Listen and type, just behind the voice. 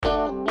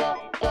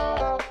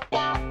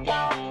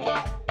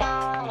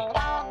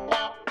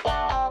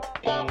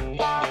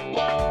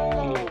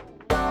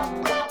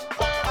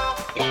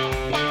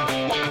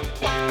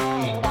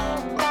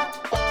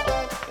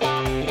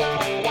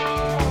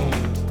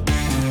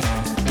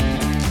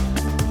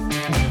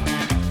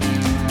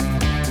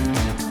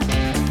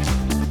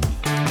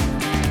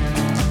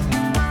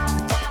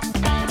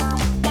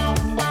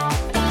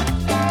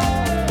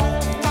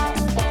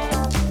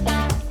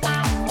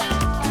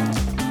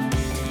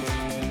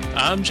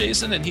I'm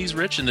Jason, and he's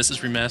Rich, and this is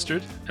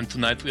Remastered. And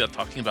tonight we are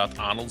talking about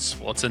Arnold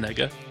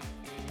Schwarzenegger.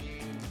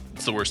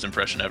 It's the worst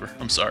impression ever.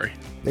 I'm sorry.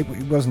 It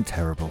wasn't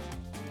terrible.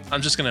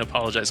 I'm just going to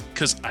apologize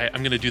because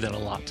I'm going to do that a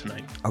lot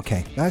tonight.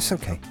 Okay, that's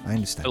okay. I I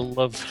understand.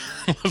 love,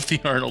 love the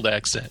Arnold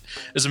accent.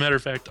 As a matter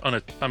of fact, on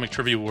a comic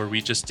trivia war,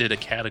 we just did a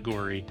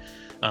category.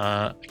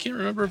 I can't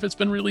remember if it's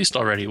been released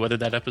already, whether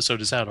that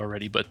episode is out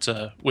already, but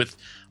with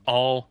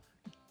all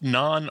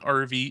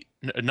non-Arnie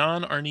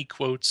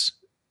quotes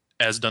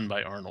as done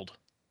by Arnold.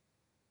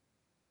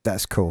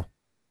 That's cool.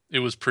 It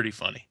was pretty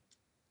funny.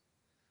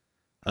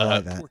 I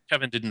like that. Poor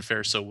Kevin didn't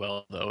fare so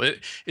well, though.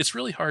 It's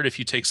really hard if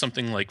you take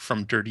something like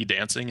from Dirty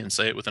Dancing and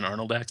say it with an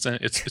Arnold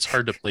accent. It's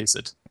hard to place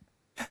it.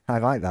 I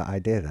like that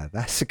idea, though.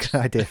 That's a good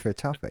idea for a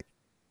topic.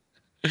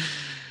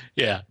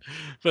 Yeah.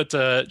 But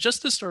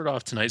just to start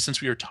off tonight,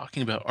 since we were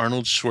talking about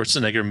Arnold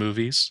Schwarzenegger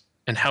movies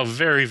and how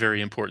very, very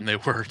important they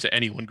were to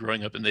anyone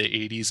growing up in the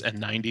 80s and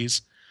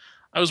 90s,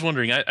 I was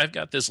wondering, I've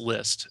got this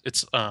list.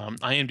 It's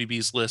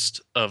IMDb's list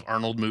of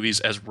Arnold movies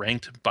as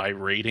ranked by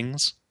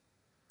ratings.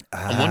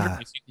 I'm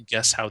wondering if you can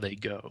guess how they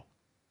go.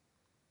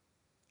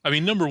 I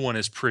mean, number one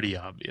is pretty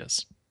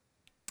obvious.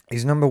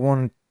 Is number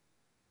one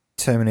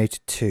Terminator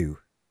 2?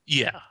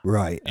 Yeah.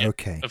 Right, Yeah,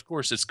 okay. Of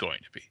course it's going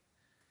to be.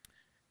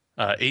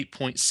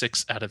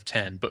 8.6 out of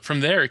 10. But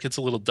from there, it gets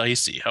a little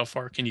dicey. How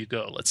far can you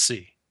go? Let's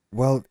see.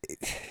 Well,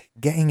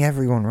 getting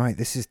everyone right,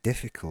 this is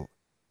difficult.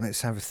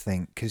 Let's have a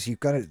think, because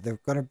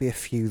there've got to be a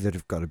few that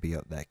have got to be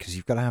up there, because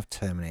you've got to have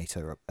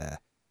Terminator up there,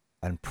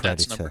 and Predator.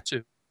 That's number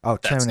two. Oh,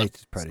 That's Terminator's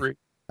number Predator. three.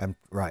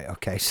 Right,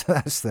 okay, so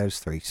that's those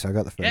three. So I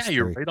got the first Yeah,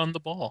 you're three. right on the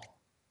ball.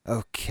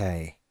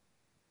 Okay.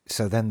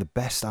 So then the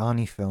best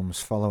Arnie films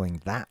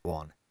following that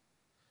one.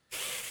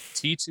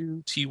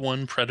 T2,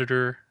 T1,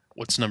 Predator.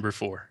 What's number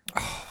four?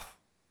 Oh,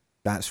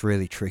 that's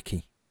really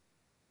tricky.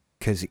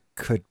 Because it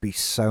could be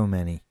so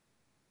many.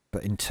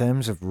 But in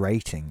terms of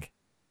rating,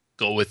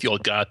 Go with your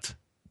gut.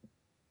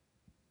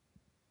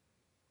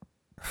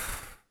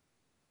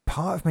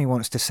 part of me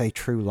wants to say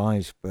True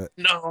Lies, but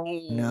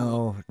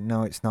No.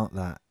 no, it's not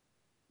that.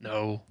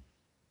 No.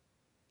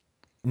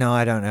 No,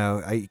 I don't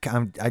know.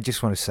 I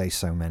just want to say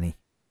so many.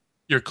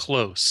 You're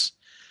close.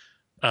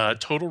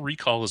 Total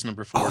Recall is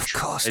number four. Oh, of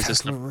True course, Lies is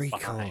Total number Recall.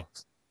 five.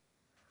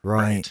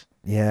 Right.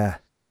 Yeah.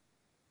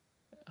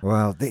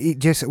 Well, it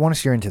just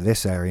once you're into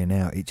this area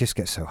now, it just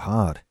gets so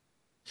hard.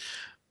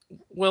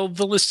 Well,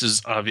 the list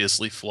is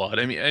obviously flawed.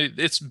 I mean,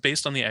 it's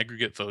based on the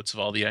aggregate votes of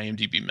all the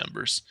IMDb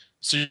members.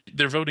 So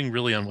they're voting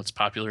really on what's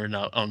popular and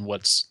not on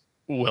what's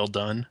well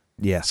done.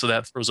 Yeah. So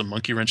that throws a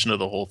monkey wrench into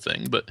the whole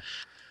thing. But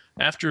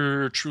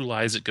after True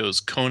Lies, it goes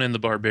Conan the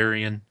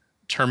Barbarian,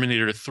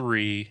 Terminator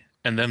 3,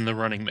 and then The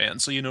Running Man.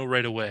 So you know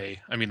right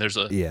away. I mean, there's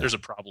a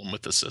problem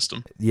with the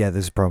system. Yeah,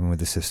 there's a problem with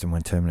the system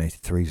when Terminator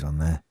 3's on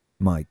there.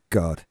 My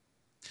God.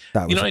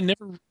 That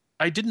was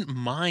I didn't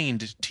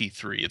mind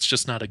T3. It's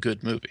just not a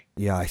good movie.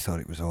 Yeah, I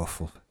thought it was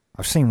awful.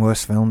 I've seen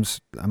worse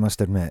films, I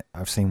must admit.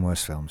 I've seen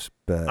worse films,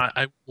 but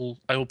I will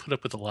put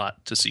up with a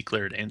lot to see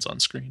Claire Danes on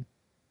screen.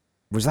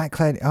 was that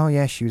Claire? Oh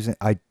yeah, she was.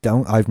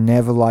 I've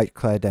never liked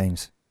Claire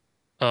Danes.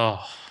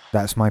 Oh,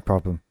 That's my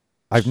problem.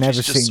 I've never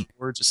she's just seen. so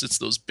gorgeous. It's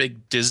those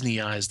big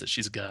Disney eyes that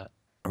she's got.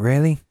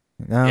 Really?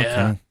 No, okay.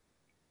 Yeah.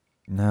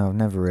 No, I've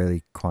never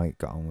really quite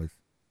got on with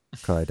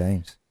Claire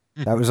Danes.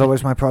 That was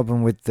always my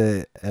problem with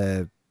the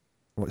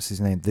what's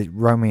his name? The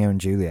Romeo and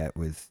Juliet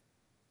with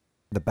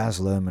the Baz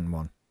Luhrmann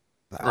one.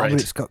 Like, Right. Oh,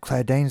 but it's got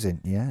Claire Danes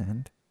in.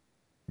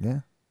 Yeah,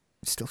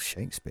 it's still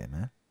Shakespeare,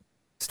 man.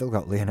 Still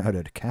got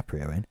Leonardo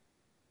DiCaprio in.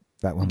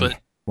 Back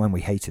when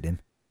we hated him.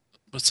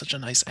 But such a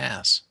nice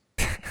ass.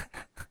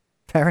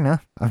 Fair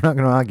enough. I'm not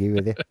going to argue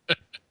with you.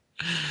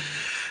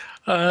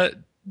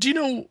 Do you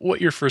know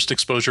what your first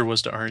exposure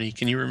was to Arnie?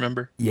 Can you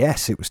remember?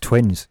 Yes, it was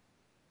Twins.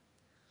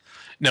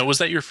 Now, was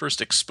that your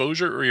first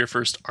exposure or your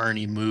first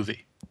Arnie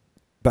movie?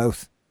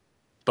 Both.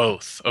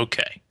 Both.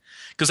 Okay.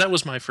 Because that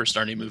was my first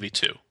Arnie movie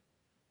too.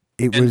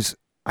 It was,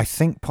 I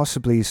think,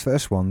 possibly his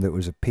first one that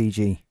was a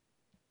PG.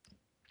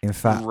 In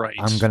fact, Right.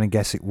 I'm going to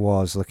guess it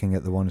was, looking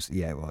at the ones.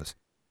 Yeah, it was.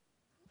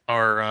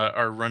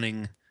 Our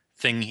running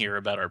thing here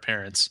about our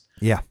parents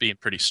being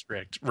pretty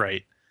strict.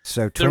 Right.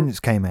 So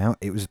Twins came out,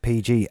 it was a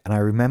PG, and I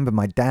remember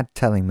my dad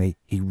telling me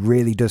he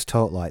really does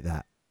talk like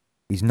that.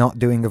 He's not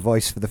doing a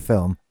voice for the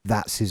film,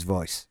 that's his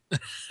voice.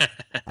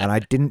 And I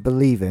didn't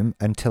believe him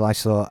until I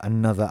saw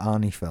another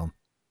Arnie film.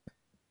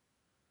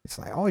 It's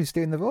like, oh, he's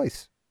doing the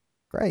voice.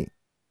 Great.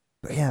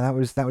 But yeah, that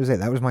was it.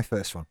 That was my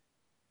first one.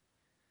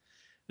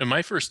 Now,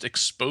 my first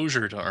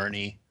exposure to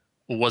Arnie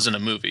wasn't a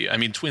movie. I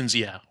mean, Twins,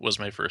 was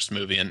my first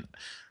movie. And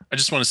I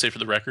just want to say for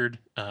the record,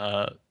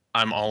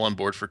 I'm all on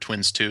board for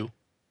Twins 2.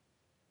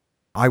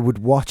 I would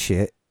watch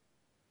it,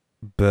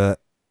 but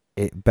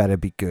it better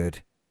be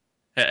good.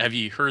 Have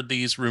you heard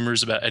these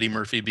rumors about Eddie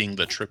Murphy being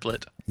the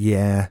triplet?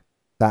 Yeah,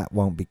 that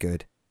won't be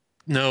good.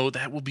 No,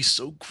 that will be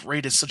so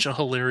great. It's such a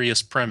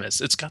hilarious premise.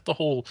 It's got the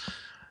whole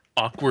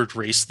awkward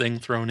race thing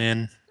thrown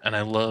in, and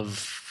I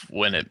love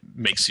when it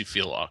makes you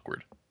feel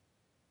awkward.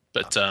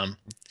 But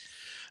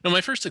no,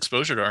 my first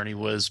exposure to Arnie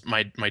was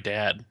my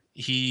dad.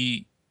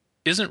 He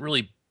isn't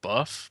really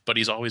buff, but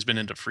he's always been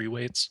into free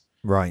weights.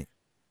 Right.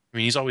 I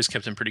mean, he's always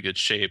kept in pretty good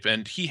shape,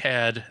 and he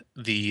had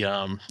the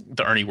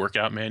Arnie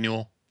workout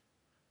manual,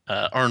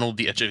 Arnold,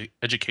 the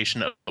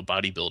Education of a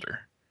Bodybuilder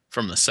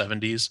from the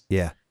 70s,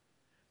 Yeah.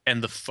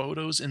 and the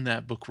photos in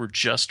that book were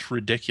just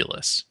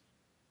ridiculous.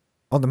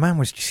 Oh, the man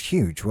was just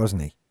huge,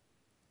 wasn't he?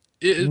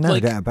 No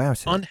doubt Like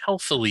about it.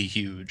 unhealthily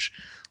huge.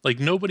 Like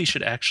nobody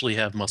should actually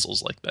have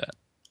muscles like that.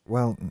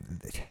 Well,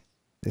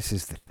 this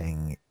is the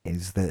thing: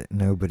 is that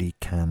nobody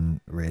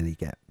can really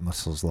get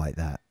muscles like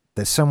that.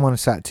 There's someone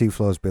sat 2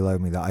 floors below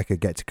me that I could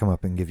get to come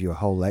up and give you a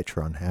whole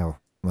lecture on how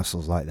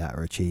muscles like that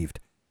are achieved.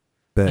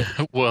 But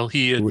Well,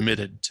 he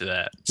admitted to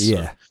that. So,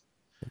 yeah,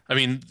 I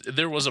mean,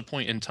 there was a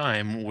point in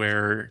time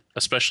where,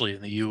 especially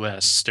in the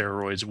US,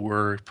 steroids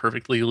were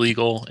perfectly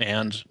legal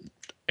and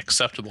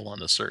acceptable on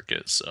the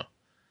circuit. So,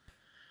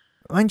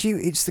 mind you,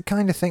 it's the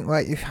kind of thing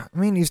like I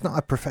mean, he's not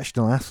a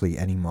professional athlete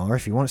anymore.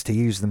 If he wants to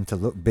use them to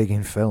look big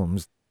in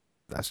films,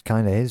 that's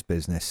kind of his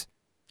business,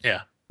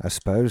 yeah. I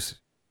suppose.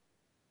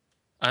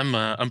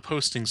 I'm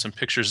posting some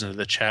pictures into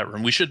the chat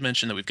room. We should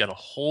mention that we've got a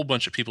whole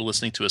bunch of people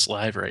listening to us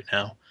live right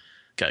now.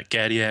 Got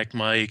Gadiac,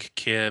 Mike,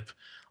 Kip,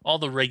 all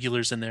the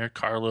regulars in there,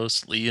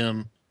 Carlos,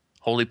 Liam,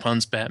 Holy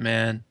Puns,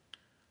 Batman,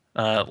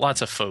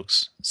 lots of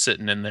folks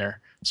sitting in there.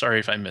 Sorry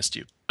if I missed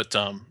you, but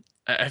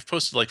I've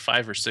posted like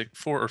 4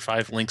 or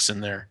 5 links in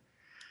there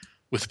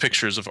with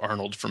pictures of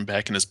Arnold from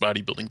back in his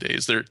bodybuilding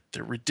days.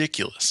 They're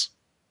ridiculous.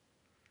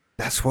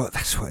 That's what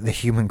the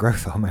human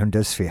growth hormone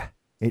does for you.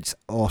 It's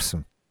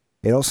awesome.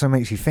 It also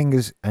makes your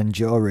fingers and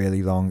jaw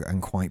really long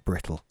and quite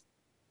brittle.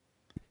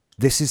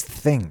 This is the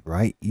thing,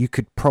 right? You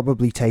could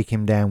probably take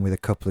him down with a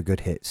couple of good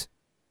hits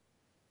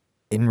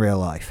in real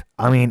life.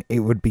 I mean,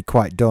 it would be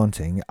quite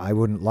daunting. I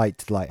wouldn't like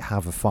to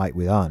have a fight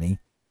with Arnie,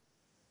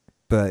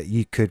 but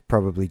you could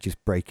probably just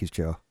break his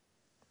jaw.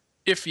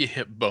 If you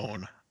hit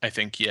bone, I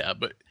think yeah,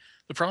 but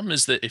the problem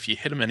is that if you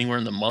hit him anywhere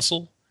in the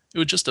muscle, it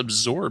would just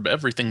absorb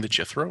everything that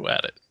you throw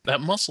at it.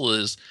 That muscle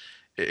is,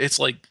 it's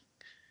like,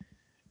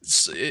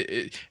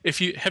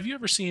 if you have you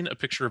ever seen a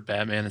picture of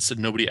Batman and said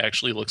nobody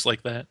actually looks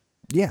like that?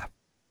 Yeah,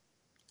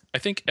 I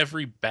think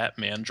every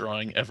Batman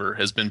drawing ever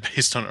has been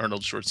based on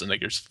Arnold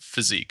Schwarzenegger's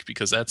physique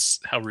because that's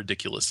how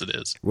ridiculous it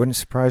is. wouldn't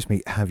surprise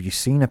me. Have you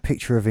seen a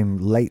picture of him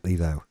lately,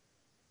 though?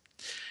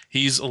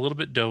 He's a little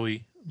bit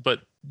doughy,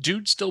 but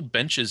dude still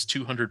benches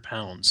 200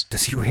 pounds.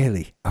 Does he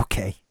really?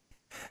 Okay.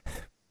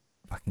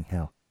 Fucking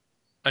hell.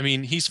 I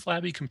mean, he's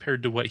flabby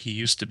compared to what he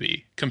used to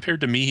be.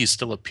 Compared to me, he's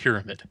still a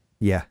pyramid.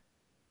 Yeah.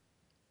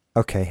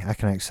 Okay, I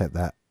can accept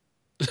that.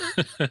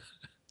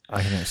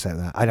 I can accept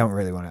that. I don't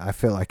really want to. I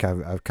feel like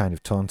I've kind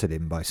of taunted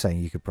him by saying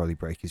you could probably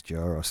break his jaw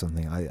or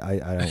something. I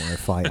don't want to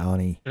fight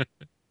Arnie.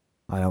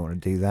 I don't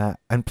want to do that.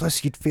 And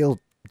plus, you'd feel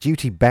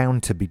duty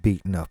bound to be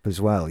beaten up as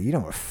well. You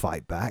don't want to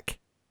fight back.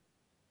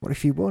 What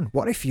if you won?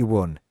 What if you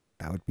won?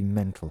 That would be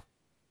mental.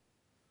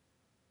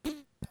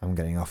 I'm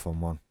getting off on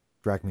one.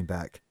 Drag me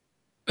back.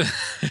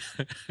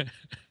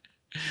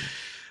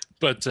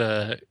 But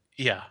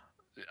yeah,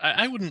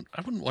 I wouldn't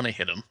want to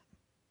hit him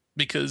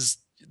because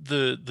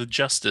the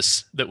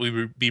justice that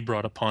would be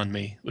brought upon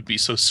me would be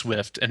so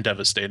swift and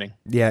devastating.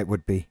 Yeah, it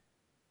would be.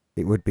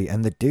 It would be.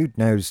 And the dude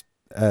knows.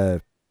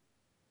 God,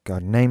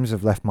 names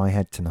have left my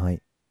head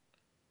tonight.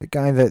 The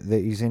guy that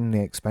he's in the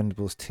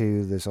Expendables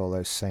 2, there's all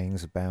those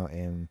sayings about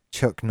him.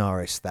 Chuck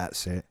Norris,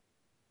 that's it.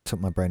 Took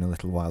my brain a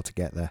little while to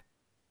get there.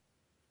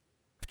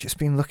 I've just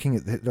been looking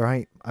at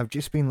I've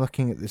just been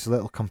looking at this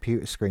little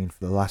computer screen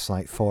for the last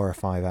 4 or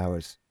 5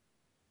 hours,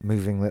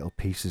 moving little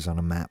pieces on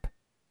a map,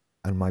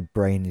 and my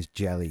brain is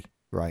jelly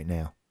right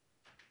now.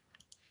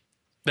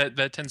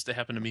 That tends to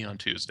happen to me on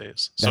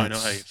Tuesdays, so I know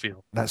how you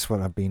feel. That's what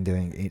I've been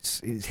doing.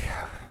 It's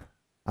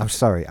I'm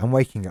sorry. I'm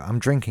waking up. I'm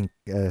drinking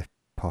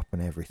pop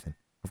and everything.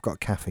 I've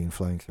got caffeine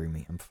flowing through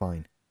me. I'm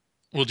fine.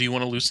 Well, do you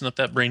want to loosen up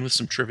that brain with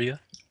some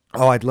trivia?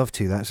 Oh, I'd love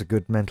to. That's a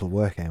good mental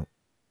workout.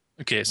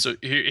 Okay, so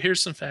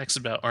here's some facts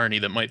about Arnie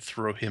that might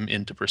throw him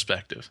into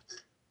perspective.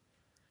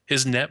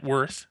 His net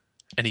worth,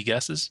 any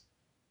guesses?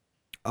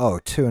 Oh,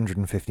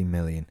 250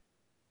 million.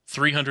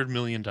 $300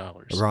 million.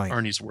 Right.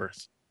 Arnie's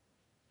worth.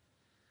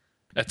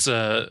 That's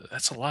a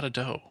lot of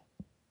dough.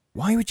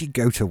 Why would you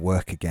go to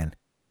work again?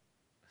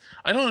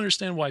 I don't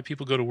understand why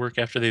people go to work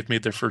after they've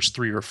made their first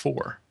 3 or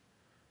 4.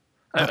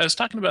 I was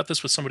talking about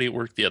this with somebody at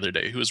work the other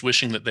day who was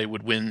wishing that they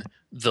would win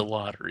the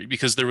lottery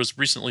because there was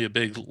recently a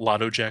big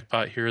lotto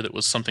jackpot here that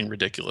was something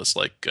ridiculous,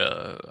 like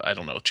I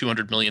don't know,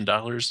 $200 million.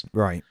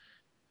 Right.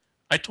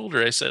 I told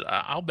her, I said,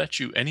 I'll bet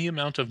you any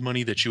amount of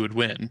money that you would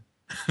win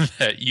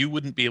that you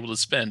wouldn't be able to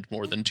spend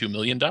more than $2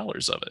 million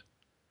of it.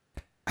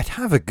 I'd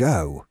have a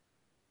go.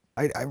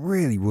 I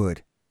really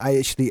would.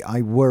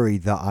 I worry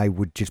that I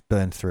would just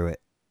burn through it.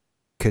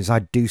 Because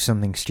I'd do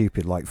something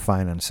stupid like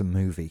finance a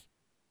movie.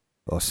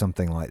 Or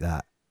something like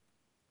that.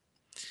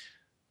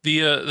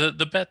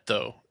 The bet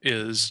though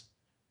is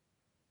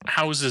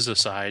houses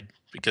aside,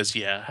 because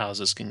yeah,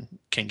 houses can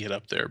get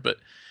up there, but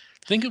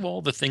think of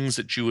all the things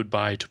that you would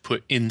buy to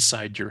put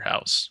inside your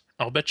house.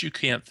 I'll bet you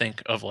can't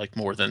think of like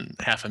more than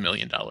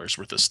 $500,000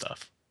 worth of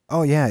stuff.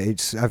 Oh yeah,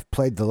 it's I've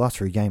played the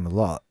lottery game a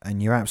lot,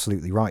 and you're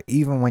absolutely right.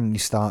 Even when you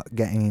start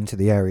getting into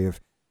the area of,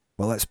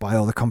 well, let's buy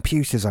all the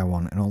computers I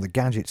want and all the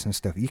gadgets and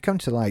stuff, you come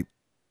to like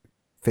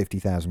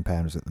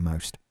 £50,000 at the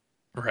most,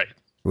 Right.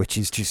 which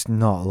is just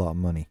not a lot of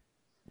money.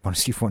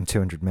 Once you've won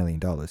 $200 million,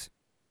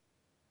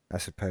 I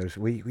suppose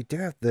we do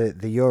have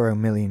the Euro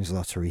Millions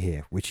lottery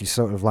here, which is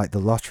sort of like the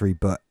lottery,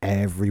 but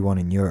everyone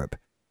in Europe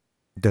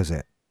does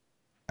it,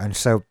 and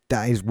so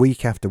that is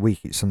week after week.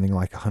 It's something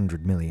like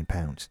 £100 million.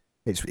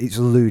 It's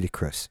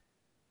ludicrous.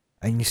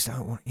 And you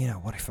start,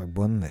 what if I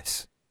won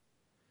this?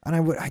 And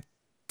I'd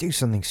do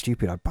something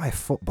stupid. I'd buy a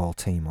football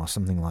team or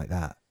something like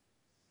that.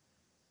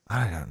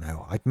 I don't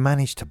know. I'd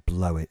manage to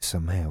blow it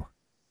somehow.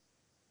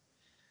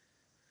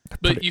 I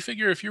put But it you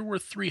figure if you're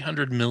worth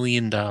 $300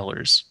 million,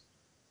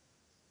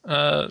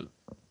 uh,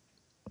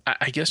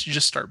 I guess you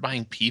just start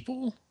buying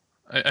people.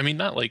 I mean,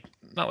 not like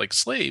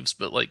slaves,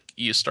 but like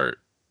you start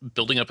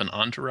building up an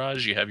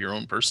entourage. You have your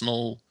own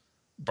personal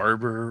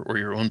barber or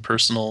your own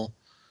personal,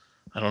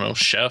 I don't know,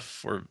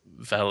 chef or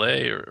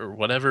valet or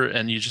whatever,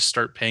 and you just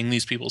start paying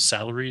these people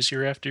salaries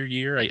year after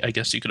year. I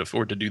guess you could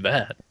afford to do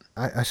that.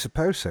 I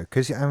suppose so.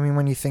 Because, I mean,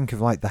 when you think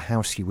of, like, the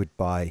house you would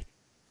buy,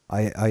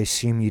 I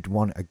assume you'd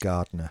want a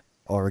gardener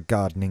or a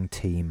gardening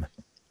team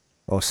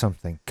or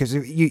something. Because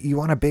you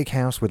want a big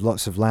house with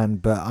lots of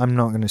land, but I'm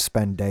not going to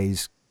spend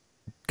days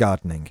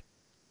gardening.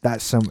 I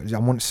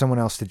want someone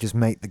else to just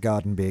make the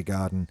garden be a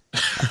garden,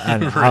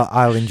 and Right.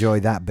 I'll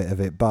enjoy that bit of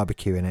it,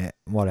 barbecuing it,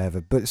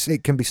 whatever. But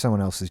it can be someone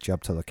else's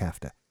job to look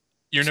after.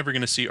 You're never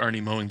going to see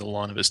Arnie mowing the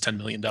lawn of his $10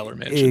 million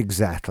mansion.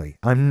 Exactly.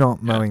 I'm not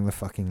Yeah. mowing the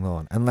fucking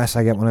lawn unless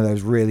I get one of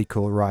those really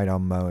cool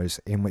ride-on mowers,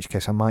 in which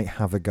case I might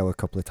have a go a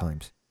couple of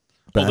times.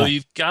 But Although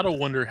you've got to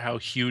wonder how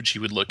huge he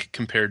would look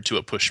compared to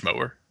a push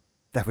mower.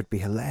 that would be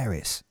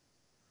hilarious.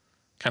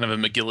 Kind of a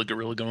Magilla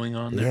gorilla going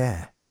on there.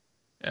 Yeah.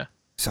 Yeah.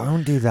 So I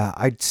won't do that.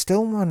 I'd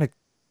still want to.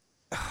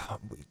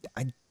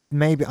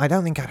 I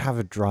don't think I'd have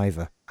a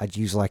driver. I'd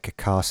use like a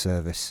car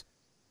service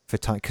for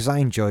time because I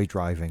enjoy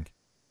driving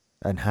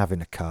and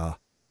having a car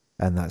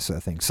and that sort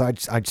of thing. So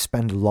I'd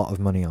spend a lot of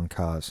money on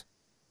cars.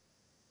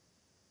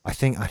 I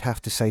think I'd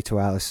have to say to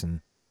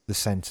Alison the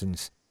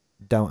sentence,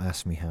 "Don't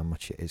ask me how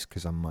much it is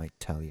because I might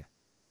tell you."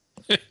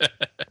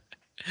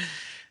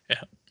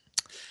 Yeah.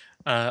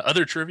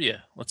 Other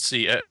trivia. Let's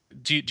see.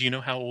 Do you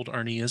know how old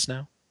Arnie is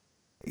now?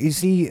 Is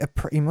he?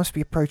 He must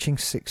be approaching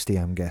 60.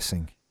 I'm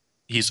guessing.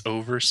 He's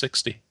over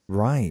 60.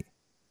 Right.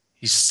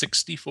 He's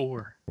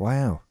 64.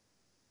 Wow.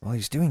 Well,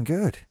 he's doing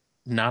good.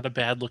 Not a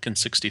bad looking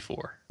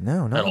 64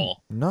 No, at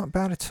all. not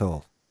bad at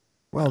all.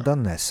 Well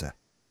done there, sir.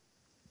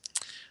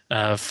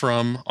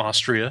 From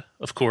Austria,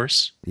 of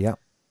course. Yep,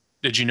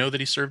 Did you know that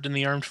he served in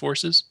the armed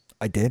forces?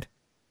 I did.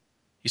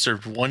 He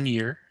served 1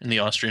 year in the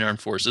Austrian armed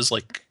forces,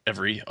 like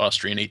every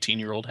Austrian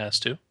 18-year-old has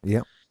to.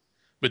 Yep,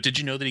 But did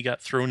you know that he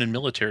got thrown in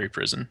military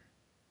prison?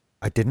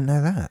 I didn't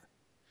know that.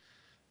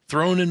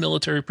 Thrown in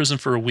military prison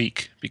for a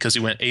week because he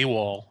went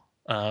AWOL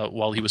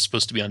while he was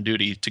supposed to be on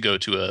duty to go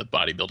to a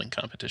bodybuilding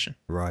competition.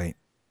 Right.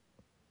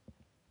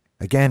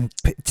 Again,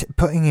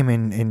 putting him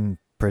in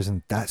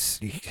prison, that's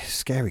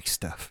scary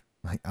stuff.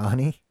 Like,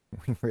 Arnie,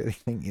 we really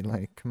think you'd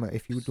like come out.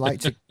 If you would like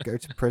to go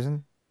to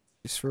prison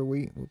just for a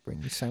week, we'll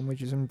bring you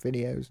sandwiches and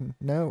videos. And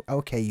no,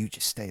 okay, you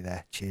just stay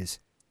there. Cheers.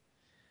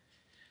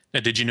 Now,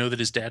 did you know that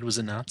his dad was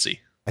a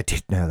Nazi? I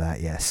did know that,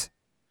 yes.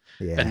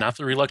 And Yeah. not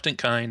the reluctant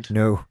kind.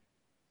 No,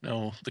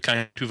 No, the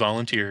kind who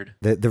volunteered.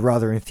 the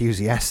rather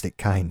enthusiastic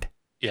kind.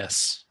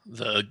 Yes,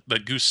 the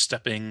goose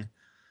stepping,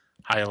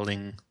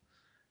 hiling,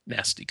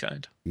 nasty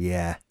kind.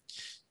 Yeah.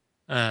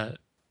 Uh,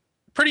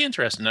 Pretty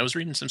interesting. I was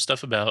reading some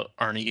stuff about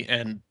Arnie,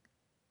 and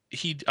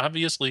he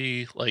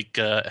obviously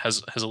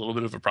has a little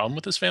bit of a problem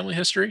with his family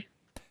history,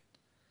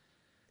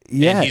 and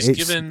Yeah, he's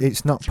given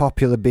it's not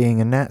popular being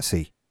a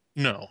Nazi.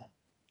 no,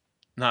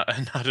 not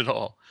not at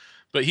all.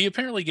 But he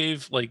apparently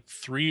gave like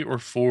three or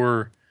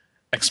four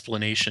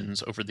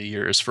explanations over the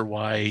years for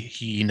why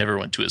he never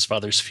went to his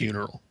father's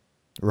funeral,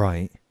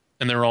 Right.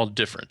 and they're all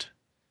different.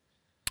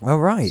 Well,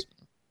 right.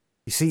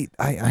 You see,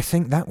 I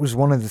think that was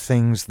one of the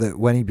things that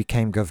when he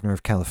became governor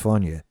of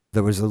California,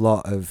 there was a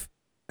lot of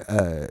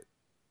uh,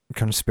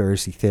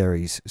 conspiracy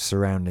theories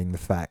surrounding the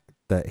fact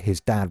that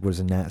his dad was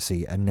a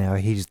Nazi and now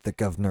he's the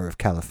governor of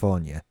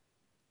California.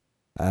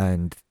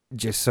 And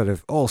just sort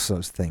of all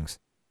sorts of things.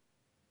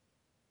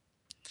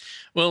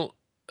 Well,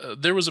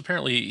 there was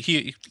apparently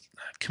he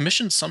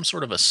commissioned some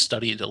sort of a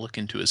study to look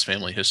into his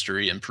family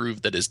history and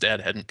prove that his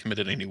dad hadn't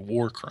committed any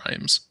war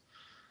crimes.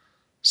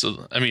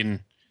 So, I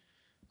mean,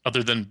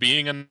 other than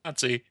being a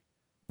Nazi,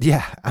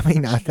 Yeah, I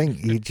mean, I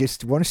think you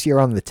just, once you're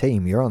on the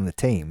team, you're on the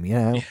team, you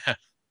know? yeah.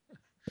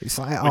 It's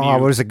like, oh, When I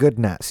you, was a good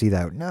Nazi,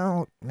 though.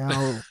 No,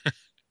 no.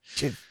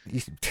 Just,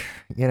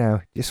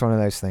 just one of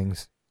those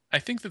things. I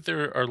think that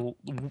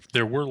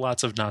there were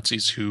lots of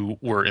Nazis who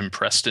were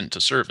impressed into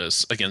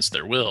service against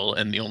their will,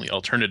 and the only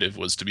alternative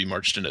was to be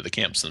marched into the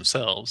camps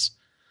themselves.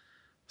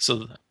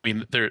 So, I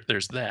mean,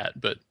 there's that.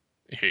 But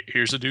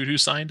here's a dude who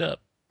signed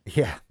up.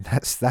 Yeah,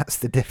 that's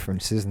the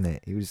difference, isn't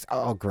it? He was,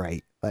 oh,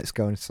 great. Let's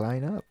go and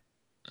sign up.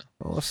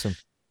 Awesome.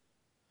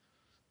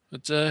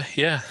 But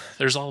yeah,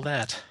 there's all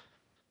that.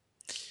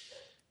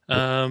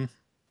 Um,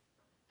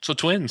 so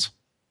Twins,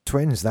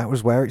 Twins, that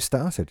was where it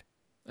started.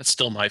 that's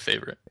still my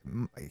favorite.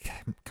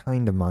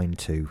 Kind of mine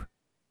too.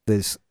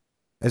 There's,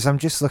 as I'm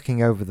just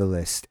looking over the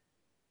list,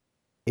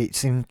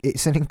 it's an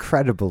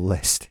incredible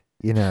list.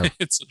 You know,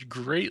 It's a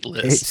great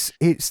list.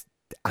 it's.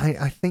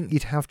 I think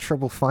you'd have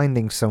trouble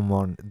finding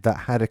someone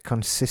that had a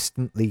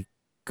consistently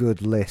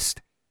good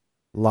list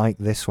like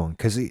this one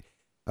because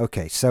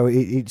okay, so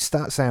it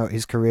starts out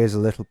his career's a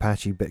little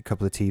patchy, bit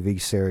couple of TV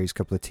series,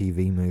 couple of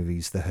TV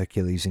movies, the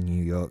Hercules in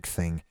New York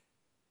thing,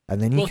 and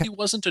then Well, he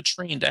wasn't a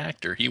trained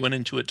actor. He went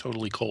into it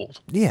totally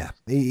cold. yeah,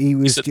 he He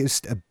was said,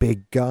 just a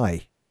big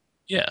guy,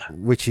 yeah.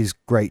 which is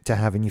great to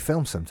have in your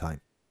film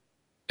sometime.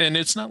 And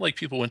it's not like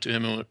people went to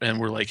him and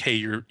were like, "Hey,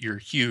 you're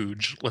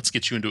huge. Let's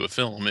get you into a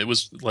film." It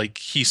was like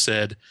he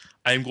said,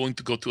 "I'm going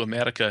to go to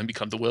America and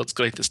become the world's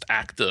greatest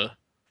actor."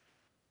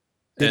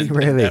 Did he And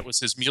that really? was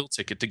his meal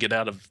ticket to get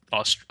out of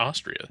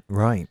Austria.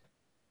 Right.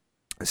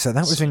 So that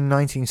was So in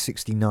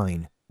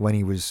 1969 when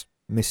he was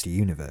Mr.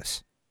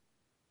 Universe.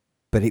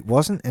 But it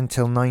wasn't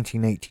until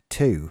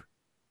 1982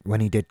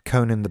 when he did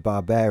Conan the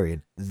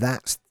Barbarian.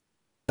 That's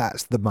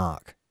the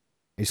mark.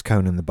 Is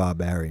Conan the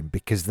Barbarian,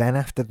 because then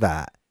after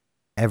that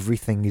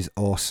everything is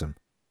awesome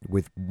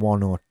with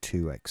one or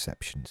two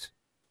exceptions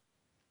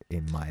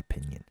in my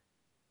opinion.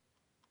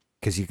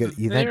 Cuz you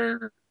then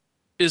there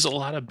is a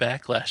lot of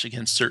backlash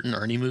against certain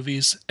Arnie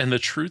movies, and the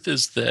truth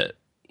is that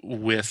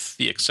with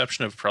the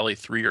exception of probably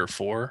three or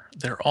four,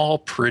 they're all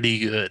pretty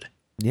good.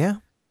 yeah.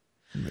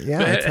 Yeah,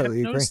 But I have totally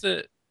you agree. noticed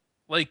that,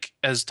 like,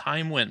 as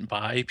time went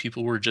by,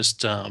 people were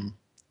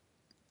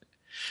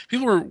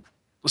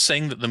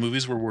saying that the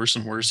movies were worse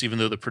and worse, even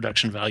though the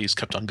production values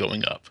kept on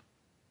going up.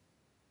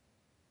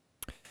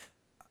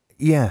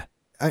 Yeah.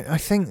 I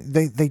think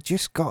they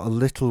just got a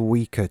little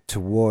weaker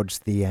towards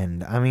the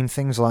end. I mean,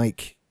 things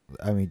like,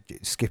 I mean,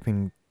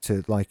 skipping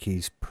to like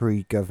his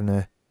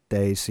pre-governor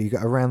days. So you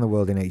got Around the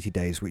World in 80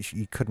 Days, which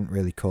you couldn't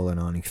really call an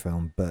Arnie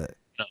film, but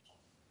No.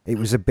 it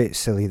was a bit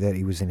silly that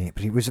he was in it.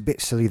 But it was a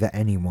bit silly that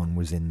anyone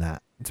was in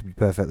that, to be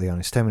perfectly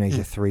honest. Terminator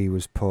Hmm. 3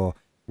 was poor.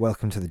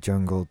 Welcome to the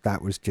Jungle,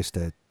 that was just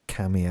a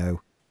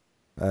cameo.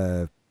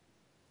 Uh,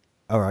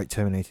 Alright,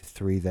 Terminator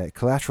 3 there.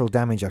 Collateral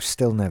Damage, I've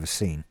still never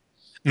seen.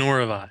 Nor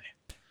have I.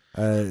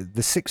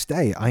 The Sixth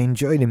Day, I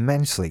enjoyed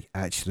immensely,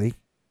 actually.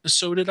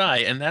 So did I,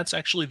 and that's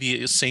actually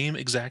the same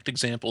exact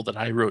example that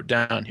I wrote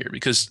down here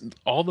because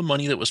all the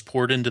money that was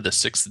poured into the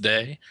sixth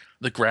day,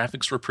 the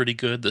graphics were pretty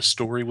good, the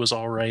story was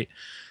all right,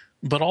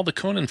 but all the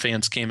Conan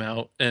fans came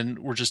out and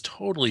were just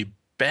totally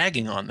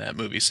bagging on that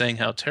movie, saying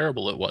how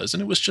terrible it was.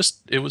 And it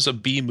was a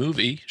B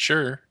movie.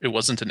 Sure, it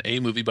wasn't an A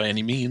movie by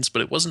any means,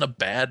 but it wasn't a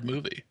bad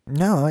movie.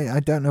 No,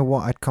 I don't know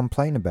what I'd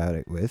complain about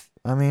it with.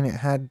 I mean, it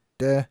had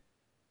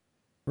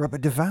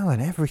Robert Duvall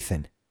and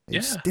everything.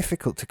 It's Yeah,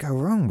 difficult to go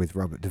wrong with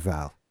Robert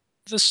Duvall.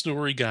 the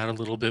story got a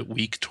little bit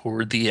weak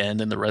toward the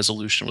end, and the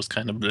resolution was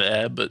kind of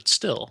blah, but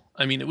still,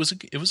 I mean, it was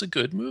a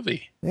good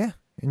movie. Yeah,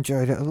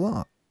 enjoyed it a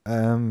lot.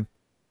 Um,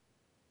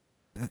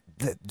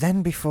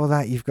 then before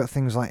that, you've got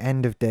things like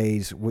End of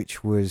Days,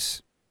 which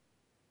was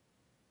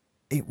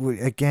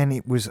again,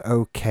 it was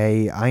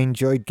okay. I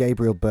enjoyed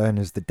Gabriel Byrne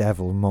as the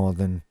devil more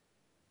than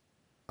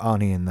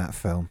Arnie in that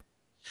film.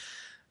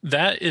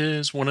 That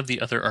is one of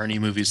the other Arnie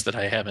movies that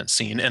I haven't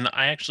seen, and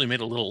I actually made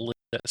a little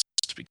list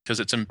because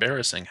it's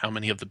embarrassing how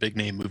many of the big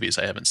name movies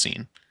I haven't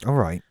seen. All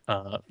right.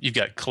 You've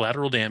got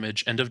Collateral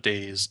Damage, End of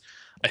Days.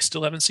 I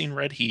still haven't seen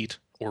Red Heat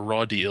or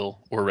Raw Deal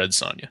or Red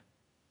Sonja.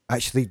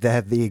 Actually,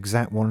 they're the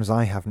exact ones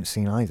I haven't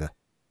seen either.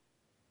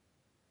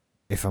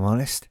 If I'm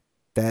honest,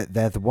 they're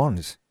the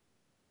ones.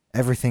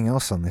 Everything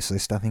else on this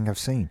list, I think I've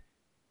seen.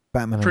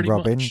 Batman and Pretty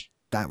Robin, much.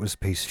 that was a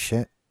piece of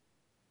shit.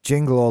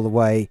 Jingle All the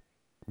Way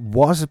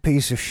was a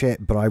piece of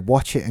shit, but I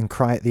watch it and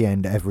cry at the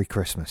end every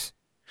Christmas.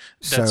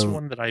 That's So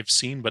one that I've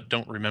seen but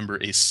don't remember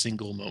a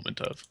single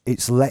moment of.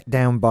 it's let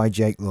down by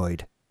Jake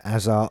Lloyd,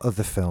 as are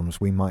other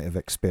films we might have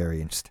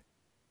experienced.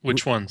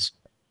 Which ones?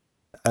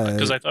 Uh,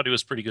 Because I thought he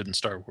was pretty good in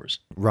Star Wars.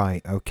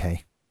 right,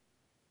 okay.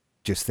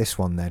 Just this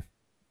one then.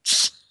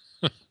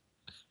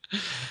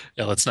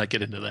 Yeah, let's not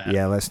get into that.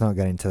 Yeah, let's not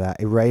get into that.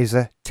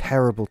 Eraser,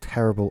 terrible,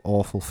 terrible,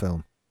 awful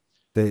film.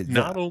 The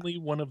Not only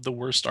one of the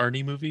worst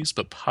Arnie movies,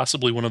 but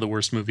possibly one of the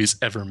worst movies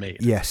ever made.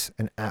 Yes,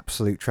 an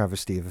absolute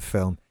travesty of a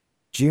film.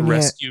 Junior,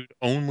 Rescued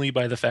only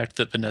by the fact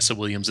that Vanessa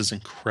Williams is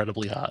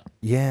incredibly hot.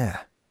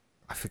 yeah,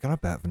 I forgot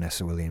about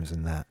Vanessa Williams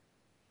in that.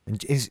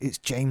 And it's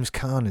James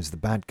Caan as the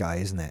bad guy,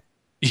 isn't it?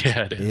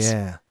 Yeah, it is.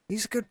 Yeah,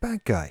 he's a good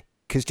bad guy.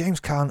 Because James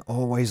Caan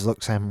always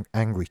looks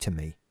angry to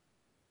me,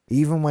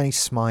 even when he's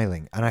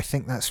smiling. And I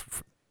think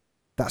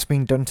that's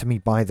been done to me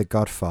by The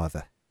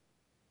Godfather.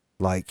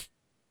 Like,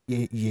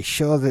 you're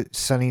sure that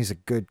Sonny's a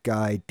good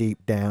guy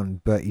deep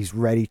down, but he's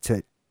ready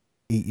to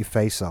eat your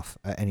face off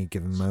at any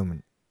given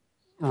moment.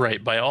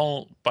 Right. By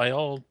all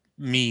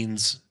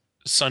means,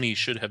 Sonny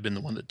should have been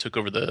the one that took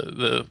over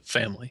the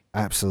family.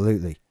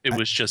 Absolutely. It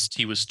was just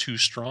he was too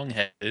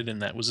strong-headed,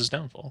 and that was his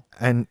downfall.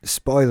 And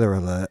spoiler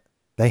alert,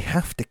 they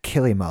have to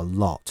kill him a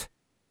lot.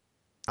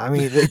 I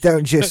mean, they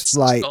don't just That's such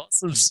an like,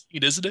 awesome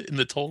scene, isn't it? In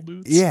the toll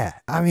booths. yeah.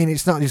 I mean,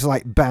 it's not just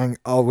like bang,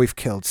 oh, we've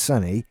killed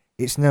Sonny.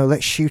 It's no,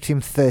 let's shoot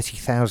him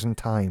 30,000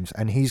 times,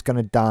 and he's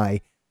gonna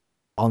die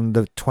on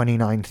the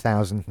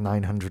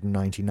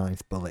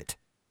 29,999th bullet.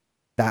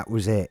 That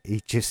was it.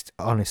 He just,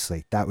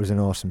 honestly, that was an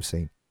awesome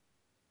scene.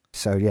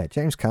 So yeah,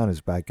 James Connor's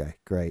a bad guy.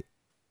 Great.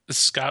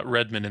 Scott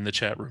Redman in the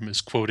chat room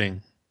is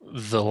quoting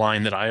the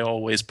line that I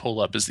always pull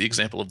up as the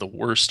example of the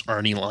worst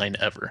Arnie line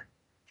ever.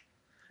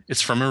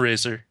 It's from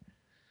Eraser,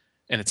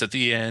 and it's at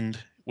the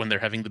end when they're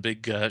having the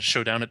big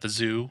showdown at the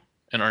zoo,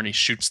 and Arnie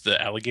shoots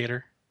the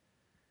alligator.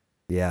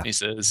 Yeah, He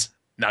says,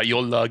 "Now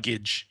your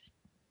luggage."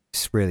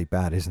 it's really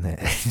bad, isn't it?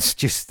 It's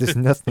just, there's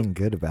nothing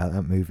good about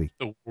that movie.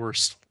 The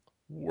worst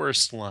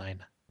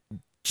line.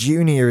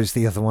 Junior is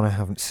the other one I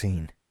haven't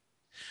seen.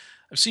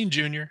 I've seen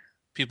Junior.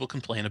 People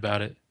complain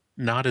about it.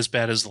 Not as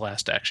bad as The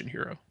Last Action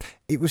Hero.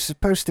 It was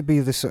supposed to be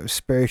the sort of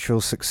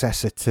spiritual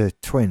successor to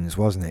Twins,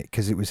 wasn't it?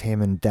 Because it was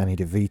him and Danny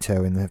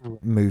DeVito in the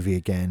movie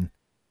again.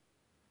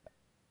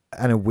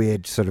 And a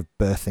weird sort of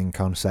birthing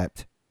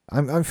concept.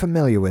 I'm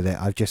familiar with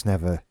it. I've just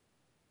never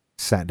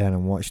sat down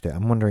and watched it.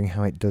 I'm wondering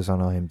how it does on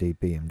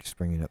IMDb. I'm just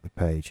bringing up the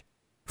page.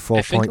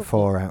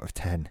 4.4 out of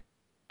 10.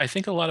 I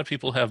think a lot of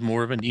people have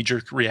more of a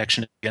knee-jerk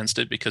reaction against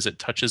it because it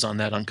touches on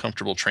that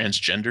uncomfortable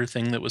transgender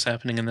thing that was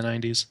happening in the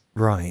 90s.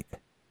 Right.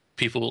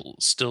 People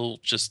still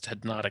just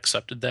had not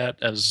accepted that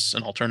as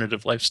an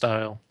alternative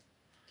lifestyle.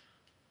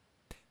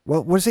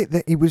 Well, was it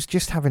that he was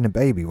just having a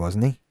baby,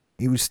 wasn't he?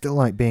 He was still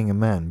like being a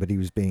man, but he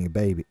was being a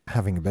baby,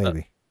 having a Uh,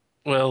 baby.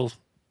 well,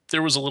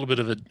 there was a little bit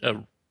of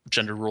a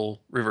gender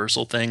role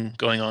reversal thing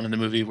going on in the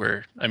movie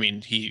where, I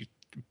mean, he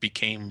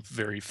became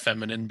very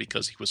feminine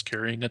because he was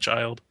carrying a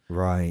child,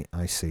 Right,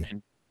 I see.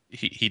 and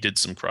he did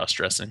some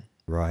cross-dressing.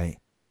 Right.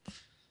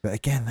 But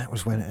again, that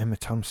was when Emma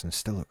Thompson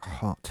still looked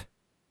hot.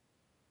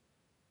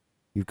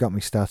 You've got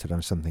me started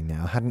on something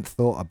now. I hadn't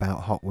thought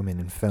about hot women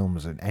in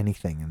films or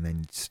anything, and then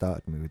you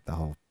started me with the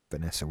whole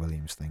Vanessa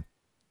Williams thing.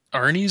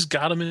 Arnie's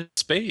got him in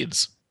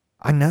spades.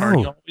 I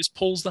Arnie know. always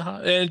pulls the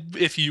hot, and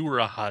if you were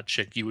a hot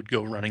chick, you would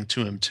go running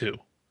to him too.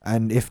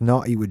 And if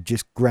not, he would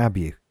just grab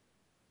you.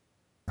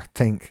 I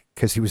think,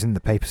 because he was in the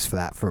papers for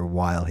that for a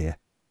while here.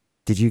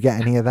 Did you get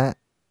any of that?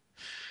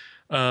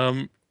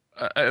 I'm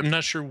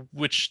not sure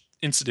which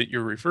incident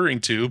you're referring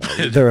to,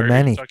 but There are are you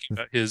many. talking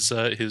about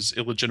his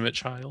illegitimate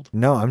child?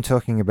 No, I'm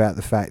talking about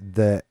the fact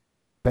that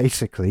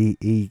basically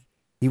he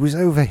was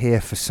over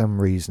here for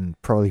some reason,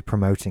 probably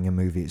promoting a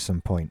movie at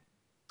some point,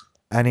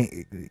 and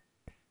it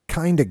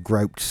kind of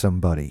groped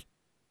somebody.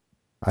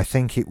 I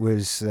think it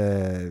was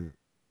a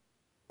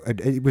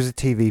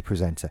TV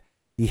presenter.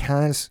 He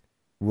has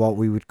what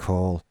we would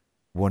call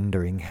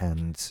wandering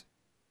hands.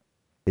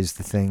 Is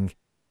the thing.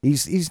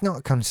 He's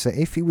not concerned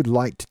if he would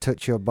like to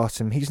touch your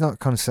bottom. He's not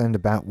concerned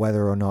about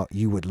whether or not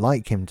you would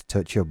like him to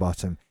touch your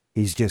bottom.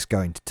 He's just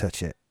going to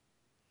touch it.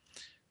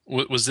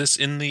 Was this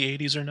in the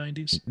 80s or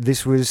 90s?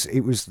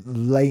 It was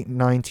late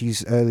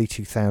 90s, early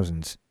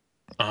 2000s.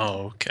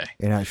 Oh, okay.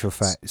 In actual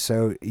fact,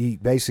 so he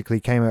basically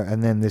came out,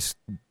 and then this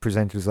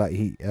presenter was like,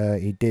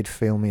 he did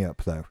feel me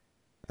up though,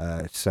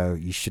 so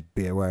you should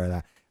be aware of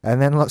that. And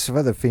then lots of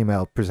other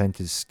female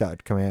presenters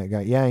started coming out and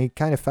going, yeah, he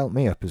kind of felt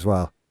me up as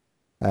well,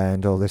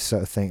 and all this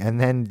sort of thing. And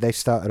then they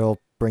started all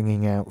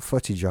bringing out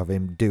footage of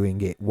him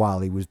doing it while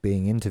he was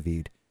being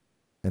interviewed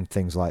and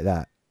things like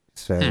that.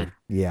 So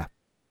yeah,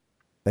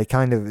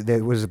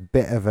 there was a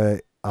bit of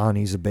a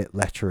Arnie's a bit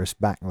lecherous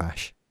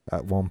backlash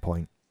at one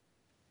point.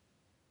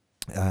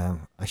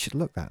 I should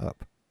look that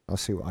up. I'll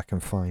see what I can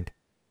find.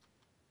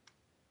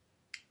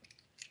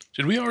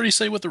 Did we already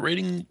say what the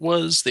rating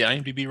was, the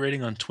IMDb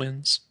rating on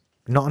Twins?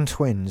 Not on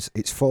Twins.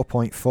 It's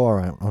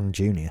 4.4 out on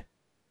Junior.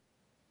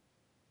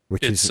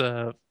 Which It's is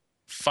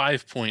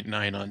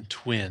 5.9 on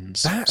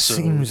Twins. that so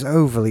seems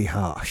overly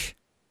harsh.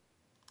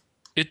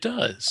 it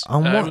does.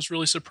 On I what? was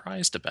really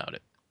surprised about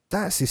it.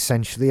 That's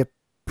essentially a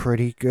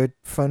pretty good,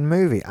 fun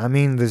movie. I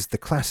mean, there's the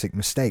classic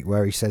mistake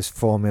where he says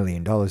 $4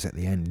 million at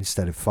the end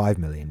instead of $5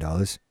 million,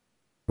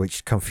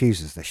 which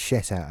confuses the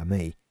shit out of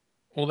me.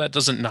 Well, that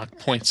doesn't knock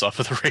points off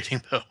of the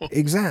rating, though.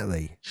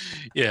 Exactly.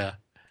 Yeah.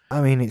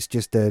 I mean, it's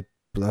just a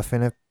bluff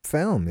in a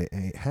film.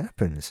 It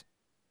happens.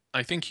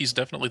 I think he's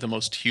definitely the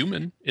most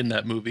human in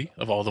that movie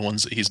of all the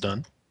ones that he's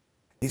done.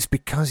 It's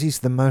because he's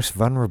the most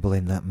vulnerable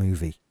in that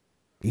movie.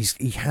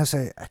 He has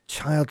a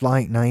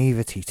childlike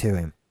naivety to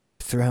him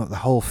throughout the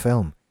whole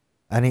film,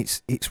 and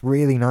it's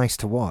really nice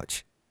to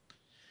watch.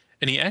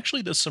 And he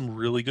actually does some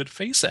really good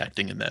face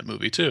acting in that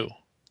movie, too.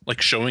 Like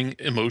showing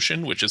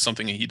emotion, which is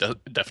something he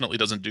definitely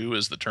doesn't do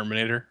as the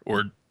Terminator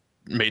or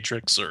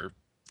Matrix or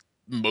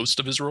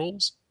most of his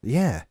roles.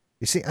 Yeah.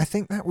 You see, I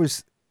think that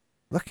was,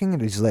 looking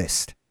at his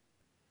list,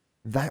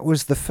 that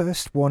was the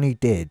first one he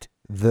did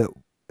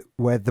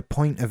where the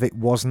point of it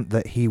wasn't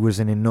that he was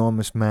an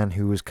enormous man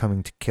who was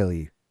coming to kill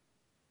you.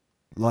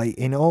 Like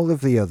in all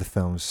of the other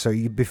films, so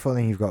before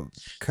then you've got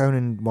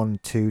Conan 1,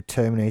 2,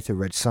 Terminator,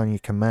 Red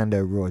Sonja,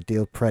 Commando, Raw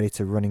Deal,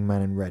 Predator, Running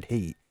Man, and Red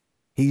Heat.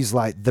 He's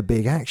like the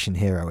big action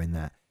hero in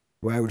that.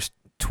 Whereas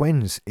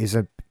Twins is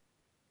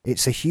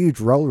It's a huge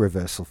role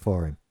reversal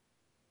for him.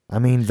 I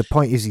mean, the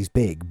point is he's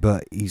big,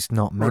 but he's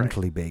not Right.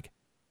 mentally big.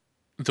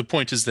 The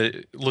point is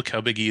that look how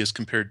big he is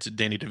compared to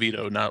Danny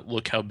DeVito, not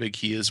look how big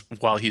he is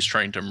while he's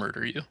trying to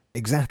murder you.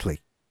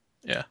 Exactly.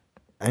 Yeah.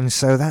 And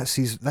so that's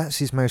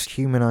his most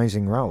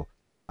humanizing role.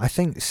 I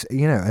think,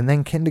 and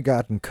then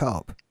Kindergarten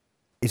Cop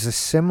is a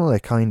similar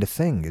kind of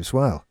thing as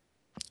well.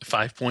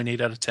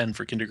 5.8 out of 10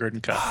 for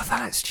Kindergarten Cop. Oh,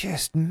 that's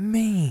just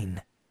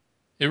mean.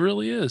 It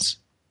really is.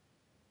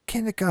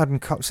 Kindergarten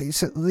Cop,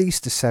 it's at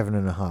least a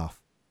 7.5.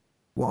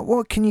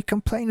 What can you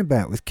complain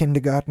about with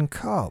Kindergarten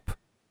Cop?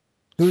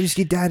 Who is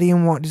your daddy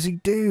and what does he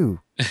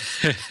do?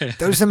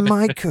 Those are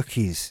my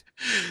cookies.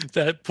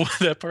 That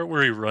part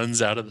where he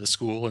runs out of the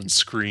school and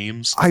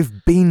screams,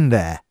 I've been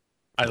there.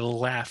 I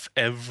laugh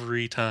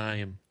every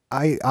time.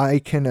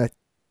 I can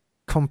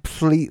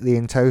completely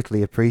and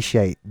totally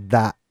appreciate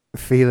that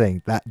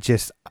feeling. That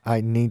just,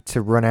 I need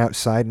to run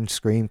outside and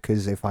scream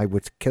because if I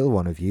were to kill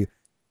one of you,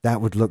 that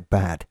would look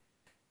bad.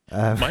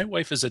 My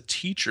wife is a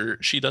teacher.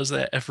 She does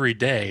that every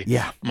day.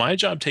 Yeah. My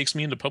job takes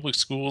me into public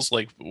schools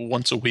like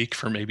once a week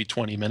for maybe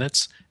 20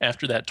 minutes.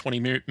 After that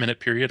 20-minute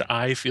period,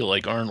 I feel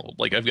like Arnold.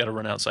 Like I've got to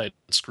run outside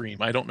and scream.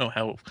 I don't know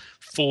how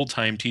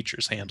full-time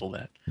teachers handle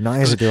that.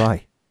 Neither do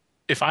I.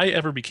 If I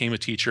ever became a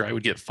teacher, I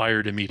would get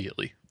fired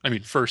immediately. I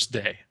mean, first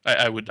day,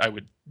 I would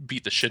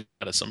beat the shit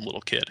out of some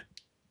little kid.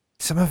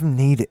 Some of them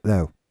need it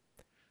though.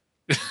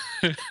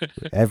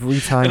 Every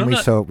time I'm we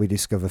not. talk, we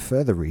discover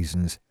further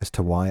reasons as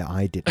to why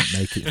I didn't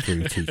make it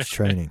through teacher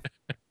training.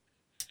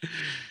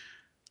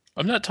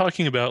 I'm not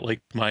talking about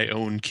like my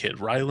own kid.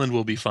 Ryland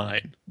will be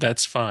fine.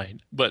 That's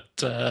fine. But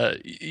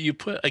you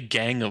put a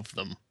gang of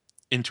them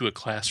into a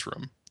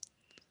classroom.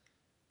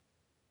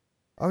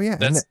 Oh yeah,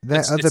 and That's they're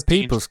other it's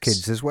people's dangerous.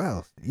 kids as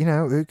well.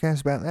 Who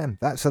cares about them?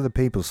 That's other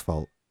people's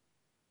fault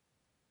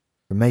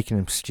for making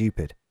them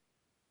stupid.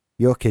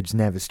 Your kid's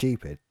never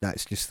stupid.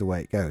 That's just the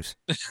way it goes.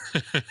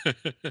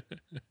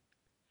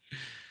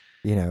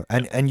 Yeah.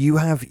 And you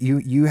have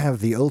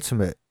the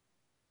ultimate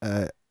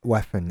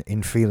weapon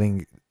in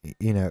feeling,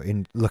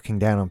 in looking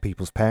down on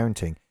people's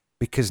parenting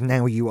because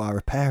now you are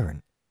a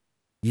parent.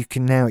 You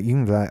can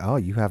be like, oh,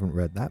 you haven't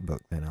read that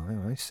book then.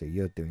 Oh, I see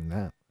you're doing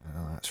that.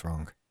 Oh, that's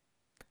wrong.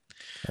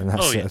 And that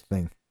Oh sort yeah. of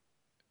thing.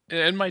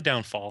 And my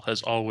downfall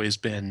has always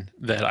been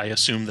that I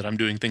assume that I'm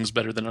doing things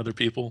better than other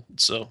people.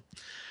 So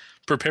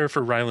prepare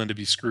for Ryland to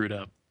be screwed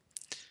up.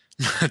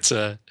 But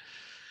but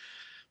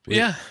We,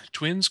 yeah,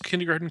 Twins,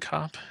 Kindergarten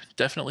Cop,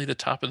 definitely the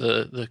top of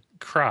the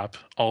crop.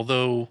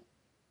 Although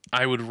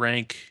I would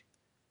rank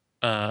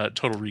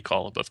Total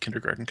Recall above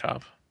Kindergarten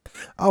Cop.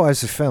 oh,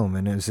 as a film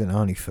and as an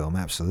Arnie film,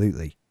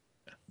 absolutely.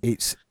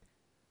 It's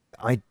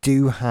I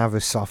do have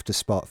a softer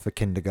spot for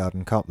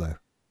Kindergarten Cop though.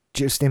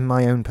 Just in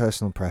my own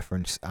personal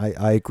preference,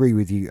 I agree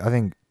with you. I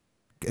think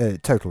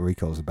Total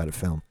Recall is a better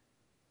film,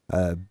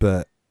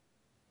 but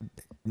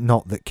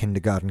not that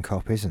Kindergarten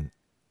Cop isn't.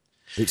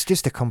 It's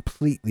just a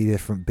completely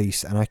different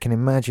beast, and I can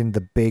imagine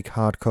the big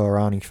hardcore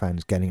Arnie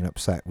fans getting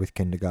upset with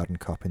Kindergarten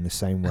Cop in the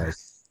same way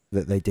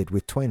that they did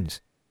with Twins.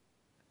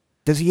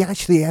 Does he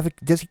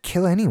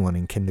kill anyone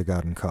in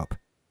Kindergarten Cop?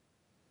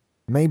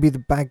 Maybe the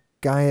bad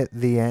guy at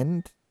the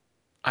end?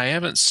 I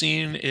haven't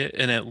seen it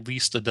in at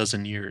least a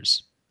dozen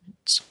years.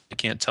 So I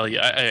can't tell you.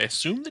 I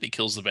assume that he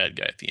kills the bad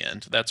guy at the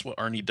end. That's what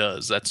Arnie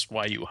does. That's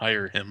why you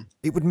hire him.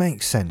 It would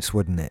make sense,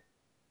 wouldn't it?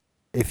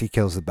 If he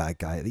kills the bad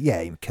guy.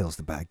 Yeah, he kills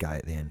the bad guy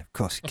at the end. Of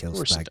course he Of kills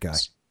course the he bad guy.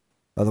 does.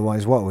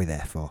 Otherwise, what are we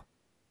there for?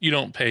 You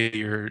don't pay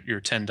your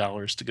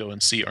 $10 to go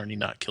and see Arnie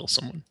not kill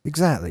someone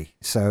Exactly.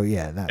 So,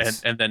 yeah,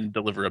 and then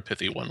deliver a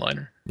pithy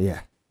one-liner.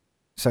 Yeah.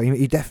 So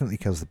he definitely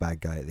kills the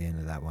bad guy at the end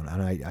of that one.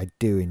 And I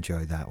do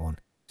enjoy that one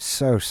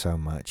so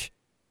much.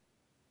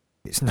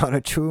 It's not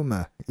a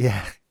tumor.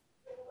 Yeah.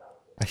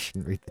 I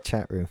shouldn't read the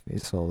chat room.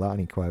 It's all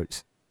Arnie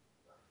quotes.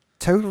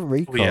 Total Oh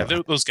yeah,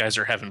 Recall. those guys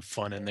are having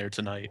fun in there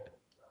tonight.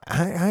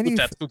 How do Put you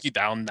that cookie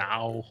down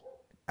now.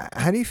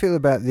 how do you feel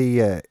about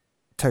the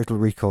Total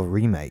Recall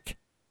remake?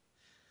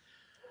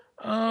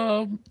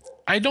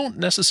 I don't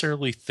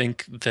necessarily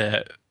think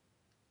that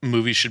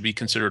movies should be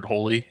considered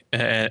holy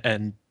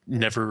and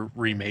never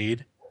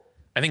remade.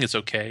 I think it's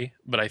okay,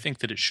 but I think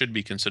that it should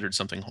be considered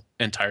something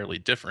entirely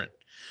different.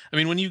 I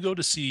mean, when you go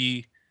to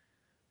see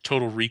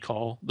Total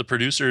Recall, the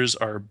producers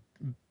are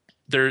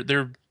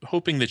they're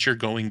hoping that you're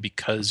going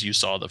because you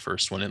saw the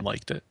first one and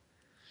liked it.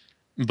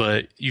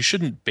 But you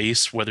shouldn't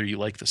base whether you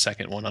like the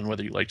second one on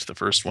whether you liked the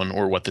first one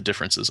or what the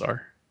differences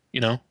are, you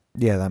know?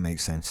 Yeah, that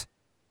makes sense.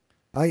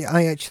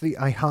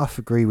 I half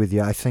agree with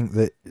you. I think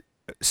that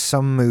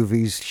some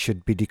movies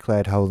should be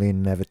declared holy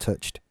and never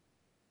touched.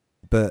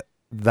 But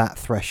that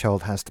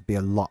threshold has to be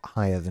a lot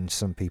higher than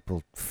some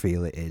people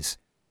feel it is.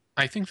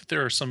 I think that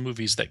there are some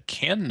movies that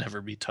can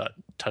never be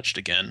touched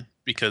again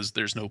because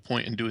there's no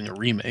point in doing a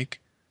remake.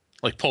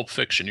 Like Pulp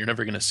Fiction, you're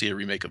never going to see a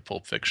remake of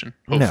Pulp Fiction,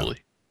 No. hopefully.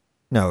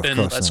 No, of course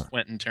Unless not.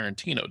 Quentin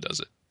Tarantino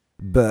does it.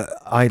 But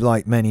I,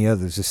 like many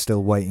others, are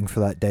still waiting for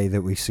that day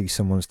that we see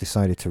someone's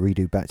decided to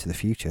redo Back to the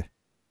Future.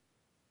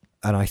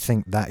 And I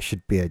think that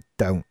should be a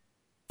don't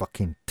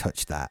fucking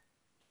touch that.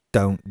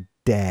 Don't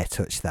dare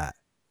touch that.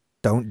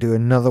 Don't do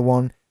another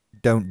one.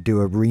 Don't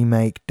do a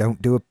remake.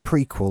 Don't do a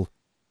prequel.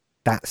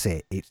 That's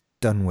it. It's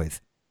done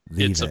with.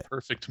 Leave It's a it.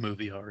 perfect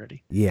movie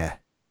already. Yeah.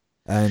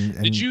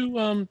 And Did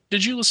you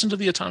listen to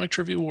the Atomic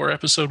Trivia War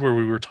episode where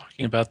we were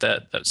talking about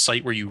that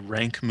site where you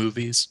rank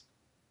movies?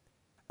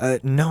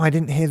 no, I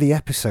didn't hear the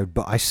episode,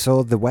 but I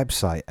saw the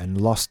website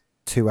and lost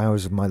 2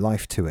 hours of my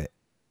life to it.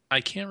 I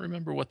can't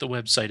remember what the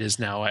website is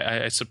now.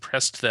 I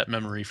suppressed that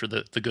memory for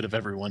the good of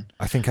everyone.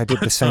 I think I did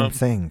the But same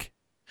thing.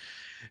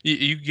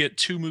 you get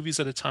two movies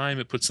at a time.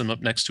 It puts them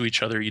up next to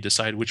each other. You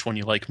decide which one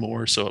you like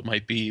more. So it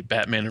might be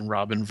Batman and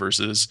Robin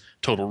versus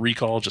Total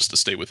Recall, just to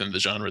stay within the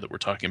genre that we're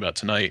talking about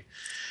tonight.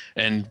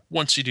 And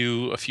once you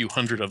do a few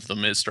hundred of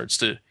them, it starts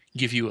to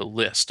give you a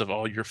list of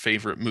all your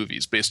favorite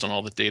movies based on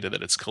all the data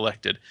that it's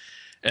collected.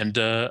 And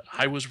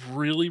I was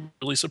really,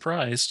 really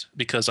surprised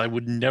because I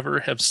would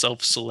never have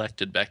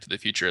self-selected Back to the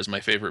Future as my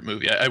favorite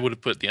movie. I would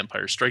have put The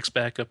Empire Strikes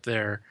Back up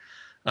there.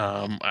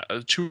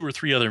 Two or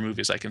three other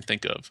movies I can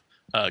think of.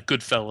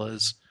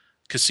 Goodfellas,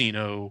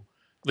 Casino,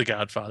 The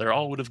Godfather,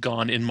 all would have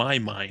gone in my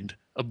mind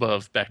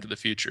above Back to the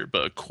Future.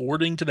 But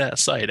according to that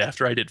site,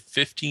 after I did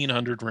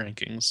 1,500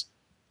 rankings,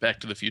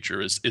 Back to the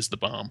Future is the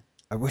bomb.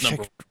 I wish I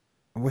Number could.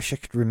 I wish I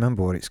could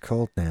remember what it's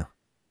called now.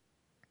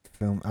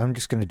 Film. I'm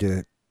just going to do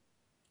a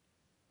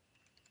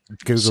we'll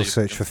Google see if we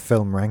search can for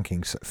film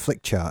rankings.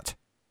 Flick chart.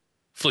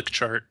 flick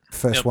chart.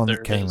 First Yep, one there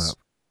that it came is. up.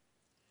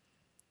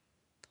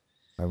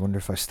 I wonder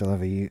if I still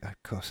have a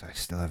Of course, I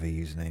still have a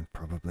username.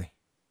 Probably.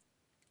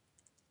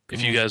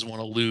 If you God. guys want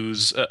to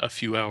lose a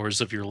few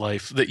hours of your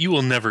life that you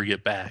will never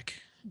get back,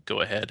 go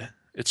ahead.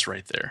 It's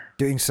right there.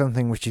 Doing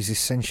something which is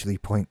essentially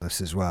pointless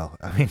as well.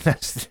 I mean,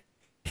 that's.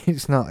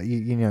 It's not.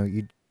 You know.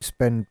 You'd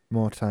spend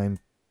more time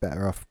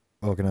better off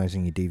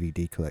organizing your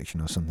DVD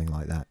collection or something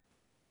like that.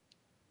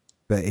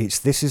 But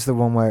this is the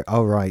one where,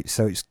 oh right,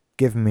 so it's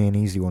given me an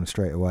easy one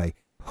straight away.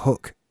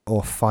 Hook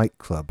or Fight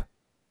Club.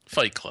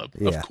 Fight Club,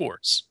 of Yeah.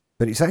 course.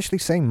 But it's actually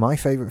saying my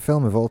favourite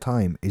film of all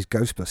time is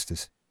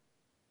Ghostbusters.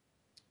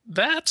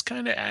 That's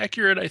kind of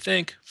accurate, I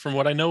think, from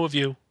what I know of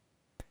you.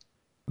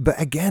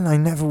 But again, I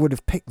never would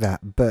have picked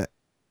that, but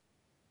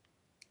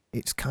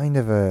it's kind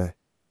of a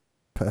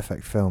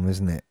perfect film,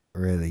 isn't it?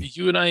 Really?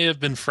 You and I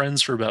have been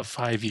friends for about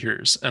 5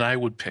 years, and I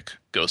would pick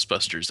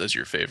Ghostbusters as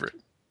your favorite.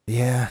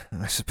 Yeah,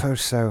 I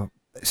suppose so.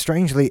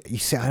 Strangely, you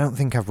see, I don't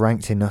think I've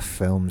ranked enough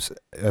films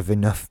of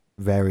enough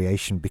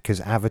variation because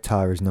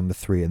Avatar is number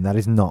 3, and that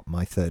is not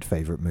my third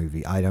favourite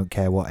movie. I don't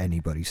care what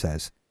anybody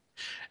says.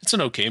 It's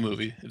an okay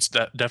movie. It's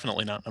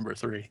definitely not number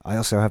three. I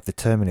also have The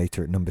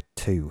Terminator at number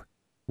 2,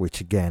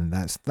 which again,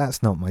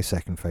 that's not my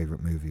second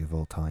favourite movie of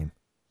all time.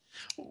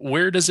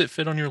 Where does it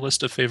fit on your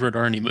list of favorite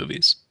Arnie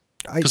movies?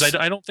 Because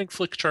I don't think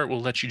Flickchart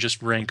will let you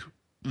just rank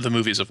the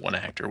movies of one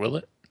actor, will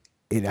it?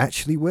 It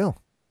actually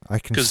will. I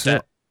can Because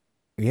sort.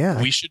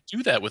 Yeah, we should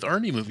do that with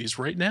Arnie movies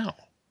right now.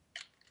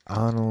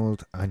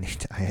 Arnold. I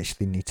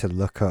actually need to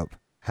look up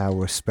how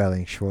we're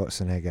spelling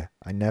Schwarzenegger.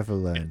 I never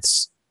learned.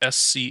 It's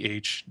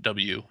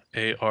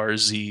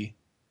SCHWARZENEGGER.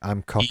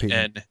 I'm copying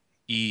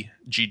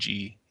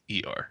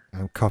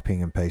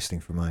and pasting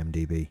from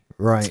IMDb.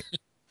 Right.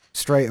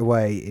 Straight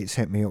away, it's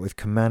hit me up with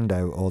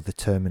Commando or The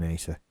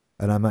Terminator,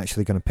 and I'm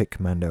actually going to pick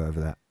Commando over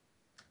that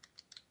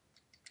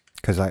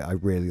because I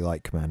really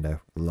like Commando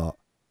a lot.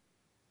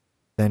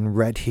 Then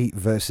Red Heat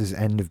versus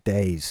End of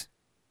Days.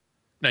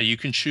 Now you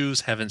can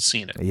choose haven't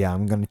seen it. Yeah,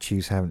 I'm going to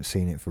choose haven't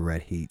seen it for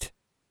Red Heat.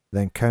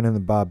 Then Conan the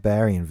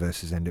Barbarian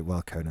versus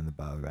Conan the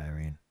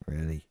Barbarian,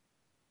 really.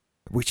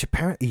 Which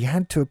apparently, he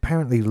had to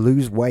apparently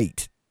lose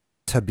weight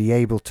to be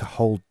able to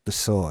hold the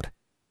sword.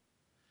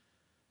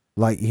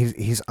 Like,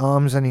 his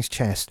arms and his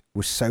chest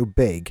were so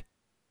big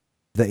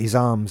that his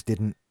arms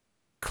didn't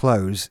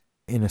close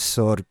in a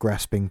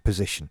sword-grasping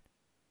position.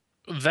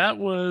 That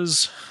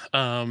was,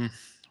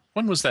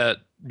 when was that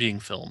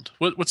being filmed?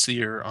 What's the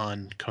year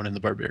on Conan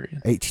the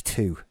Barbarian?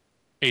 82.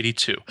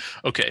 82.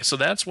 Okay, so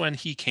that's when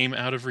he came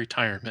out of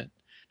retirement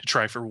to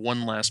try for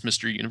one last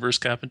Mr. Universe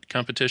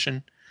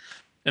competition.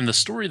 And the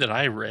story that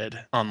I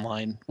read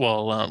online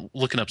while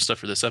looking up stuff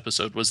for this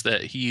episode was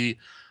that he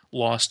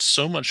lost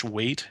so much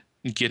weight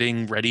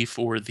getting ready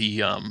for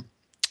the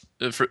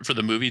for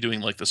the movie, doing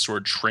like the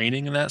sword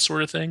training and that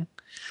sort of thing,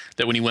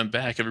 that when he went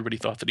back, everybody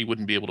thought that he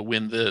wouldn't be able to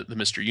win the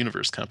Mr.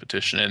 Universe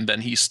competition, and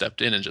then he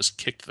stepped in and just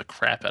kicked the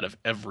crap out of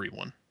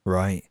everyone.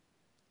 Right.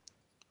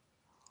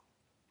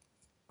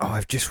 Oh,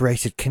 I've just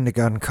rated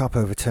Kindergarten Cop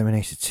over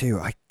Terminator 2.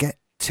 I get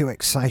too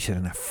excited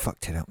and I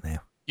fucked it up now.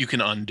 You can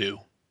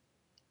undo.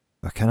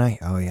 Oh, can I?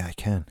 Oh, yeah, I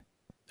can.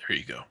 There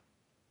you go.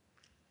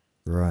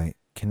 Right.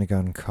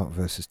 Kindergarten Cop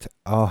versus...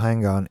 Oh,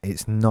 hang on.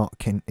 It's not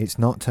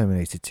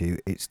Terminator 2.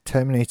 It's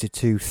Terminator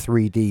 2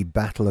 3D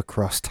Battle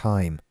Across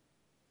Time.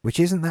 Which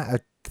isn't that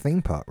a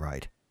theme park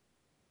ride?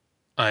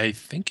 I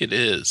think it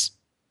is.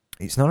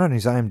 It's not on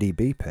his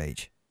IMDb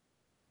page.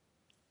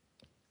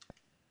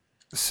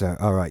 So,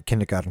 alright.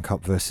 Kindergarten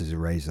Cop versus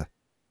Eraser.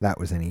 That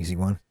was an easy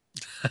one.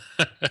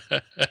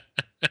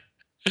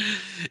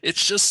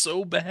 It's just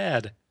so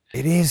bad.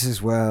 It is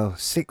as well.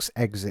 6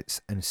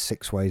 exits and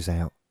 6 ways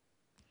out.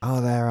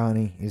 Oh, there,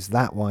 Arnie. Is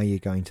that why you're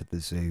going to the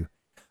zoo?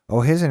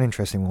 Oh, here's an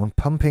interesting one.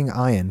 Pumping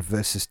Iron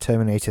versus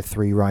Terminator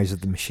 3 Rise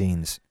of the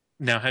Machines.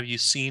 Now, have you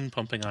seen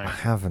Pumping I Iron?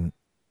 haven't,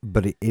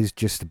 but it is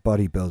just a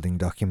bodybuilding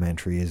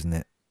documentary, isn't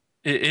it?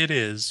 It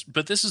is,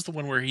 but this is the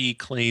one where he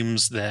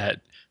claims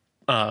that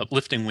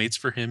lifting weights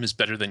for him is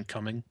better than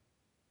coming.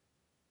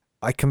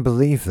 I can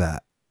believe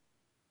that.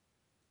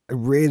 I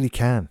really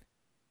can.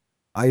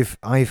 I've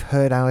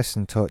heard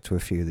Alison talk to a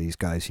few of these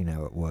guys,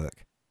 at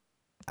work,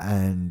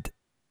 and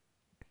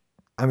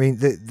I mean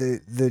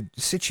the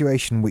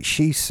situation which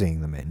she's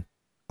seeing them in,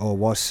 or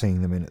was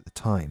seeing them in at the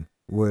time,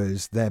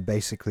 was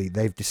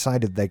they've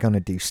decided they're going to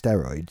do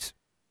steroids,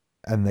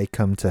 and they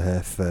come to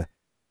her for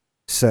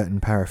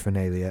certain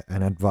paraphernalia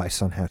and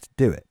advice on how to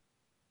do it.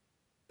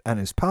 And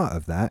as part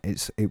of that,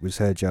 it was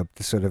her job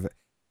to sort of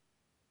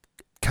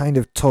kind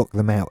of talk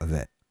them out of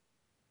it,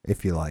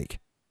 if you like,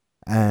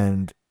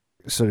 and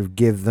sort of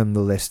give them the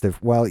list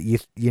of, well, you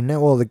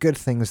know all the good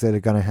things that are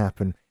going to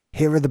happen.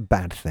 Here are the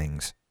bad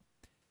things,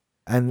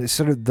 and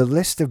sort of the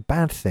list of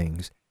bad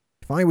things.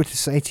 If I were to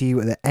say to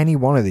you that any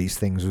one of these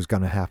things was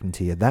going to happen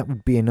to you, that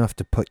would be enough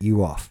to put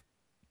you off.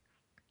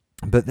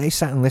 But they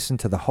sat and listened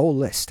to the whole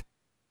list,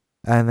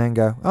 and then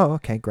go, oh,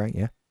 okay, great,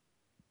 yeah.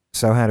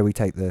 So how do we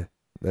take the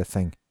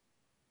thing?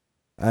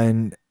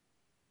 And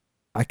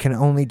I can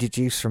only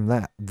deduce from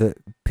that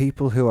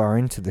people who are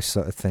into this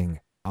sort of thing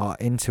are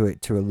into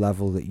it to a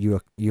level that you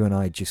and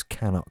I just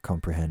cannot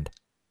comprehend.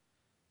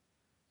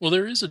 Well,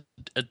 there is a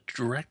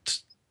direct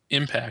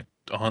impact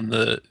on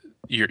the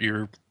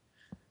your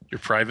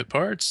private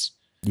parts,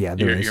 Yeah,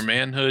 there your is.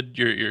 manhood,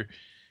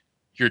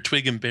 your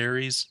twig and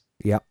berries.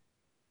 Yep,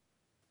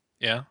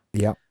 Yeah,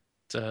 yep,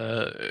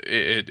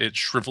 it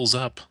shrivels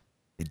up.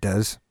 it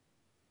does.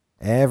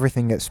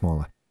 Everything gets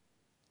smaller.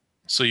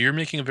 So you're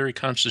making a very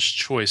conscious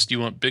choice. Do you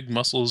want big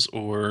muscles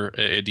or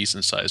a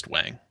decent sized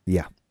wang?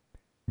 Yeah.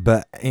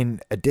 But in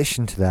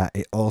addition to that,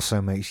 it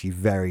also makes you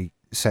very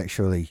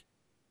sexually,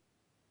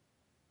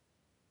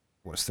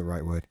 what's the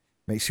right word?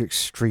 Makes you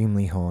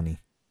extremely horny.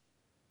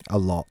 A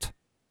lot.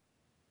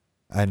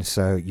 And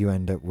so you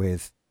end up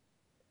with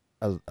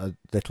a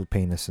little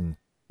penis and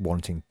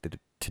wanting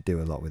to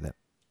do a lot with it,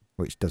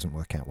 which doesn't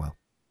work out well.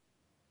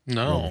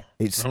 No, Really.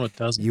 It's no, it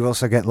doesn't. You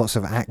also get lots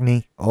of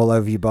acne all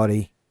over your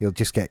body. You'll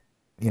just get,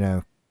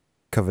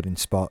 covered in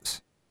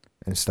spots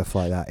and stuff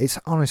like that. It's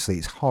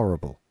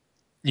horrible.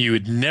 You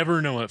would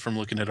never know it from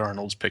looking at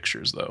Arnold's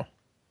pictures, though.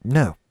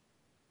 No.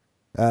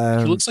 He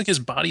Um, looks like his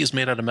body is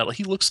made out of metal.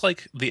 He looks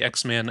like the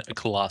X-Man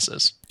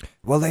Colossus.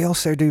 well, they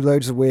also do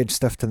loads of weird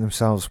stuff to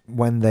themselves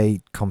when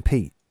they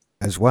compete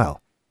as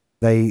well.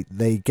 They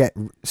get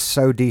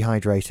so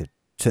dehydrated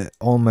to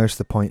almost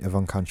the point of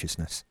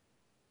unconsciousness.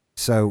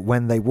 So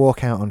when they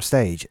walk out on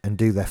stage and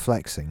do their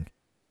flexing,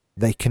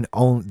 they can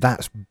only,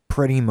 that's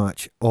pretty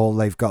much all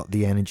they've got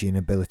the energy and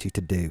ability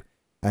to do.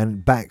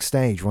 And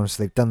backstage, once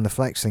they've done the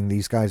flexing,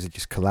 these guys are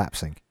just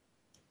collapsing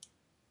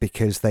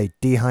because they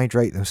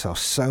dehydrate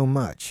themselves so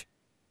much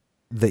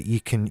that you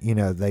can,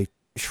 they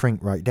shrink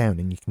right down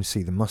and you can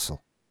see the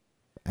muscle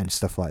and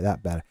stuff like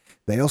that better.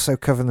 They also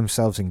cover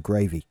themselves in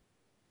gravy.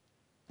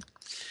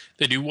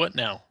 They do what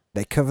now?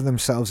 They cover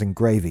themselves in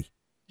gravy.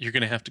 You're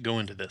going to have to go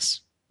into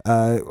this.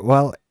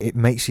 Well, it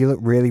makes you look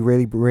really,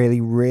 really,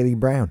 really, really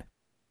brown.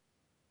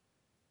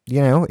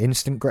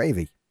 Instant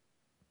gravy.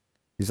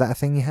 Is that a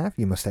thing you have?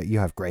 You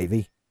have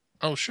gravy.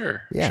 Oh,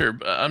 sure, Yeah. sure.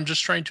 But I'm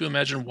just trying to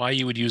imagine why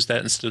you would use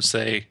that instead of,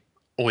 say,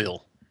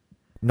 oil.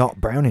 Not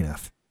brown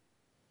enough.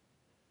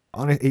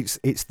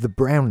 It's the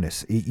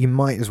brownness. You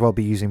might as well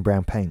be using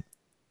brown paint.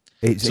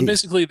 So It's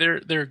basically,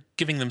 they're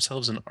giving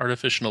themselves an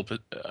artificial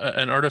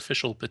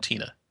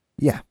patina.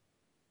 Yeah,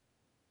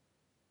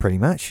 pretty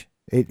much.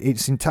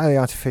 It's entirely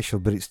artificial,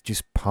 but it's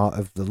just part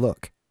of the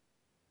look.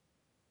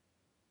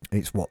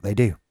 It's what they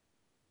do.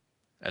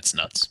 That's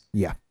nuts.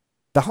 Yeah.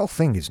 The whole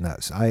thing is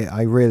nuts.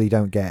 I really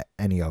don't get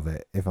any of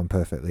it, if I'm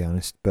perfectly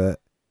honest, but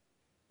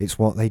it's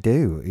what they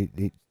do.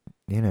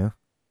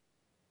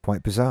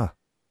 Quite bizarre.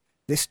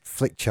 This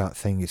flick chart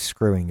thing is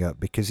screwing up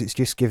because it's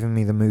just given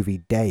me the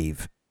movie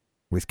Dave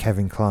with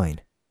Kevin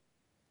Kline.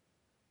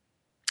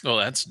 Oh,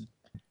 That's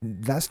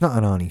not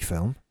an Arnie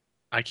film.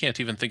 I can't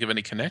even think of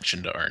any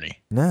connection to Arnie.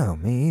 No,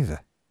 me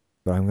either.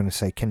 But I'm going to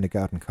say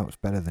Kindergarten Cop's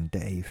better than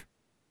Dave.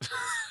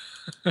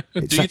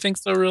 Do you think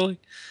so, really?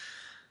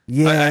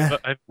 Yeah,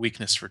 I have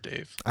weakness for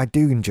Dave. I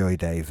do enjoy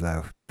Dave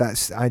though.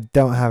 I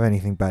don't have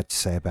anything bad to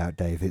say about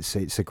Dave. It's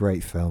a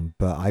great film,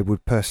 but I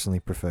would personally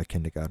prefer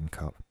Kindergarten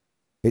Cop.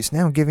 It's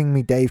now giving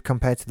me Dave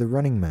compared to the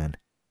Running Man.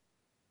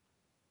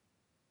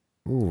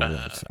 Ooh,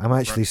 I'm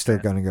actually still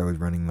going to go with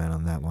Running Man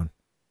on that one.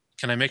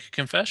 Can I make a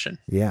confession?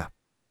 Yeah.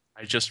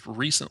 I just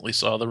recently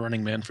saw The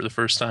Running Man for the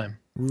first time.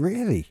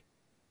 Really?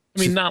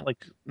 I mean, not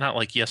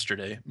like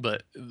yesterday,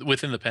 but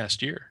within the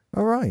past year.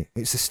 All right.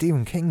 It's a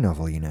Stephen King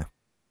novel,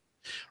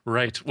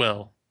 Right.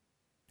 Well,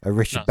 a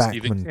Richard not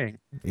Bachman. Stephen King.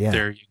 Yeah.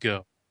 There you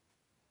go.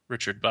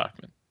 Richard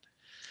Bachman.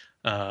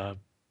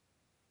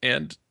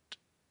 And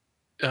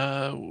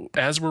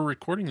as we're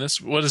recording this,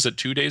 what is it,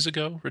 2 days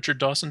ago, Richard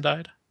Dawson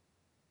died?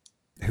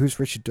 Who's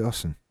Richard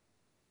Dawson?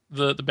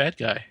 the bad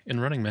guy in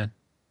Running Man.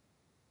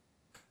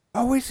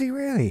 Oh, is he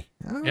really?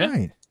 All Yeah,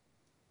 right.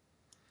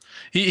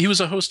 he was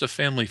a host of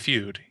Family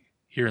Feud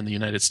here in the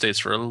United States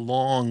for a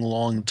long,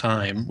 long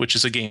time, which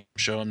is a game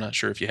show. I'm not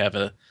sure if you have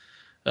a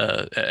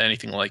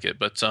anything like it,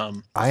 but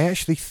I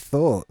actually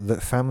thought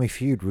that Family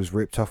Feud was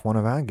ripped off one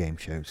of our game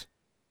shows.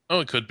 oh,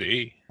 it could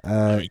be.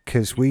 I mean,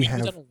 Because we we do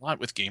that have a lot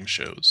with game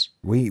shows.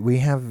 we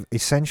have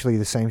essentially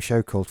the same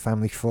show called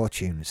Family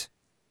Fortunes,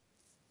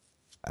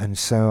 and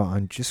so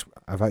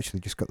I've actually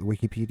just got the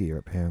Wikipedia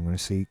up here. I'm going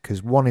to see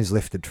because one is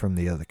lifted from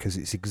the other because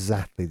it's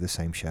exactly the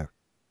same show.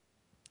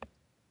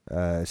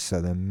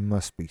 So there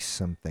must be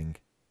something.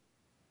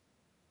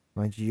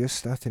 Mind you, just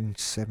started in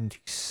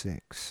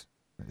 '76.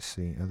 Let's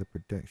see, other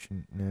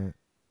production. No,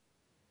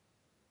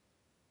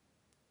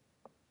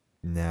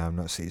 no, I'm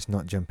not seeing. It's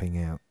not jumping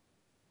out.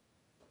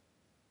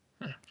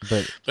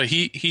 But But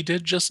he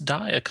did just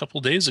die a couple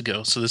days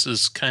ago, so this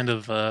is kind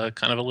of a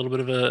little bit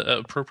of a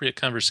appropriate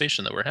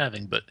conversation that we're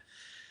having. But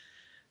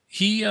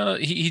he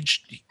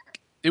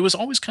it was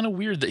always kind of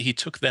weird that he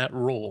took that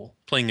role,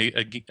 playing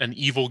an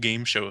evil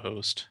game show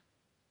host.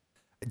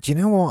 do you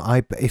know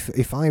what?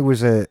 If I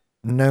was a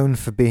known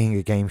for being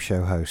a game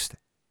show host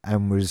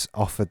and was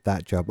offered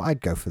that job,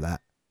 I'd go for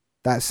that.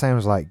 That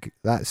sounds like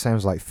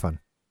fun.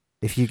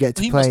 If you get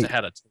to He must have play,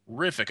 had a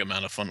terrific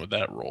amount of fun with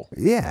that role.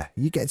 yeah,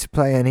 you get to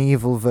play an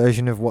evil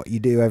version of what you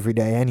do every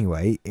day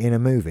anyway in a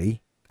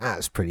movie.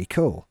 That's pretty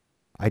cool.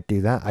 I'd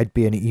do that. I'd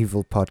be an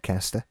evil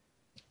podcaster.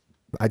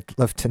 I'd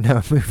love to know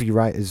a movie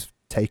writer's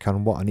take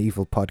on what an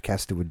evil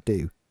podcaster would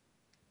do.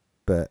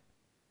 But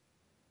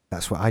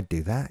that's what I'd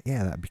do. That,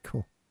 yeah, that'd be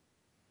cool.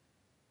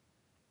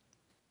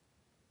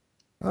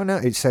 Oh no,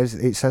 it says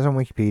on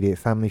Wikipedia,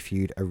 Family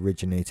Feud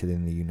originated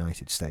in the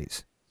United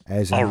States.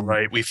 As All in,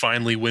 right, we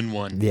finally win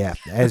one. yeah,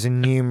 as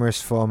in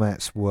numerous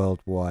formats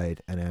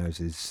worldwide, and ours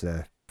is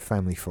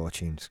Family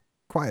Fortunes.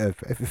 Quite a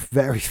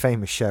very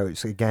famous show.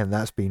 It's again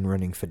that's been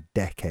running for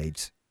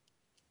decades.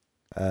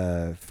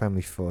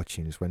 Family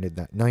Fortunes. When did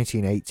that?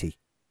 1980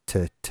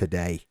 to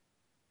today.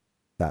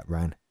 That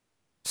ran.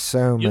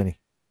 So You'll many.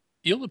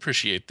 you'll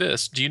appreciate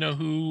this. Do you know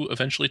who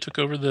eventually took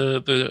over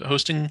the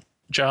hosting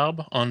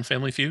job on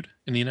Family Feud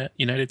in the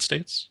United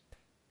States?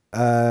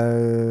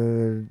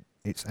 Uh,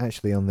 it's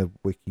actually on the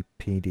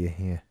Wikipedia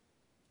here.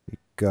 We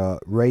got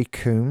Ray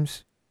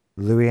Coombs,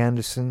 Louis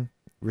Anderson,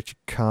 Richard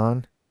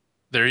Kahn.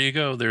 There you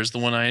go. There's the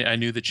one I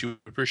knew that you would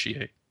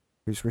appreciate.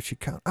 Who's Richard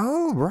Kahn?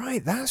 Oh,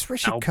 right, that's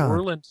Richard Al Kahn.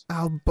 Borland.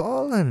 Al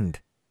Borland.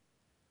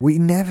 We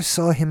never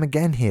saw him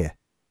again here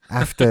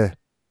after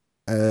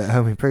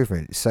Home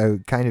Improvement. So,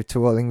 kind of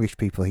to all English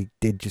people, he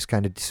did just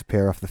kind of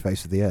disappear off the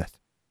face of the earth.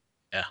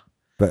 Yeah.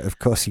 But of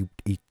course, he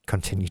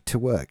continued to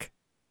work.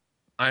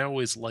 I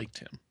always liked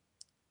him.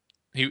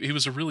 He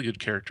was a really good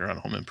character on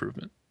Home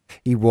Improvement.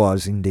 He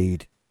was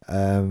indeed.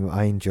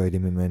 I enjoyed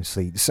him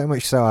immensely. So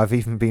much so, I've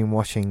even been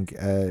watching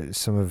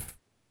some of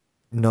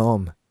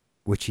Norm,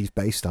 which he's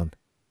based on,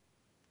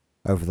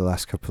 over the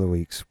last couple of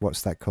weeks.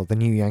 What's that called? The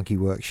New Yankee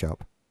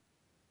Workshop.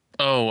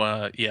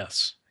 Oh,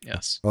 yes,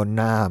 yes. Or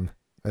Nam,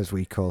 as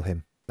we call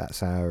him.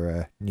 That's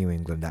our New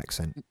England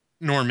accent.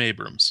 Norm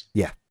Abrams.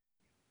 Yeah.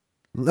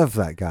 Love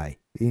that guy.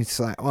 He's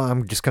like, oh,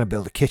 I'm just going to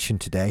build a kitchen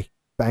today.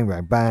 Bang,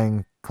 bang,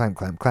 bang. Clamp,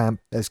 clamp, clamp.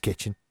 There's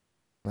kitchen.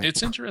 Like,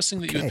 It's interesting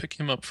that you okay. would pick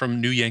him up from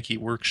New Yankee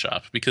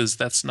Workshop because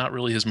that's not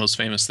really his most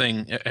famous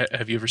thing.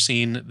 Have you ever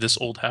seen This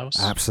Old House?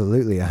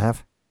 Absolutely, I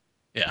have.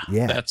 Yeah,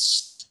 Yeah.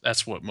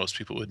 that's what most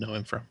people would know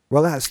him from.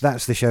 Well, that's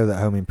the show that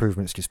Home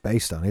Improvement's just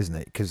based on, isn't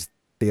it? Because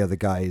the other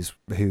guy is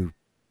who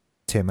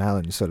Tim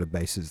Allen sort of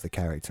bases the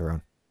character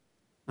on.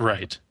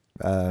 Right.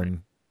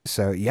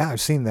 So yeah,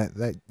 I've seen that.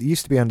 That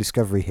used to be on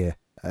Discovery here,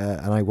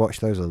 and I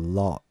watched those a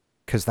lot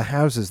because the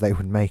houses they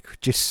would make were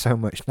just so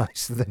much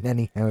nicer than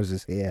any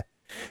houses here.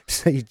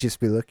 So you'd just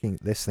be looking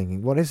at this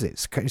thinking, what is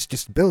it? It's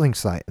just a building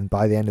site. And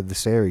by the end of the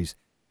series,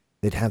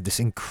 they'd have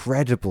this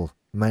incredible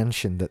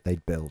mansion that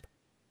they'd build.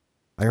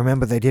 I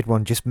remember they did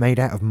one just made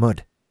out of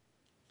mud,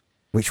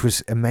 which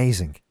was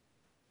amazing.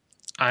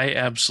 I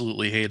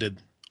absolutely hated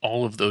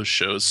all of those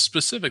shows,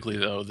 specifically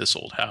though This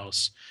Old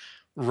House,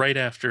 right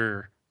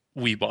after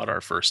we bought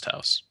our first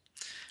house.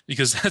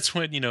 Because that's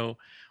when,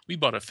 we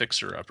bought a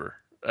fixer upper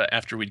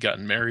after we'd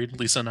gotten married,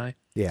 Lisa and I.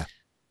 Yeah.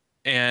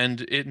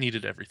 And it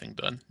needed everything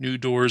done. New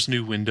doors,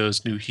 new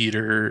windows, new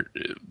heater,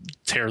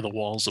 tear the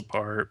walls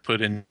apart,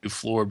 put in new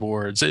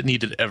floorboards. It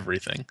needed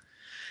everything.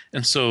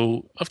 And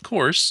so, of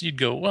course, you'd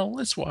go, well,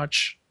 let's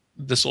watch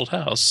This Old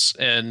House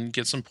and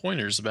get some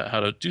pointers about how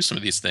to do some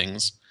of these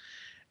things.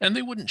 And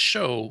they wouldn't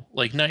show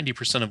like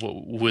 90% of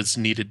what was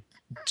needed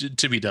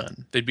to be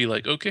done. They'd be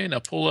like, okay, now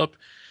pull up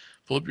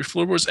your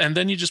floorboards, and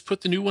then you just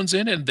put the new ones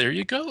in, and there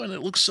you go. And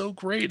it looks so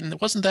great. And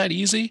it wasn't that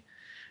easy.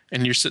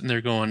 And you're sitting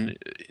there going,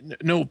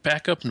 no,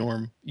 back up,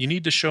 Norm. You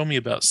need to show me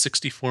about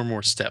 64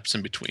 more steps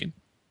in between.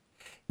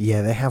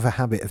 Yeah, they have a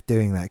habit of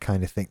doing that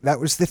kind of thing. That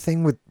was the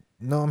thing with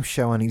Norm's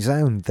show on his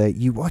own, that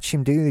you watch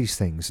him do these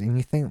things and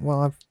you think,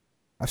 well,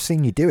 I've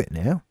seen you do it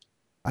now.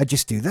 I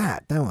just do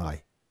that, don't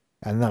I?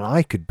 And then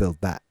I could build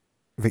that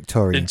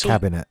Victorian Until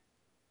cabinet.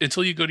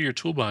 until you go to your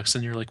toolbox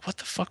and you're like, what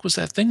the fuck was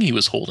that thing he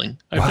was holding?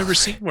 I've Well, never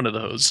seen one of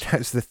those.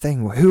 that's the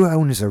thing. Who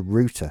owns a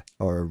router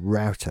or a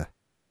router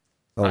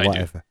or I do.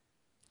 whatever?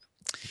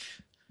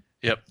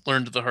 Yep,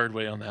 learned the hard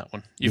way on that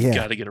one. You've Yeah,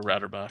 got to get a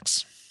router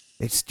box.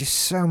 it's just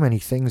so many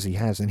things he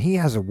has. And he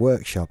has a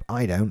workshop.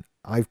 I don't.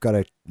 I've got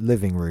a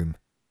living room.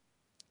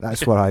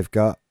 That's what I've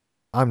got.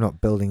 I'm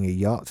not building a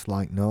yacht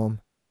like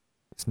Norm.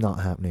 It's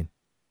not happening.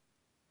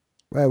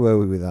 Where were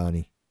we with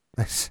Arnie?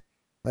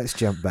 Let's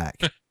jump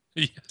back.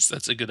 Yes,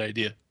 that's a good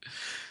idea.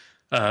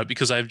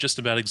 Because I've just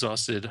about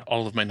exhausted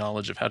all of my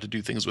knowledge of how to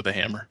do things with a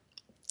hammer.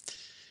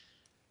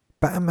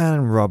 Batman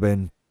and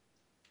Robin.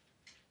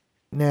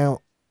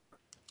 Now,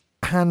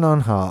 hand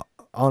on heart,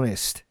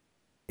 honest.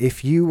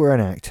 If you were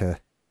an actor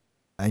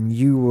and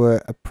you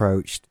were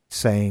approached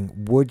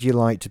saying, would you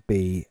like to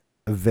be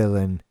a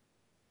villain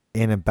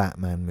in a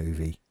Batman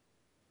movie?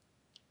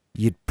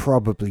 You'd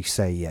probably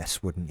say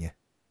yes, wouldn't you?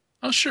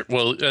 Oh, sure.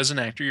 Well, as an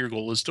actor, your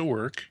goal is to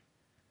work,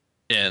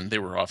 and they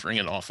were offering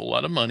an awful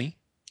lot of money.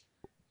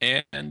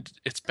 And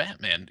it's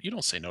Batman. You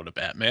don't say no to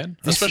Batman,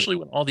 This especially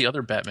when all the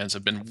other Batmans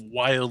have been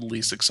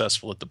wildly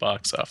successful at the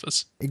box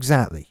office.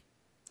 exactly.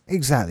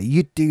 Exactly.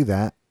 You'd do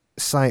that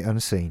sight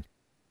unseen.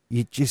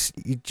 You'd just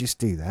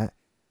do that.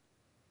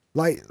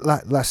 Like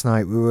last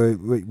night,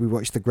 we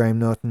watched the Graham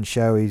Norton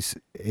show. He's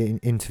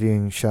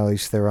interviewing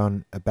Charlize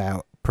Theron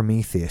about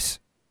Prometheus,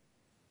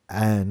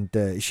 and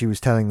she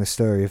was telling the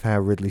story of how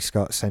Ridley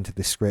Scott sent her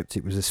the script.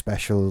 It was a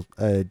special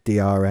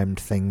DRM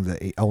thing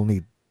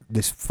that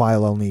this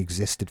file only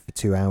existed for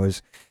 2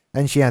 hours,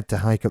 and she had to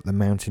hike up the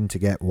mountain to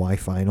get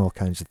Wi-Fi and all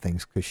kinds of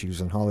things because she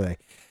was on holiday.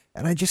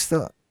 And I just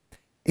thought,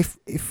 if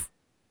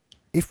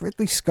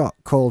Ridley Scott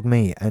called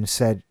me and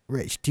said,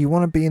 "Rich, do you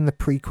want to be in the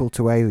prequel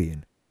to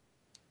Alien?"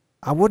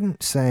 I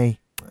wouldn't say,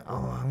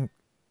 "Oh,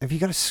 have you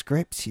got a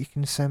script you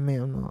can send me?"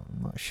 I'm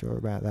not sure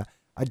about that.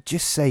 I'd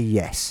just say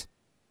yes.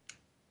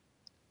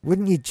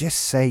 Wouldn't you just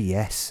say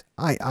yes?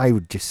 I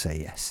would just say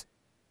yes.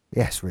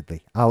 Yes,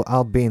 Ridley.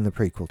 I'll be in the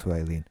prequel to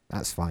Alien.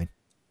 That's fine.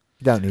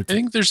 You don't need I to.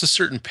 think there's a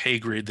certain pay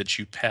grade that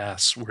you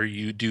pass where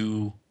you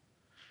don't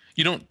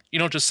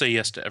just say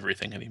yes to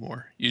everything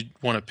anymore. You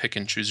want to pick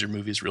and choose your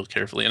movies real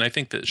carefully. And I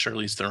think that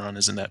Charlize Theron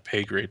is in that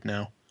pay grade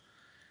now.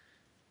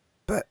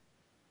 But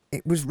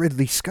it was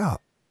Ridley Scott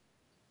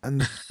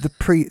and the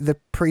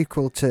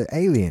prequel to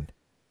Alien.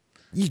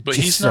 You But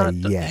just he's say not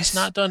he's yes.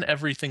 not done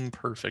everything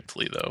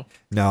perfectly though.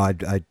 No,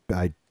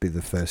 I'd be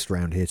the first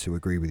round here to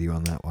agree with you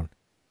on that one.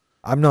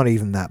 I'm not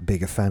even that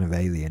big a fan of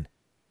Alien,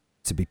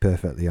 to be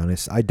perfectly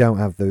honest. I don't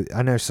have the.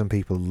 I know some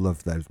people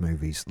love those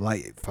movies,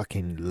 like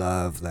fucking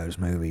love those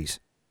movies,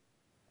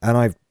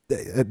 and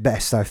at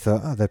best I've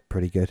thought, oh, they're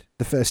pretty good.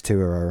 The first two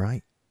are all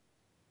right.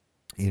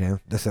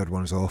 The third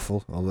one's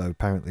awful, although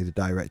apparently the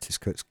director's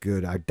cut's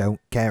good. I don't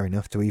care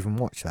enough to even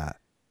watch that.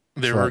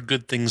 It's There are like,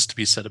 good things to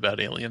be said about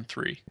Alien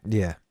 3.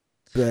 yeah,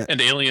 but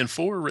And Alien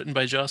 4 written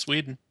by Joss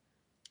Whedon.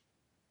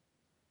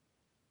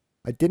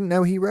 I didn't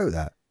know he wrote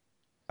that.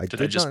 I Did I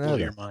did not just blow know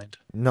your that. mind?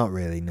 Not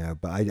really, no,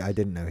 but I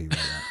didn't know he wrote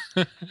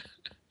that.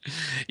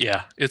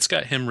 Yeah, it's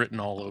got him written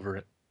all over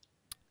it.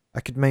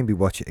 I could maybe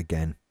watch it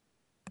again.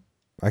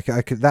 I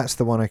could. That's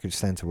the one I could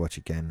stand to watch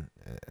again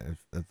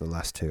of the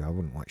last two. I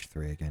wouldn't watch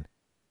three again.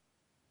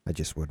 I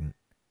just wouldn't.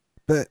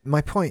 But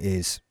my point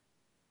is,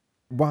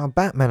 while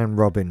Batman and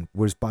Robin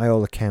was by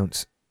all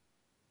accounts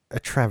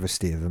a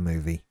travesty of a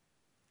movie,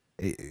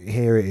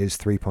 here it is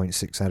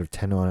 3.6 out of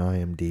 10 on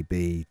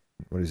IMDb.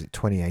 What is it?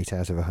 28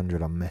 out of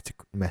 100 on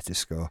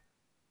Metascore.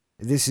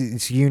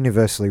 It's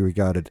universally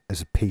regarded as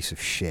a piece of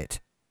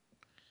shit.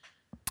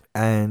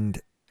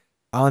 And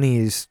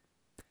he's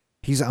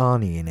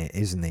Arnie in it,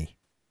 isn't he?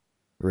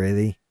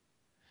 Really?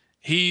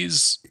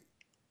 He's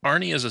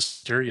Arnie as a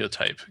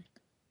stereotype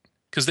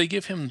because they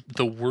give him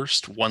the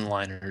worst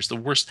one-liners,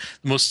 the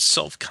most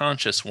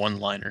self-conscious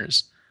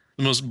one-liners,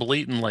 the most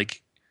blatant,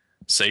 like,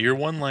 say your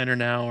one-liner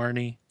now,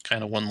 Arnie,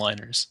 kind of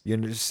one-liners. You're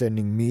just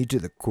sending me to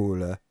the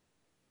cooler.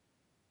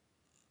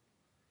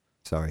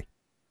 Sorry.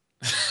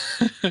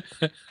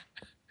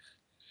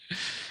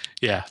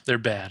 Yeah, they're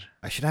bad.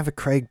 I should have a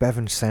Craig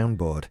Bevan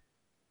soundboard.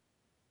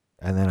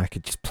 And then I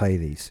could just play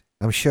these.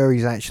 I'm sure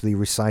he's actually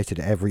recited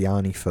every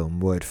Arnie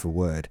film word for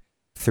word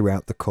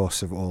throughout the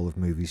course of all of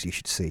movies you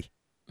should see.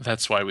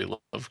 That's why we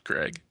love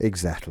Greg.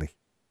 Exactly.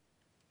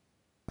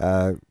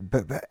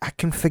 But I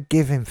can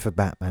forgive him for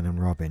Batman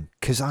and Robin,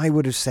 because I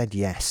would have said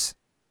yes.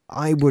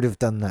 I would have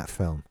done that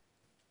film.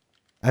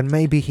 And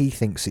maybe he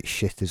thinks it's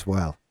shit as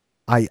well.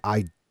 I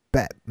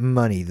bet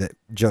money that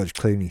George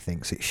Clooney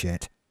thinks it's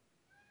shit.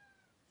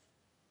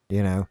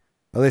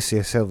 Alicia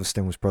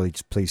Silverstone was probably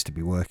just pleased to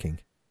be working.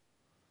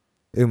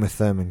 Uma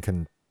Thurman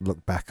can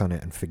look back on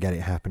it and forget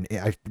it happened.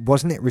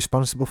 Wasn't it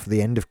responsible for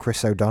the end of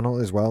Chris O'Donnell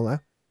as well, though?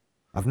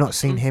 I've not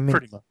seen him in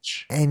Pretty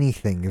much.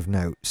 anything of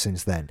note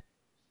since then.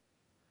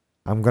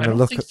 I'm going I to don't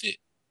look think at...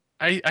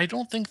 that I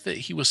don't think that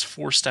he was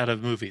forced out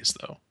of movies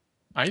though.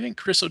 I think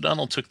Chris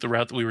O'Donnell took the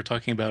route that we were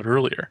talking about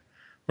earlier,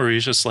 where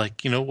he's just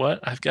like, you know what?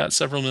 I've got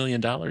several $1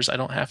 million. I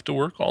don't have to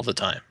work all the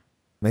time.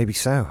 Maybe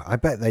so. I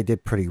bet they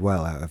did pretty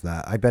well out of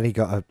that. I bet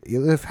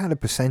he'll have had a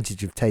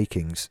percentage of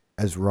takings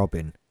as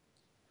Robin,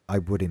 I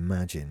would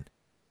imagine.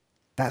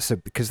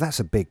 Because that's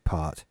a big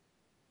part.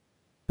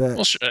 But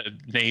Well,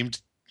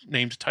 named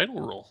title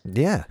role.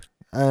 yeah.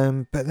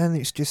 But then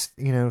it's just,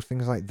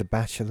 things like The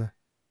Bachelor,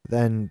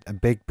 then a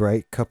big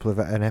break,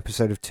 an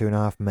episode of Two and a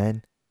Half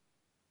Men,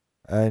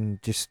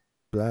 and just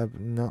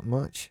not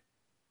much.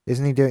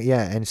 Isn't he doing,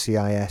 yeah,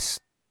 NCIS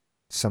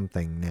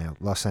something now,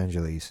 Los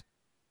Angeles.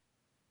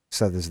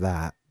 So there's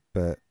that.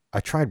 But I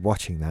tried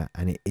watching that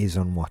and it is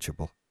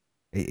unwatchable.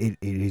 It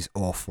is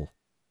awful.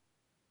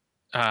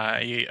 I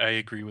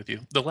agree with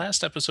you. The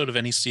last episode of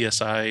any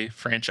CSI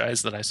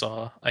franchise that I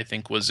saw, I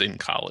think, was in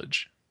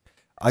college.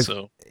 I've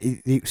So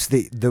it's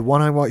the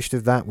one I watched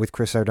of that with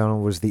Chris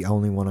O'Donnell was the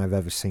only one I've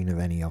ever seen of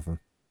any of them.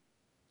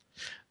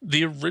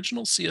 the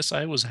original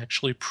CSI was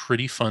actually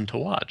pretty fun to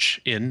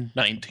watch in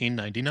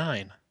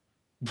 1999.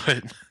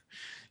 But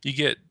you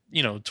get,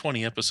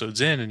 20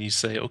 episodes in and you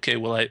say, okay,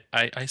 well,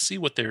 I see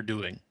what they're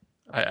doing.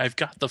 I've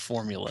got the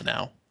formula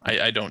now.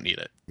 I don't need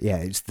it. Yeah,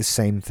 it's the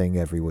same thing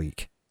every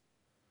week.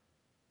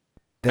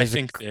 There's a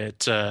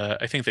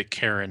I think that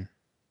Karen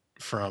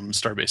from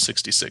Starbase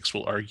 66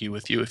 will argue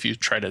with you if you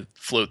try to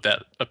float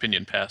that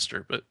opinion past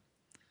her. But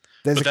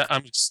there's a that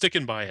I'm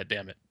sticking by it.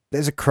 Damn it,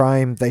 there's a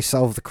crime. They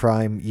solve the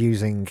crime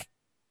using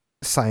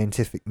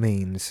scientific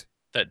means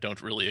that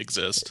don't really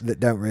exist. that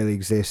don't really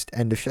exist.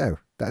 End of show.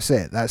 That's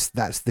it. That's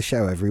the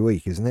show every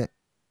week, isn't it?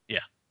 Yeah,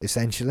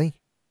 Essentially,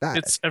 that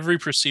it's every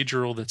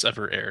procedural that's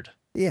ever aired.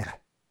 yeah.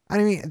 I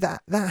mean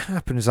that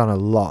happens on a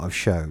lot of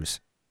shows.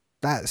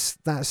 That's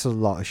a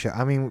lot of show.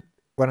 I mean,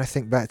 when I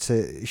think back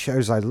to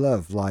shows I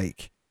love,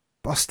 like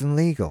Boston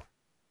Legal,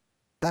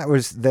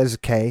 there's a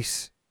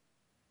case.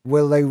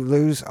 Will they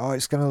lose? Oh,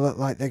 it's gonna look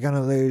like they're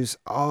gonna lose.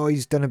 Oh,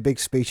 he's done a big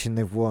speech and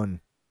they've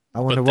won.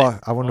 But they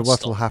I wonder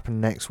lost what will happen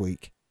next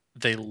week.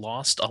 they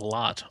lost a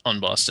lot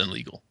on Boston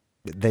Legal.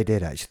 They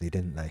did actually,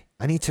 didn't they?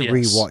 I need to Yes.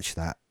 rewatch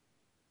that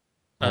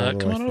all the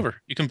Come way on through.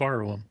 over. You can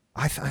borrow them.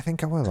 I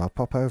think I will. I'll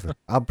pop over.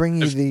 I'll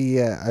bring you the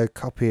a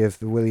copy of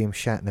the William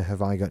Shatner "Have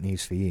I Got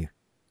News for You."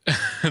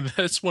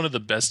 That's one of the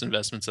best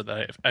investments that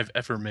I've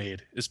ever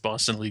made is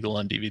Boston Legal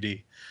on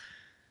DVD.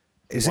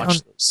 Is it on?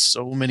 Watched those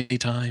so many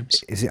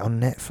times. Is it on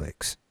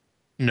Netflix?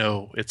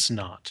 No, it's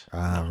not.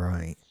 Ah, No.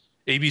 right,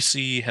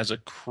 ABC has a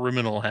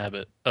criminal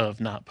habit of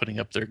not putting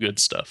up their good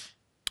stuff.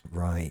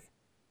 right.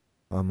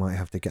 I might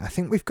have to get. I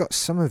think we've got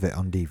some of it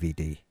on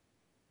DVD,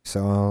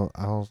 so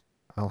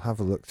I'll have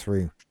a look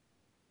through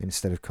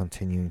instead of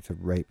continuing to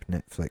rape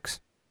Netflix.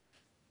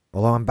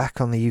 Although I'm back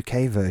on the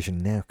UK version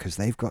now because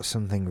they've got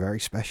something very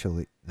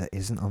special that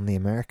isn't on the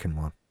American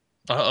one,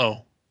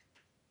 Uh-oh.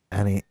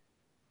 and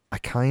I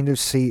kind of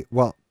see.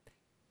 Well,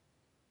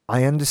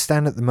 I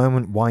understand at the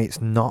moment why it's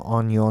not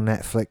on your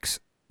Netflix,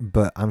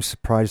 but I'm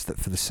surprised that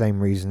for the same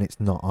reason it's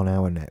not on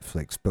our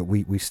Netflix. But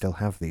we still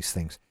have these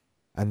things,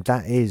 and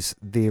that is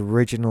the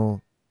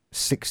original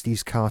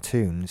 60s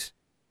cartoons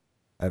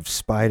of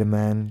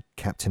Spider-Man,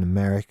 Captain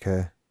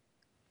America,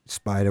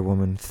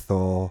 Spider-Woman,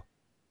 Thor,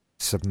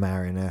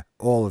 Submariner,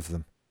 all of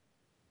them.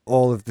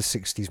 All of the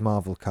 60s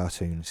Marvel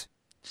cartoons.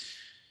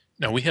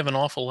 Now, we have an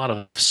awful lot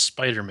of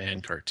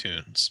Spider-Man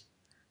cartoons,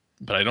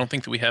 but I don't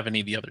think that we have any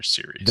of the other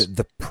series.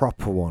 The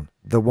proper one.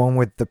 The one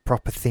with the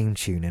proper theme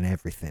tune and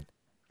everything.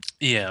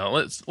 Yeah,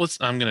 let's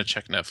I'm going to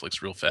check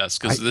Netflix real fast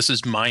cuz this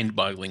is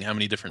mind-boggling how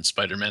many different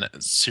Spider-Man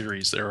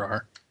series there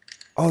are.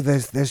 Oh,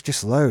 there's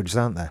just loads,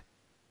 aren't there?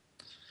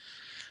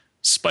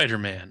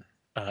 Spider-Man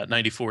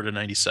 94 to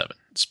 97.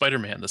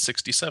 Spider-Man the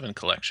 67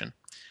 collection.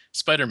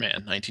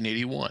 Spider-Man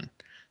 1981.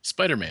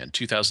 Spider-Man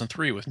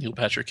 2003 with Neil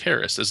Patrick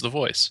Harris as the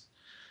voice.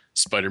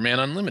 Spider-Man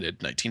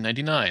Unlimited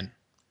 1999.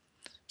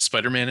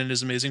 Spider-Man and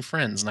His Amazing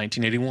Friends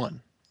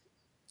 1981.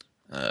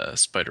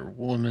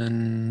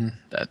 Spider-Woman,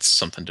 that's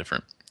something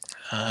different.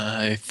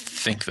 I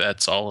think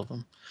that's all of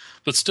them.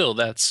 But still,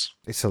 that's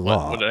It's a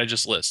lot. what did I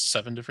just list?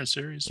 7 different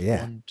series?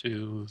 Yeah. 1,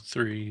 2,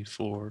 3,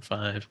 4,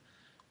 5,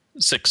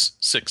 6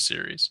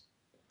 series.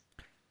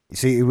 You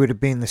see, it would have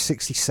been the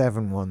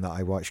 67 one that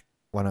I watched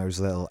when I was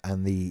little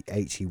and the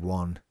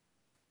 81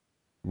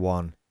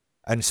 one.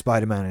 And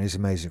Spider-Man and His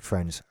Amazing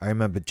Friends. I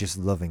remember just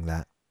loving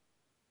that.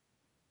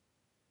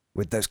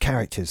 With those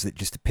characters that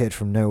just appeared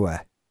from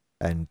nowhere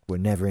and were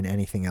never in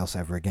anything else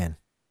ever again.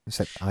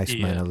 Except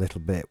Iceman a little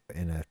bit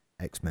in a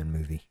X-Men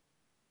movie.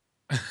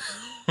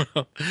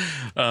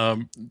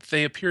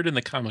 They appeared in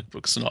the comic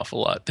books an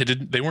awful lot.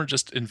 They weren't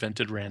just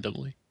invented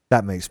randomly.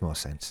 That makes more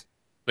sense.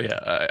 But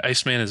yeah,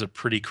 Iceman is a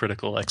pretty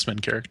critical X-Men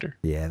character.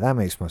 Yeah, that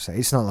makes more sense.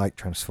 It's not like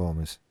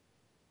Transformers.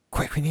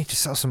 Quick, we need to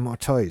sell some more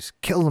toys.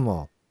 Kill them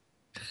all.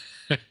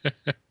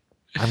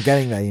 I'm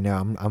getting there,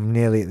 I'm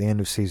nearly at the end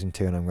of season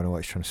 2 and I'm going to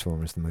watch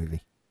Transformers the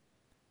movie.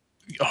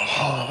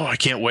 Oh, I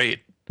can't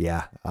wait.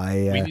 Yeah,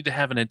 we need to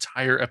have an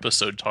entire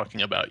episode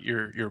talking about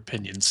your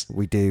opinions.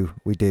 We do.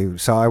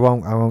 So I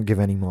won't give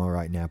any more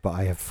right now, but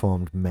I have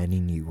formed many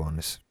new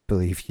ones.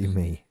 Believe you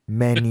me,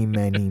 many,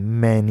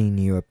 many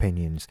new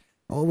opinions,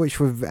 all which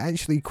were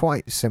actually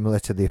quite similar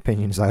to the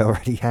opinions I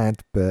already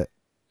had. But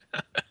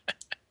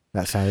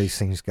That's how these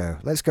things go.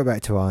 Let's go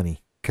back to Arnie,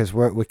 because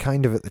we're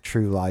kind of at the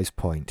True Lies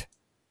point.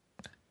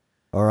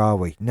 Or are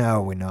we?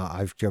 No, we're not.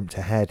 I've jumped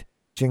ahead.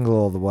 Jingle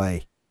All the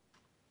Way.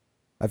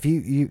 Have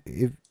did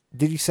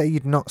you say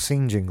you'd not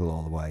seen Jingle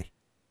All the Way?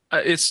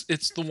 It's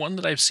the one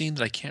that I've seen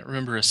that I can't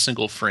remember a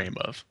single frame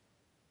of.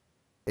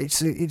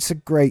 It's a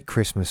great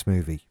Christmas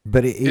movie,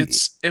 but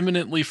It's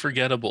eminently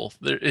forgettable.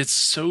 It's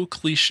so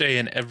cliche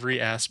in every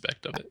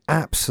aspect of it.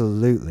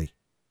 absolutely,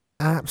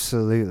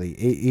 absolutely.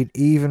 It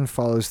even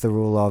follows the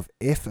rule of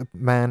if a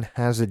man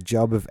has a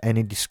job of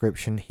any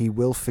description, he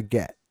will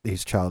forget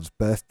his child's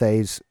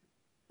birthdays,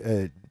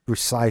 uh,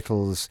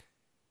 recitals,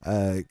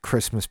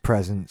 Christmas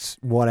presents,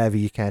 whatever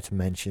you care to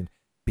mention,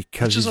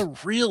 because Which is a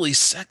really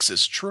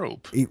sexist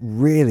trope. it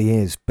really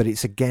is. But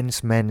it's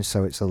against men,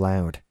 so it's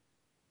allowed.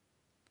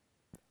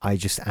 I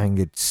just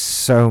angered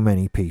so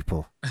many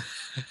people,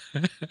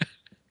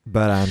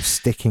 but I'm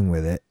sticking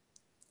with it.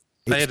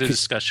 I It's had a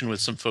discussion with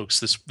some folks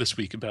this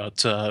week about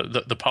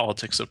the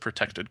politics of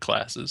protected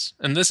classes,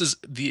 and this is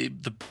the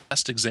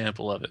best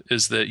example of it.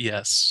 Is that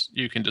yes,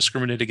 you can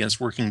discriminate against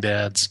working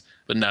dads,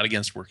 but not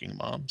against working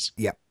moms.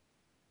 yep,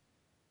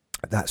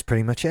 that's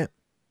pretty much it.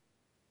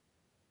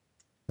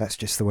 That's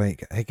just the way.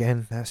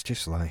 Again, that's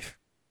just life.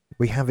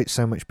 We have it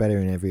so much better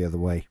in every other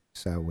way,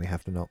 so we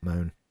have to not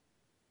moan.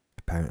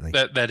 Apparently,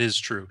 That is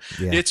true.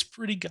 yeah, It's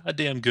pretty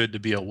goddamn good to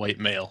be a white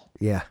male.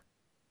 yeah.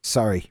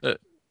 Sorry, Uh,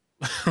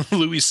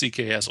 Louis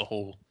C.K. has a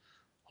whole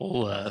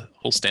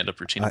stand up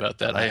routine I, about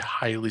that. I I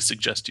highly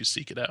suggest you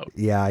seek it out.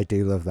 yeah, I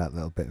do love that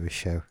little bit of a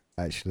show.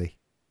 Actually,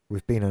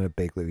 we've been on a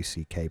big Louis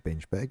C.K.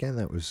 binge, but again,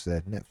 that was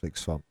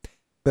Netflix fault.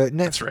 But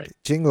That's Netflix right.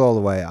 Jingle All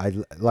the Way. I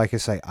like I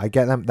say, I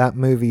get them. That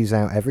movie's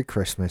out every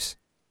Christmas,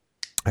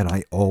 and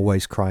I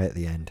always cry at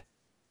the end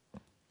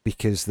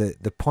because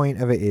the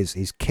point of it is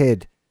his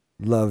kid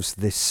loves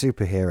this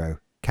superhero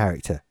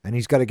character, and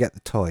he's got to get the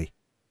toy.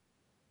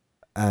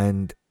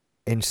 And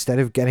instead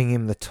of getting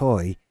him the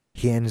toy,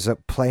 he ends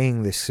up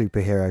playing this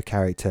superhero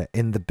character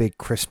in the big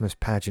Christmas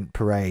pageant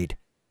parade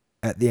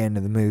at the end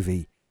of the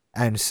movie.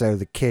 And so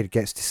the kid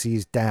gets to see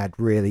his dad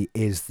really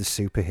is the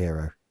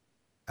superhero.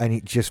 And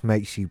it just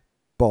makes you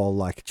bawl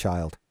like a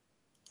child.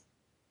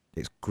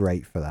 It's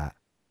great for that.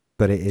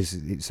 But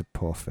it's a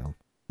poor film.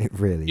 It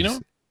really You is.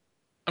 know,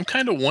 I'm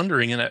kind of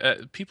wondering,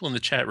 and people in the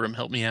chat room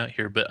help me out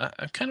here, but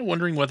I'm kind of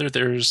wondering whether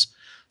there's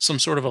some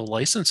sort of a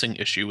licensing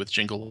issue with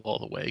Jingle All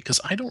the Way, because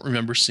I don't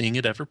remember seeing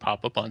it ever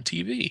pop up on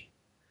TV.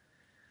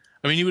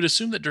 I mean, you would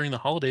assume that during the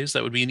holidays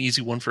that would be an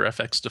easy one for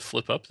FX to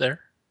flip up there.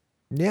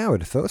 Yeah, I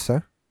would have thought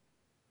so.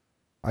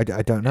 I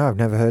don't know. I've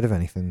never heard of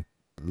anything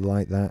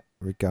like that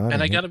And regarding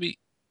it.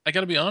 I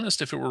gotta be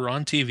honest, if it were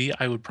on TV,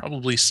 I would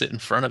probably sit in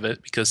front of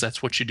it because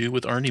that's what you do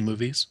with Arnie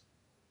movies.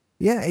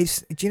 Yeah,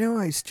 do you know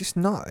what? It's just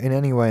not in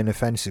any way an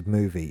offensive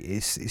movie.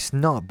 It's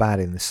not bad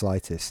in the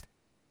slightest.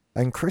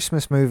 And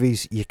Christmas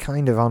movies, you're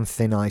kind of on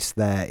thin ice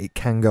there. It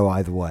can go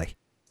either way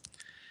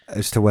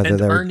as to whether And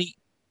they're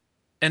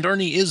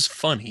Arnie is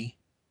funny.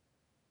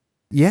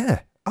 yeah.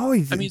 Oh,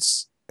 I mean,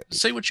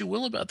 say what you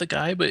will about the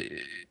guy, but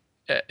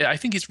I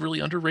think he's really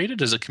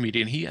underrated as a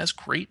comedian. He has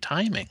great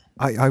timing,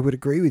 I would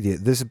agree with you.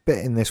 There's a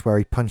bit in this where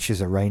he punches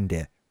a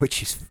reindeer,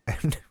 which is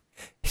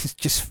it's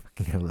just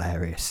fucking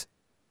hilarious.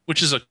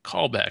 which is a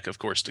callback, of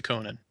course, to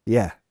Conan,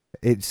 Yeah,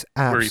 it's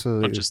where he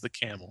absolutely punches the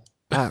camel.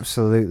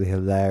 absolutely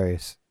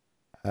hilarious.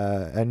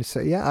 And so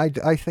yeah,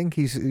 I think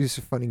he's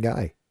a funny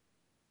guy.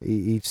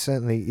 He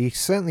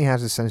certainly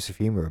has a sense of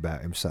humor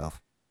about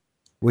himself,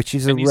 which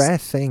is a And he's rare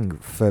thing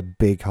for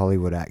big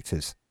Hollywood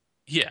actors.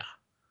 yeah,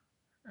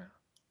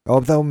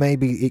 Although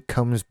maybe it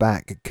comes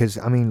back because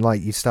I mean,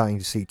 like you're starting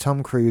to see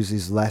Tom Cruise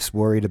is less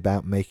worried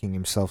about making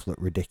himself look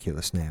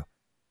ridiculous now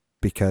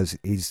because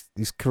his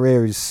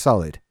career is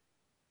solid,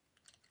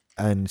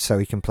 and so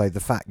he can play the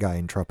fat guy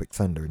in Tropic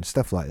Thunder and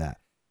stuff like that.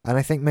 And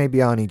I think maybe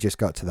Arnie just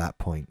got to that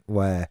point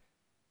where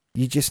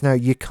you just know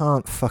you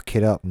can't fuck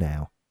it up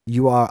now.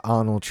 You are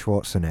Arnold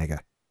Schwarzenegger.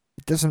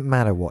 It doesn't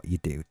matter what you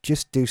do,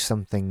 just do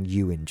something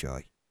you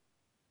enjoy.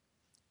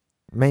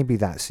 Maybe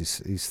that's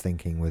his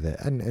thinking with it,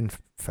 and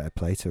fair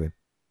play to him.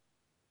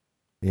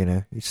 You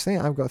know, you say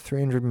I've got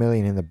 300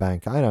 million in the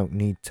bank. I don't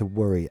need to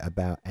worry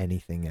about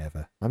anything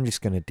ever. I'm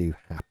just gonna do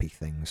happy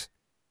things.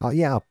 Oh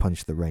yeah, I'll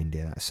punch the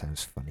reindeer. That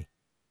sounds funny.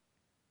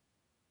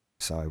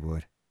 So I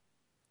would.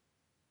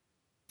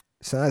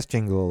 So that's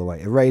Jingle All the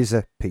Way.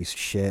 Eraser, piece of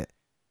shit.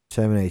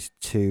 Terminator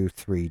 2,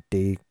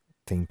 3D,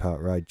 Theme Park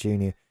Ride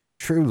Junior.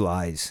 True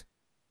Lies.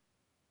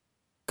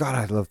 God,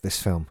 I love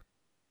this film.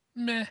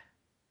 meh.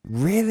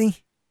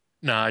 Really?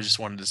 No, I just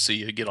wanted to see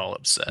you get all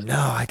upset. No,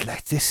 I'd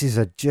like this is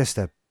just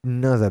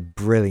another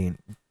brilliant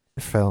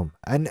film,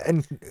 and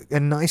a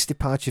nice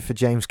departure for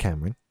James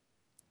Cameron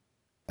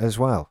as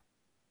well.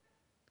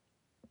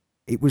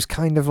 It was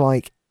kind of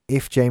like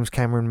if James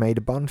Cameron made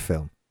a Bond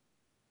film,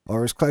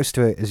 or as close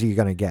to it as you're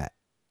gonna get,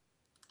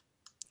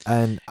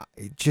 and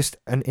just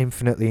an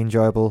infinitely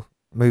enjoyable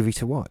movie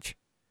to watch.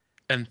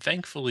 And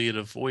thankfully, it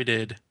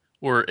avoided,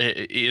 or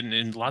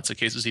in lots of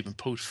cases, even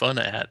poked fun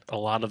at a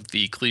lot of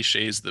the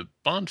cliches that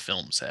Bond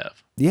films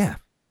have. Yeah,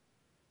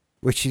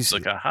 which It's is,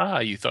 like, aha,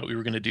 you thought we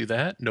were going to do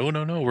that? No,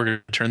 no, no. We're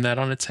going to turn that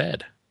on its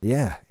head.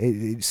 yeah,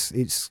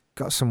 it's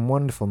got some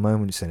wonderful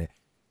moments in it.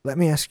 Let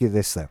me ask you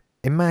this though: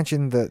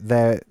 imagine that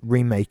they're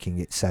remaking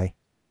it. Say,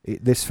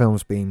 this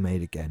film's being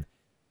made again,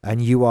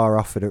 and you are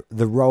offered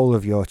the role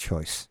of your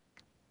choice.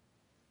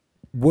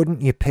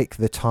 Wouldn't you pick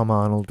the Tom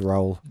Arnold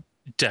role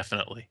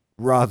Definitely.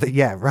 rather?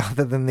 Yeah,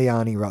 rather than the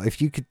Arnie role.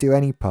 If you could do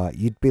any part,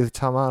 you'd be the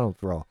Tom Arnold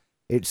role.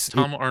 It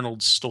Tom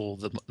Arnold stole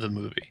the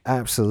movie.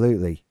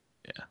 absolutely.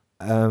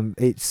 Yeah.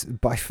 It's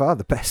by far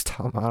the best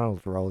Tom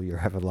Arnold role you're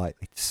ever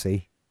likely to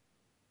see.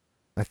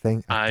 I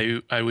think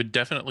I would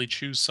definitely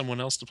choose someone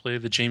else to play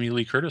the Jamie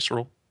Lee Curtis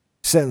role.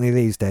 certainly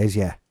these days,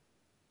 yeah.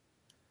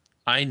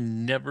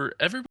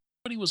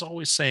 Everybody was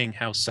always saying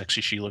how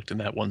sexy she looked in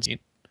that one scene,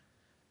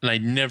 and I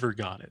never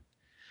got it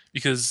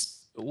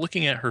because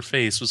looking at her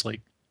face was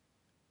like,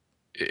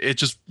 it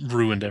just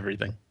ruined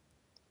everything.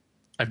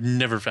 I've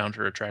never found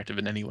her attractive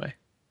in any way.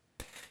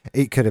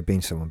 It could have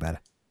been someone better,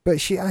 but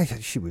she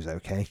was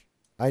okay.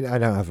 I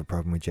don't have a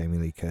problem with Jamie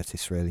Lee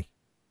Curtis really,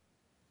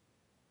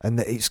 and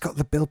it's got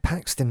the Bill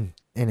Paxton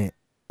in it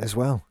as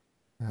well.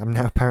 I'm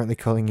now apparently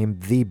calling him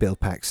the Bill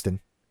Paxton,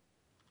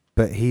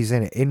 but he's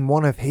in it in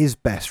one of his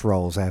best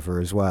roles ever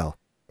as well.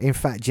 In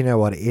fact, you know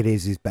what? It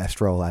is his best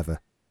role ever.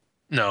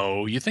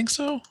 No, you think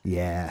so?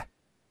 Yeah.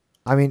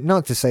 I mean,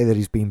 not to say that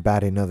he's been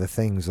bad in other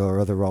things or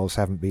other roles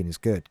haven't been as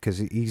good, because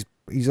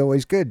he's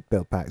always good,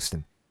 Bill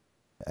Paxton.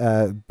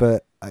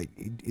 But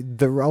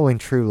the role in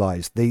True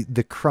Lies,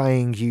 the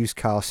crying used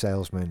car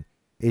salesman,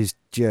 is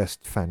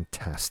just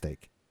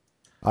fantastic.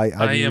 I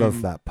I love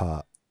am that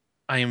part.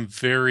 I am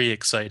very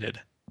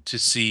excited to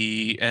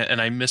see,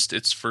 and I missed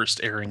its first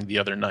airing the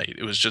other night.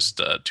 It was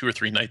just 2 or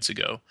 3 nights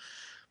ago,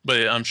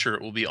 but I'm sure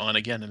it will be on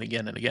again and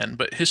again and again.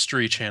 But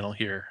History Channel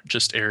here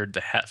just aired the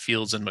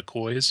Hatfields and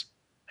McCoys.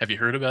 Have you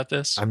heard about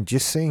this? I'm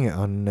just seeing it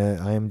on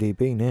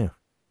IMDb now.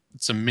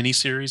 It's a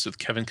miniseries with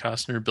Kevin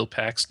Costner, Bill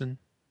Paxton.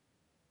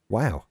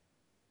 Wow.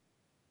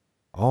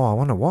 Oh, I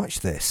want to watch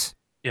this.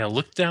 Yeah,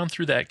 look down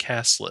through that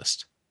cast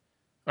list.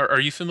 Are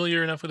you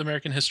familiar enough with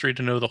American history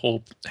to know the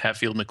whole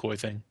Hatfield McCoy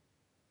thing?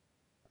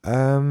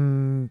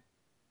 Um,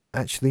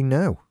 Actually,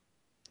 no.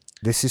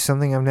 This is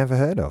something I've never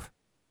heard of.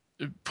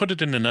 Put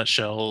it in a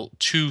nutshell,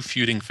 two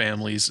feuding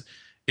families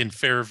in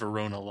fair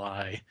Verona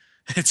lie.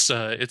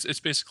 It's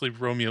basically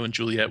Romeo and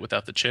Juliet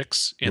without the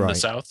chicks in the Right,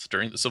 South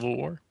during the Civil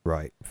War.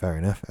 right, fair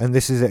enough. And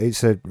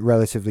it's a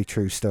relatively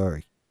true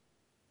story,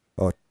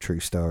 or true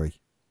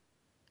story.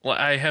 Well,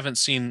 I haven't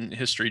seen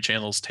History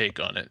Channel's take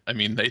on it. I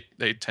mean,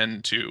 they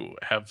tend to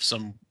have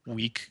some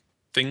weak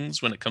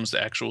things when it comes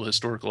to actual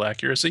historical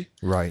accuracy,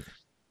 Right.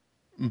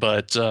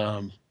 but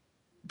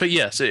but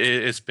yes,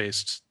 it's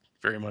based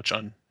very much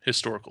on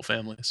historical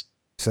families.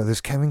 So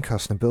there's Kevin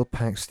Costner, Bill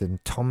Paxton,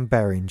 Tom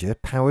Berenger,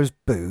 Powers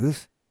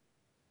Booth.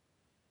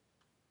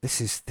 This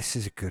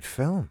is a good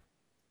film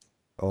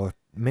or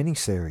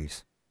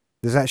miniseries.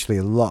 There's actually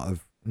a lot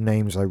of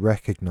names I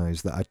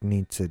recognise that I'd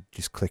need to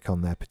just click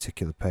on their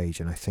particular page,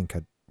 and I think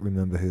I'd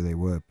remember who they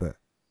were. But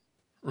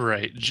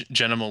Right,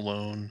 Jenna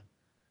Malone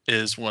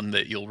is one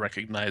that you'll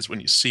recognize when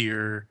you see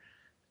her,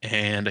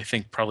 and I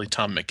think probably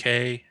Tom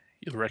McKay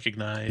you'll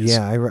recognize.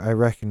 yeah, I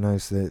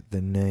recognise the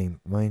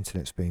name. My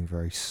internet's being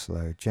very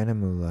slow. Jenna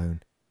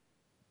Malone.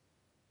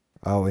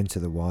 Oh, Into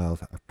the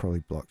Wild. I probably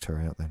blocked her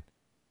out then.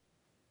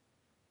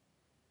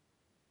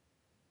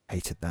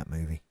 Hated that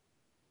movie.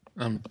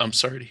 I'm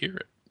sorry to hear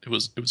it. It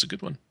was a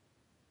good one.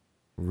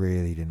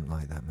 Really didn't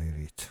like that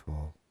movie at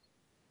all.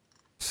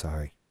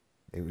 Sorry.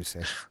 It was.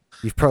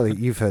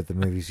 You've heard the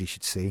movies you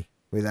should see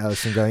with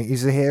Alison going,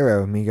 "He's a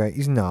hero," and me going,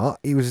 "He's not.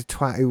 He was a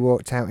twat who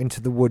walked out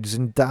into the woods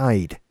and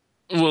died."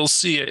 We'll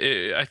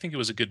see. I think it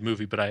was a good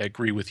movie, but I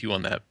agree with you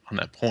on that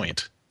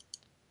point.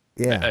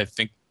 Yeah. I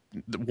think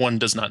one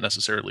does not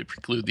necessarily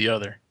preclude the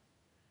other.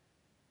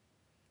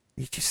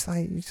 You just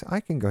like I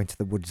can go into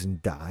the woods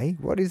and die.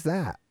 What is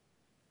that?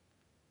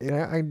 You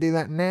know, I can do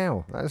that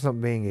now. That's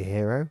not being a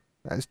hero.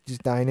 That's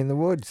just dying in the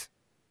woods.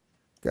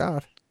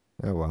 God.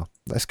 Oh well.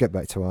 Let's get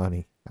back to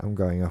Arnie. I'm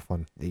going off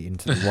on the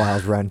Into the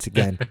Wild rant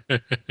again.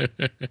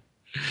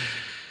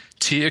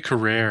 Tia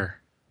Carrere.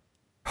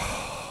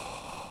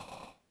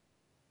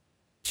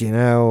 Do you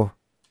know?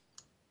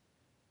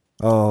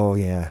 Oh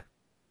yeah.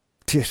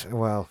 Just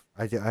well,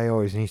 I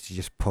always need to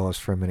just pause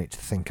for a minute to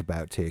think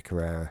about Tia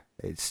Carrere.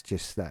 It's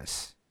just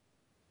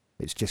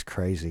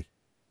crazy.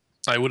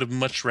 I would have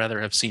much rather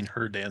have seen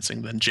her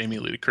dancing than Jamie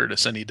Lee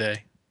Curtis any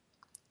day.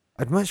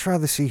 I'd much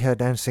rather see her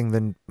dancing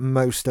than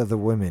most other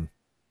women,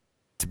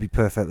 to be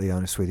perfectly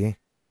honest with you.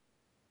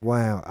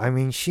 Wow, I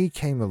mean, she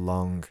came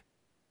along.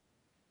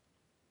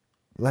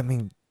 Let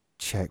me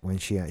check when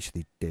she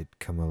actually did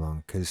come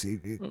along, because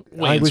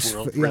Wayne's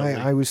World, probably.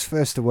 I was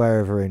first aware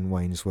of her in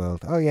Wayne's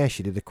World. Oh yeah,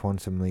 she did a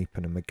Quantum Leap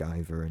and a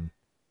MacGyver, and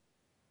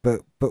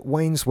but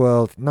Wayne's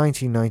World,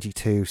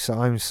 1992. So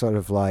I'm sort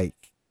of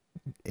like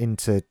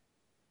into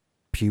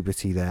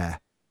puberty there,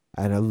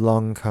 and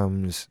along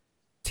comes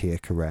Tia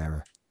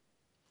Carrere.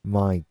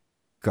 My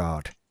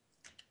God,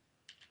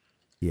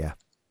 yeah.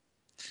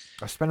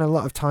 I spent a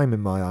lot of time in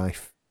my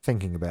life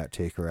thinking about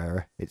Tia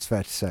Carrera. It's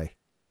fair to say.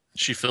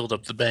 She filled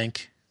up the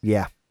bank.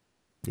 Yeah,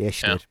 yeah,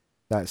 she Yeah. did.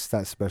 That's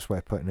the best way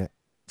of putting it.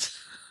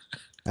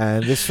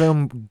 And this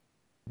film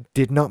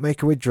did not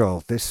make a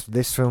withdrawal.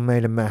 This film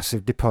made a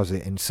massive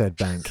deposit in said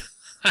bank.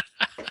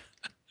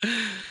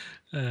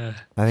 Uh,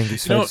 I think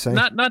it's fair to say.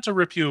 not to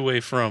rip you away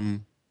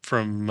from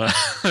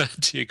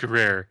Tia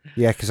Carrere.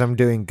 Yeah, because I'm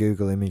doing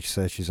Google image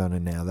searches on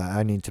it now. That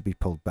I need to be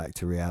pulled back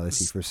to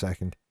reality for a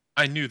second.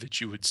 I knew that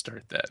you would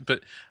start that,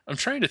 but I'm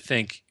trying to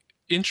think.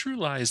 In True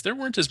Lies, there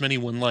weren't as many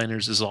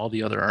one-liners as all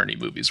the other Arnie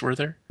movies, were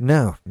there?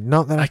 No,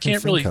 not that I I can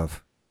can't think really,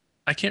 of.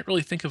 I can't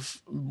really think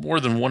of more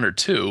than one or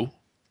two.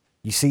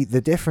 You see,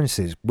 the difference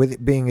is with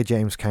it being a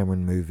James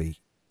Cameron movie,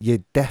 you're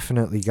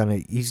definitely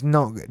gonna. He's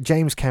not.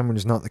 James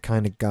Cameron's not the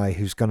kind of guy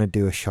who's gonna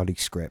do a shoddy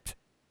script.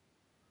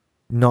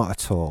 Not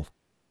at all.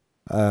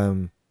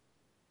 In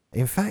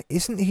fact,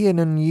 isn't he an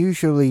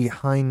unusually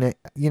highly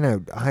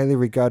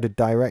regarded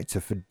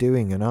director for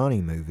doing an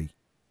Arnie movie?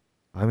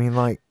 I mean,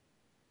 like,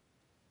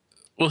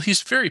 Well,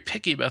 he's very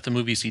picky about the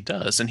movies he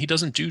does, and he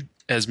doesn't do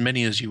as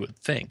many as you would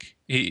think.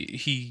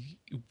 He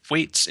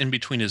waits in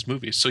between his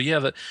movies. So yeah,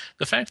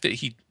 the fact that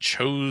he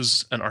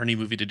chose an Arnie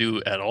movie to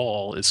do at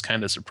all is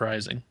kind of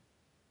surprising.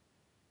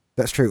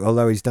 that's true.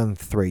 Although he's done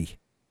three.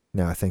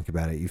 Now I think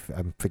about it,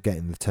 I'm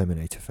forgetting the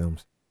Terminator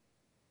films.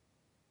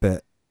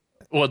 But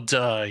Well,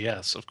 duh,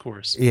 yes, of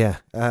course. yeah,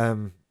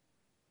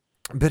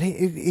 but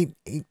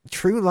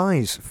True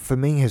Lies for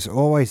me has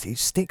always it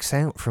sticks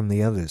out from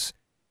the others.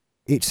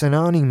 It's an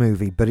Arnie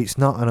movie, but it's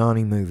not an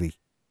Arnie movie.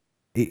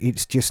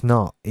 It's just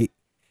not.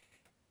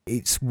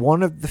 It's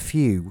one of the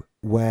few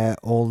where,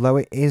 although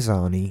it is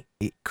Arnie,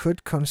 it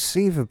could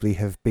conceivably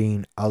have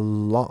been a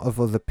lot of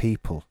other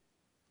people.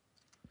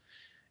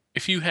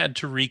 If you had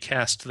to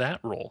recast that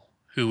role,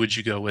 who would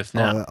you go with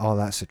now? Oh,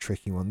 that's a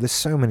tricky one. There's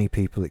so many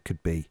people it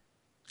could be.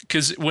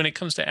 Because when it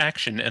comes to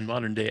action and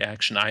modern day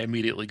action, I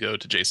immediately go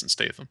to Jason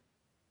Statham.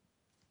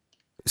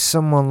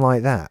 Someone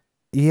like that,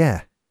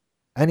 yeah.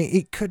 And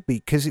it could be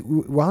because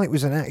while it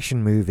was an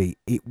action movie,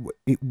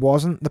 it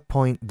wasn't the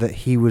point that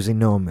he was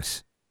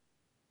enormous.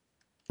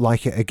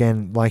 Like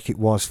it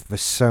was for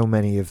so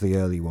many of the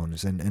early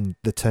ones and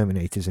the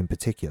Terminators in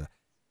particular.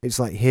 It's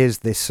like here's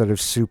this sort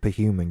of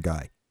superhuman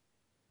guy.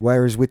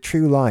 Whereas with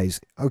True Lies,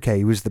 okay,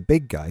 he was the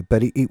big guy,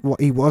 but he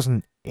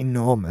wasn't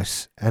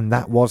enormous, and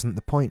that wasn't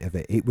the point of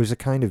it. It was a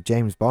kind of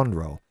James Bond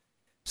role.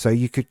 So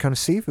you could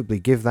conceivably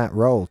give that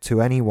role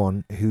to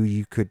anyone who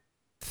you could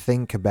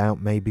think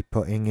about maybe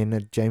putting in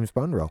a James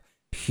Bond role.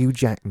 Hugh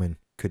Jackman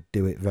could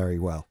do it very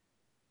well.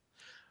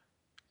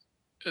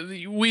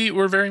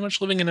 We're very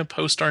much living in a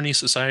post Arnie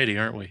society,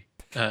 aren't we?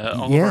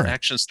 All of our Yeah,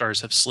 action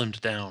stars have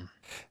slimmed down.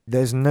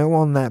 there's no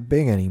one that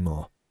big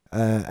anymore.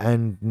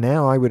 And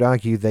now I would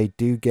argue they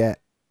do get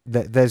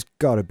that there's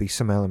got to be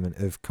some element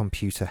of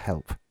computer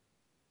help,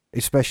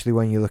 especially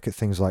when you look at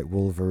things like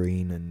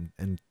Wolverine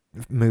and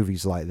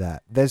movies like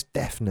that. There's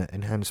definite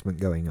enhancement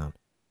going on.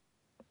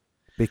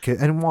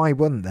 And why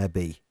wouldn't there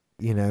be?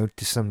 To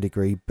some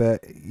degree.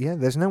 But yeah,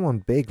 there's no one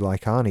big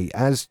like Arnie,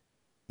 as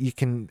you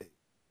can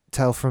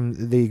tell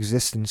from the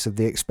existence of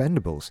the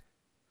Expendables.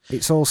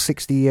 It's all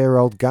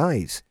 60-year-old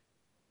guys.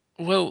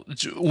 Well,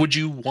 would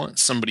you want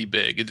somebody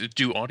big?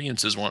 Do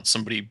audiences want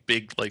somebody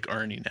big like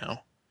Arnie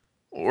now?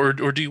 Or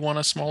do you want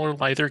a smaller,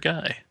 lighter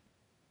guy?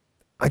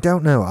 I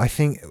don't know. I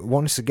think,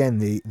 once again,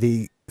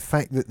 the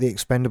fact that the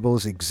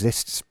Expendables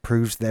exists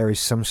proves there is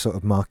some sort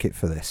of market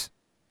for this.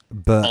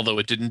 But Although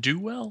it didn't do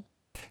well.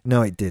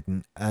 no, it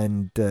didn't.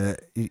 And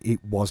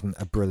it wasn't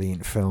a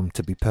brilliant film,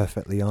 to be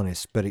perfectly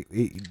honest. But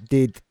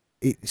it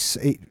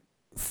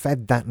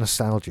fed that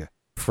nostalgia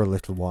for a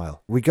little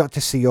while. We got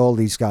to see all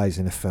these guys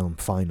in a film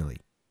finally.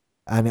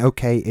 And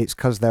okay, it's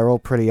because they're all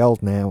pretty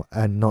old now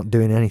and not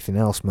doing anything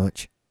else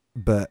much.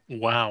 But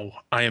Wow,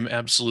 I am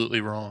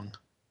absolutely wrong.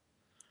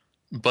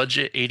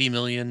 Budget 80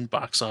 million,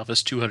 box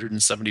office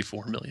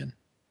 274 million.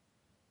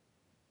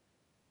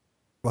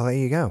 well, there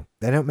you go.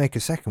 They don't make a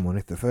second one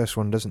if the first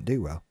one doesn't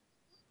do well.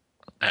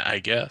 I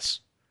guess.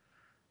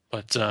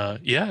 But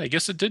yeah, I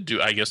guess it did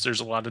do. I guess there's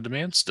a lot of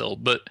demand still.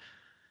 But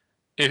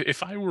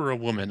if I were a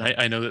woman,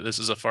 I know that this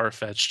is a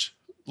far-fetched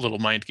little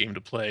mind game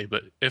to play,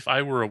 but if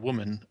I were a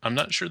woman, I'm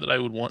not sure that I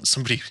would want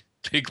somebody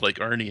big like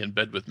Arnie in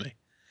bed with me.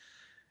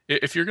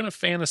 If you're going to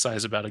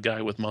fantasize about a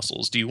guy with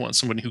muscles, do you want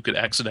somebody who could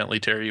accidentally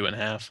tear you in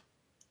half?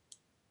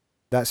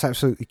 That's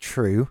absolutely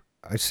true.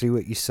 I see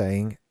what you're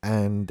saying,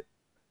 and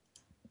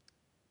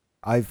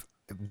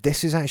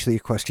this is actually a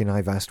question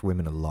I've asked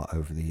women a lot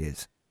over the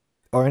years.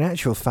 Or in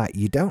actual fact,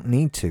 you don't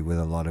need to with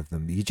a lot of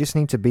them. You just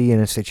need to be in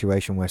a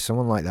situation where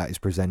someone like that is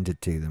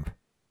presented to them.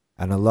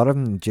 And a lot of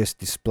them just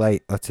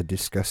display utter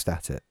disgust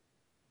at it.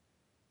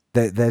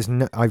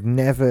 I've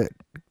never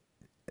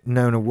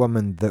known a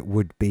woman that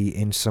would be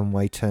in some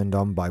way turned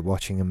on by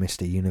watching a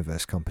Mr.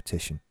 Universe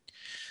competition.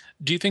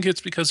 Do you think it's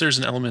because there's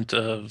an element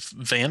of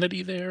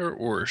vanity there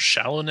or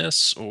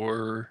shallowness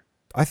or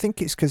I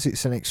think it's because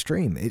it's an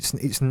extreme.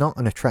 It's not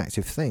an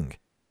attractive thing.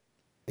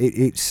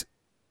 It's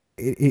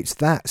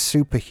that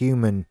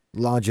superhuman,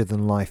 larger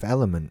than life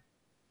element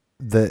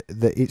that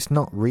it's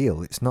not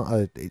real. It's not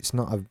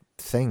a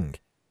thing.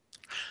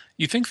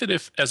 You think that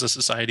if, as a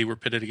society, we're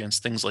pitted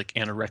against things like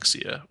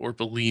anorexia or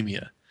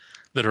bulimia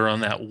that are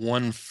on that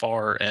one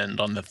far end,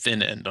 on the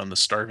thin end, on the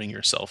starving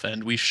yourself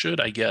end, we should,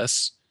 I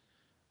guess,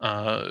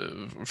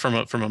 from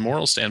a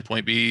moral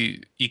standpoint,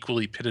 be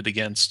equally pitted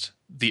against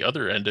the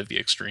other end of the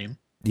extreme.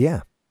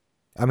 Yeah.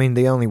 I mean,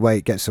 the only way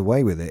it gets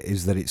away with it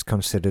is that it's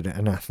considered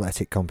an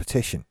athletic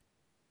competition.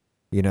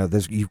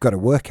 You've got to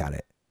work at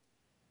it.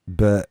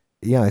 But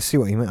yeah, I see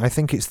what you mean. I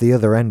think it's the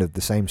other end of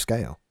the same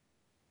scale.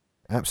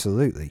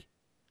 Absolutely.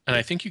 And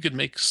I think you could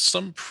make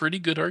some pretty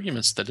good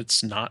arguments that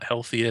it's not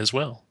healthy as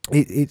well.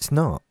 It's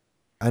not.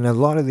 And a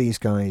lot of these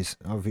guys,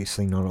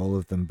 obviously not all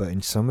of them, but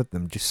in some of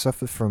them, just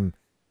suffer from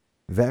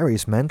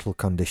various mental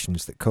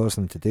conditions that cause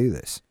them to do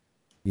this.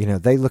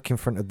 They look in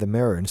front of the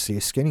mirror and see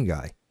a skinny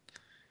guy.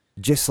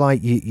 Just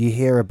like you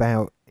hear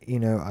about,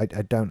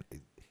 I don't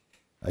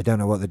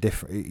know what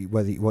the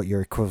what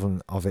your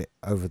equivalent of it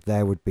over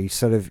there would be.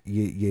 Sort of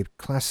your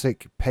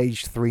classic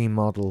page 3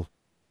 model,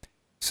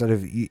 sort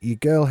of your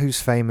girl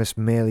who's famous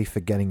merely for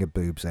getting her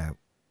boobs out.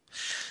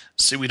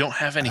 See, we don't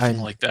have anything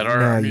And like that. Our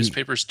now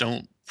newspapers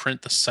don't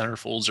print the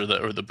centerfolds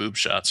or the boob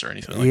shots or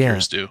anything like yeah.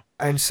 yours do.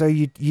 And so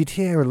you'd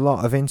hear a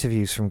lot of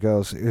interviews from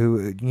girls who,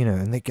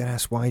 and they get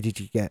asked, why did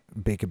you get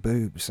bigger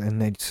boobs?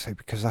 And they'd say,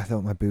 because I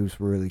thought my boobs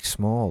were really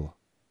small.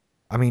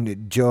 I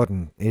mean,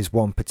 Jordan is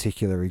one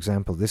particular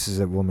example. This is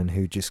a woman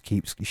who just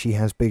she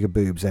has bigger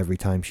boobs every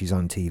time she's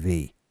on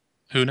TV.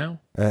 Who now?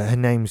 Her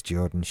name's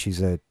Jordan. She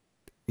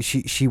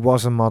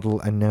was a model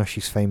and now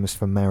she's famous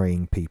for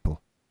marrying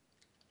people.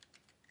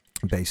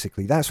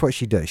 Basically, that's what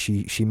she does.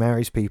 She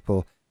marries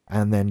people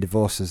and then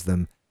divorces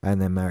them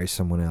and then marries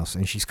someone else.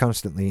 And she's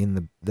constantly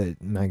in the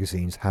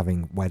magazines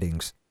having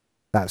weddings.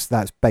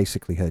 That's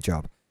basically her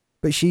job.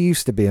 But she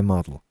used to be a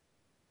model.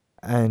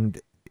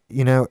 And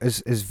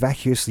as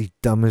vacuously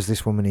dumb as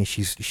this woman is,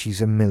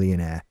 she's a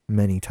millionaire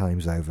many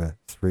times over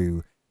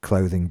through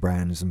clothing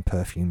brands and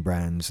perfume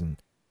brands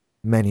and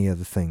many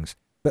other things.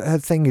 But her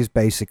thing is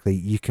basically,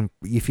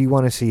 if you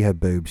want to see her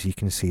boobs, you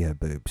can see her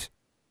boobs.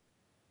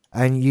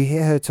 And you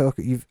hear her talk.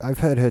 I've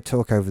heard her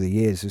talk over the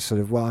years as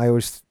sort of, well, I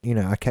always,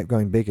 I kept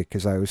going bigger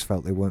because I always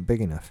felt they weren't big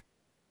enough.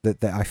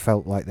 That I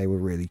felt like they were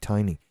really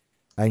tiny.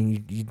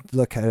 And you'd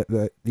look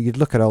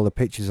at all the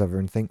pictures of her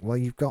and think, well,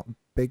 you've got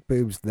big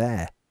boobs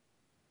there.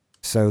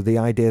 So the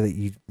idea that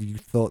you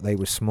thought they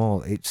were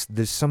small, it's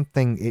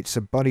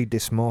a body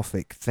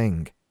dysmorphic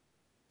thing.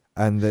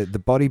 And the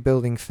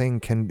bodybuilding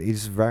thing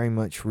is very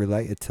much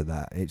related to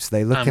that.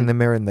 They look in the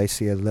mirror and they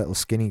see a little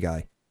skinny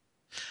guy.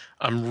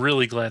 I'm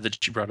really glad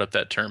that you brought up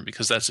that term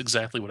because that's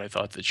exactly what I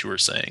thought that you were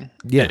saying.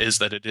 Yeah, Is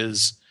that it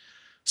is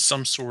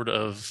some sort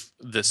of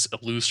this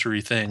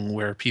illusory thing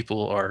where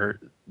people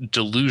are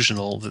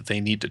delusional that they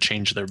need to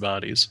change their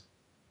bodies.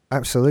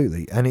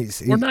 absolutely. And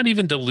Or not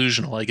even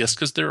delusional, I guess,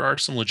 because there are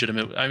some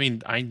legitimate. I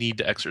mean, I need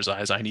to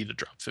exercise. I need to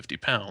drop 50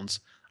 pounds.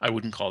 I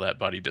wouldn't call that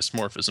body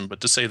dysmorphism, but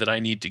to say that I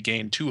need to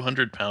gain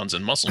 200 pounds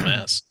in muscle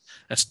mass,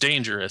 that's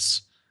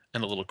dangerous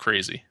and a little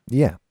crazy.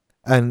 yeah.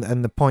 And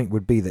the point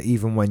would be that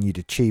even when you'd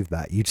achieve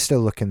that, you'd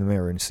still look in the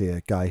mirror and see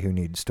a guy who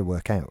needs to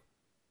work out.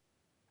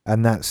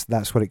 And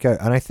that's what it goes.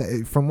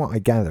 And from what I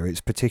gather, it's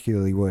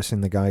particularly worse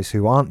in the guys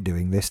who aren't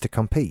doing this to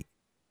compete.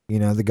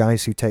 The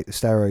guys who take the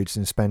steroids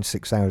and spend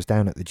 6 hours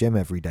down at the gym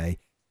every day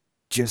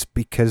just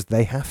because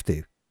they have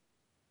to.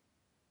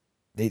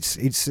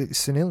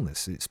 It's an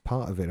illness. It's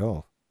part of it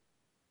all,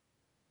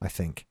 I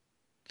think.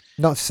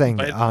 Not saying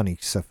that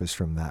Arnie suffers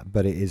from that,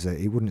 but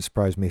it wouldn't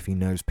surprise me if he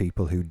knows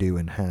people who do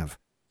and have.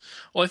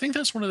 Well, I think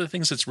that's one of the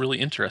things that's really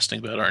interesting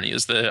about Arnie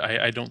is that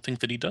I don't think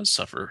that he does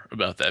suffer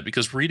about that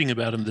because reading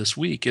about him this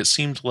week, it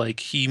seemed like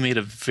he made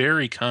a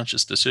very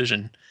conscious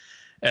decision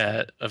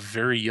at a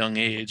very young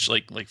age,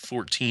 like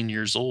 14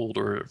 years old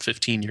or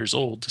 15 years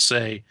old, to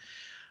say,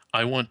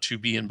 I want to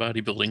be in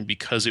bodybuilding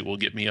because it will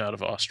get me out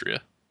of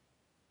Austria.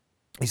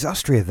 Is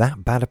Austria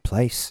that bad a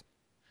place?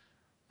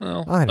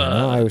 Well, I don't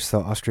know. I always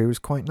thought Austria was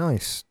quite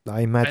nice.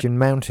 I imagine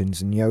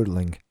mountains and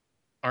yodeling.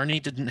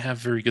 Arnie didn't have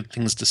very good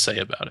things to say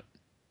about it.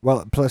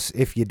 Well, plus,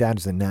 if your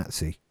dad's a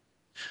Nazi.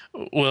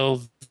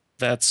 Well,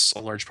 that's a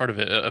large part of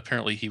it.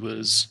 Apparently, he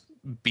was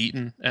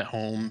beaten at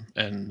home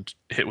and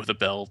hit with a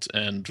belt,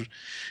 and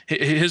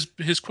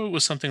his quote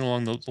was something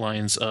along the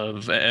lines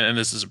of, and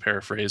this is a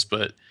paraphrase,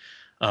 but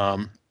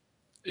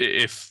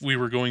if we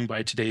were going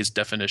by today's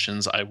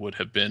definitions, I would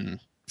have been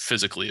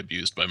physically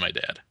abused by my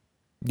dad.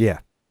 Yeah.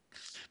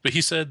 But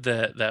he said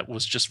that that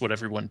was just what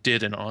everyone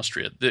did in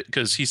Austria,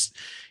 because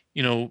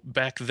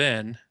back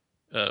then,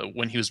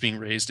 when he was being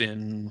raised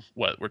in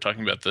what we're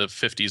talking about the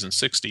 50s and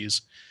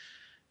 60s,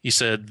 he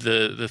said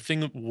the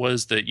thing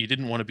was that you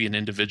didn't want to be an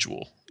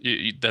individual.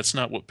 That's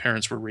not what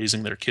parents were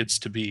raising their kids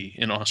to be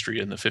in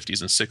Austria in the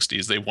 50s and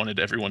 60s. They wanted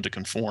everyone to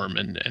conform,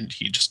 and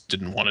he just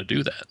didn't want to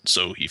do that.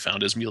 So he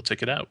found his meal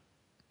ticket out.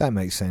 That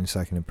makes sense.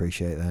 I can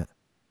appreciate that.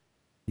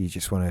 You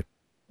just want to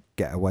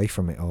get away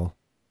from it all.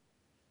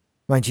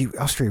 Mind you,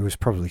 Austria was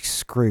probably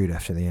screwed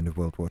after the end of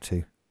World War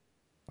II.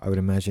 I would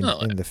imagine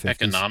in the 50s.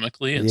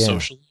 Economically and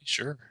socially,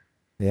 sure.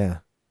 Yeah.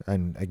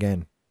 And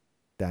again,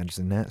 dad's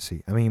a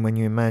Nazi. I mean, when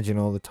you imagine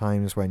all the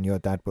times when your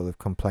dad will have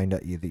complained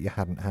at you that you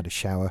hadn't had a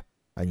shower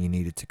and you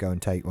needed to go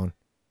and take one.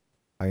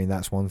 I mean,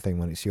 that's one thing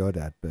when it's your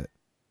dad, but,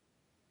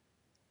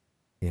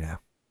 you know,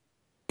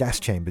 gas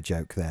chamber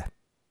joke there.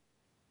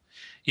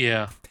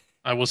 Yeah,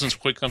 I wasn't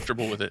quite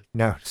comfortable with it.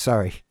 No,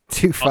 sorry.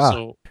 Too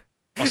far.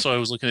 Also, I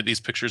was looking at these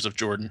pictures of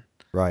Jordan.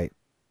 Right.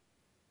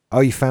 Oh,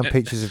 you found Eh,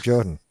 pictures of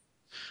Jordan?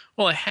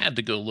 Well, I had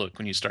to go look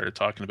when you started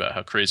talking about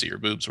how crazy your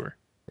boobs were.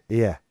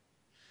 Yeah.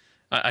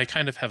 I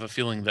kind of have a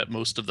feeling that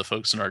most of the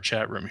folks in our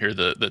chat room here,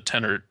 the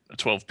 10 or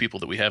 12 people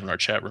that we have in our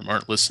chat room,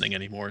 aren't listening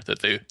anymore, that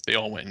they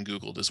all went and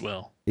Googled as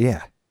well.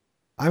 Yeah.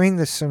 I mean,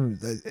 there's some.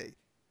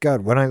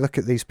 God, when I look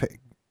at these.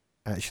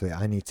 Actually,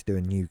 I need to do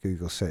a new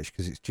Google search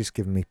because it's just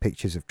giving me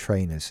pictures of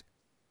trainers,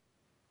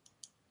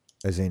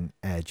 as in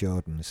Air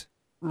Jordans.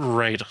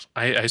 Right.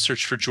 I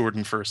searched for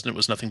Jordan first, and it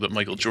was nothing but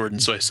Michael Jordan,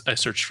 so I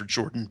searched for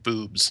Jordan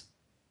boobs.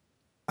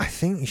 I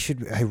think you should.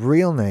 Her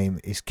real name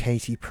is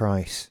Katie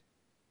Price.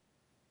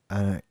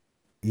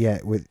 Yeah,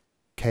 with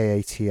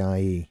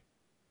Katie.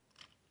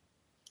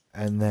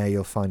 And there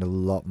you'll find a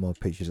lot more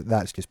pictures.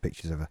 That's just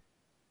pictures of her.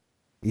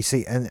 You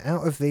see, and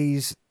out of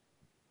these,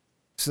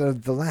 so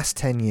the last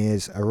 10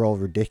 years are all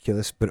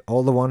ridiculous, but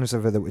all the ones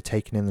of her that were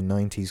taken in the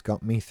 90s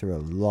got me through a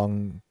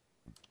long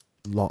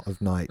lot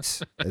of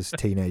nights as a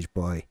teenage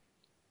boy.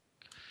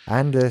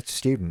 And a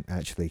student,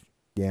 actually.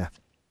 Yeah.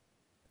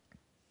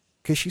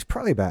 Because she's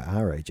probably about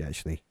our age,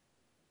 actually.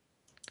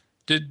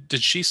 Did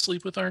she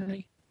sleep with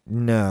Arnie?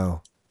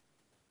 No.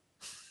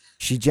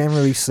 She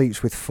generally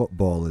sleeps with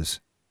footballers.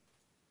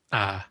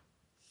 Ah,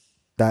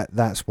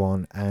 That's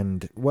one.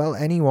 And, well,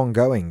 anyone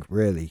going,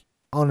 really.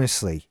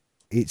 Honestly.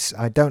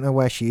 I don't know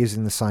where she is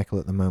in the cycle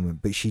at the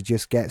moment, but she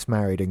just gets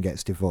married and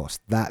gets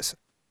divorced. That's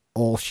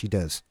all she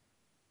does.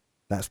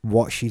 That's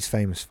what she's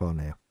famous for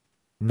now.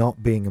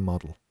 Not being a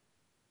model.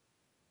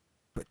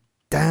 But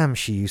damn,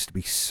 she used to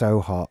be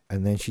so hot,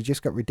 and then she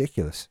just got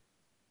ridiculous.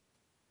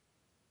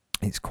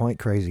 It's quite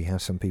crazy how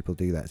some people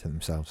do that to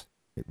themselves.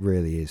 It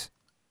really is.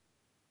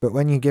 But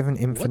when you're given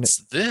infinite... what's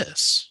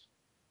this?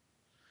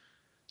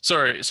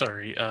 Sorry.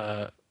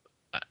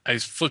 I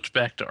flipped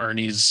back to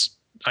Arnie's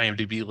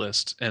IMDb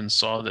list and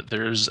saw that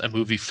there's a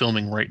movie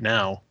filming right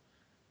now.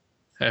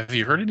 Have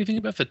you heard anything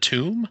about The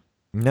Tomb?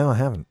 No, I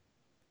haven't.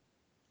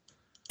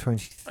 I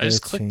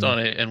just clicked 2013. on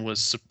it and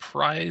was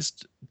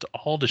surprised to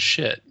all to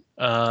shit.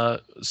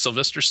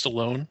 Sylvester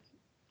Stallone,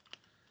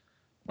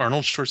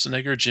 Arnold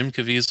Schwarzenegger, Jim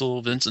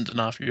Caviezel, Vincent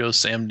D'Onofrio,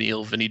 Sam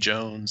Neill, Vinnie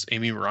Jones,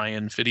 Amy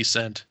Ryan, 50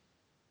 Cent.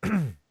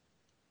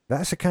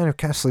 That's a kind of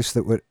cast list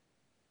that would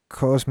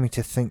cause me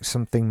to think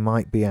something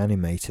might be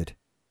animated.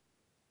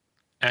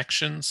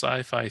 Action,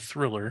 sci-fi,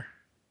 thriller.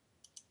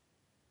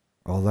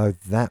 Although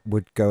that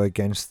would go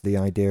against the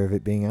idea of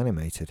it being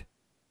animated.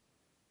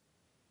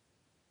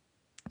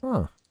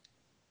 Huh.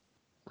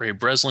 Ray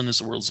Breslin is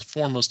the world's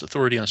foremost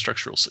authority on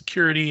structural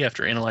security.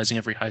 After analyzing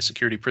every high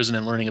security prison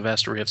and learning a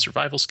vast array of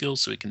survival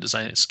skills so he can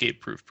design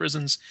escape-proof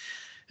prisons,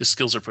 his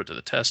skills are put to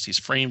the test. He's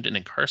framed and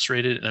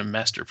incarcerated in a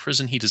master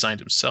prison he designed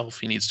himself.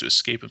 He needs to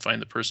escape and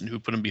find the person who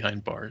put him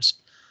behind bars.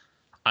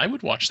 I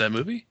would watch that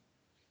movie.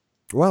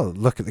 Well,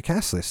 look at the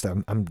cast list.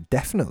 I'm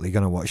definitely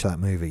going to watch that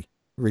movie,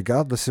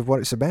 regardless of what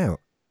it's about.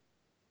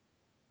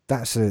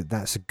 That's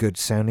a good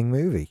sounding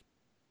movie.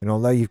 And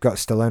although you've got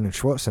Stallone and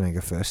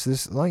Schwarzenegger first,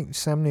 there's like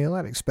Sam Neill,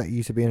 I'd expect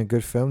you to be in a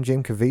good film.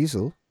 Jim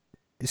Caviezel,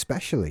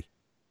 especially.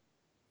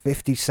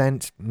 50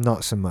 Cent,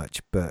 not so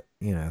much, but,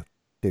 you know,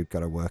 dude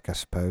got to work, I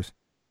suppose.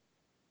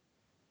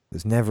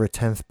 There's never a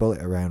 10th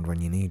bullet around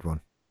when you need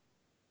one.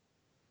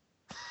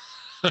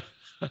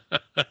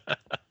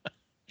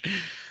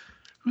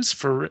 Who's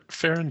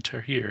Ferran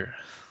Tahir?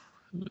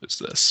 Who is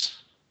this?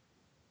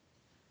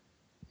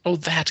 Oh,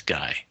 that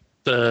guy,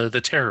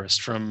 the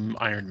terrorist from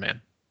Iron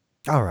Man,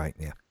 All right,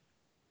 yeah.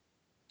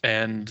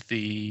 and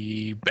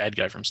the bad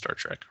guy from Star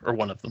Trek, or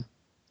one of them.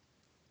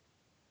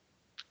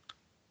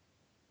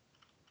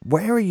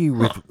 Where are you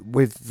Huh.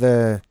 with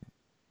the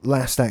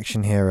Last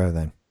Action Hero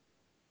then?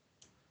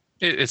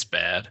 It's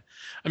bad.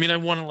 I mean, I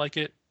want to like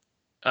it.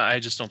 I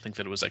just don't think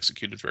that it was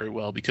executed very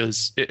well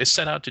because it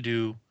set out to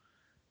do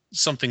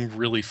something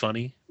really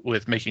funny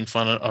with making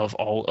fun of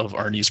all of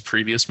Arnie's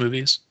previous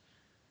movies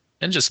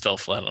and just fell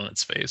flat on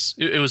its face.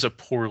 It was a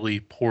poorly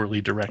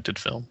directed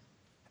film.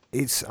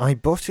 I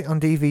bought it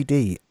on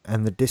DVD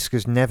and the disc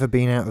has never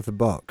been out of the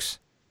box.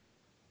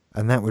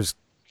 And that was,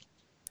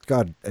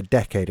 God, a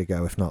decade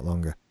ago, if not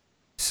longer.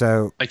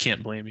 So, I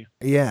can't blame you.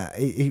 yeah,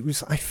 it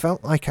was, I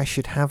felt like I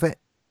should have it.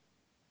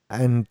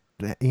 And,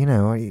 you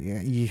know,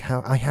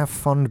 I have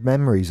fond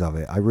memories of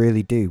it. I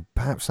really do.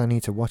 Perhaps I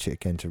need to watch it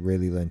again to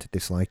really learn to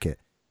dislike it.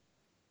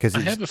 Because I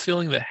it's, have a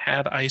feeling that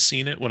had I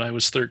seen it when I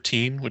was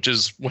 13, which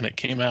is when it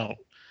came out,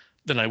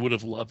 then I would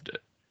have loved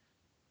it.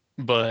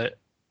 But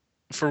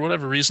for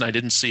whatever reason, I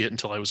didn't see it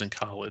until I was in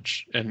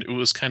college. And it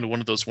was kind of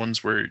one of those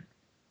ones where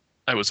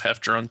I was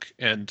half drunk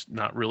and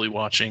not really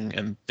watching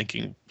and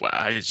thinking, wow,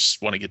 I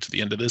just want to get to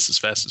the end of this as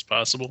fast as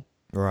possible.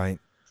 right.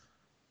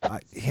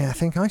 Yeah, I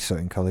think I saw it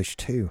in college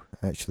too,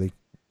 actually.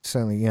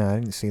 Certainly, yeah, I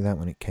didn't see that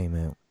when it came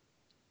out.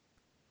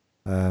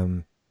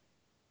 Um,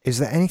 is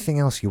there anything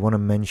else you want to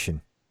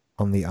mention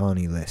on the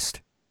Arnie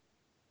list?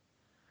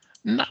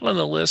 Not on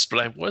the list, but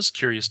I was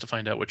curious to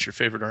find out what your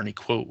favorite Arnie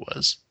quote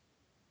was.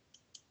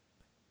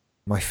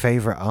 My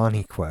favorite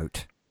Arnie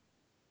quote.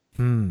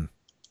 Hmm,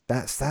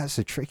 that's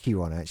a tricky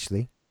one,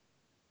 actually.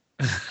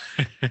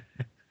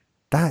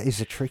 That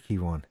is a tricky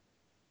one.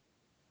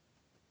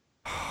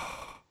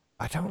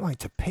 I don't like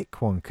to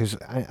pick one because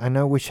I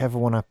know whichever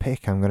one I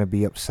pick, I'm going to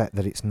be upset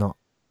that it's not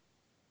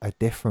a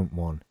different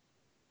one.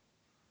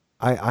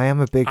 I am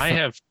a big I fan.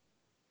 have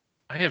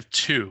I have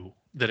two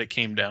that it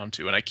came down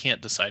to, and I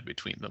can't decide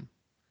between them.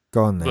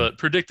 Go on then. But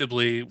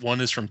predictably,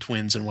 one is from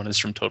Twins and one is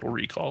from Total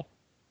Recall.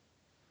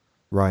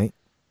 Right.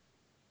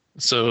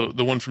 So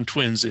the one from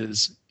Twins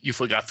is you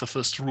forgot the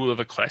first rule of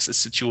a crisis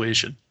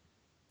situation.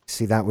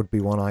 See, that would be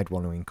one I'd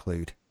want to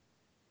include.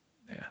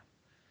 Yeah.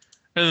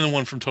 And then the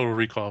one from Total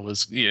Recall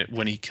was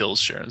when he kills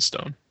Sharon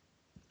Stone.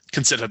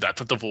 Consider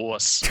that a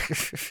divorce.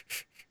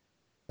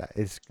 That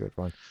is a good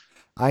one.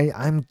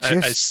 I'm I,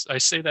 I, just I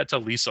say that to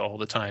Lisa all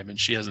the time, and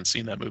she hasn't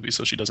seen that movie,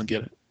 so she doesn't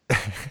get it.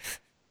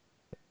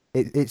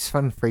 it's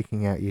fun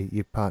freaking out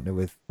your partner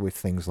with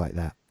things like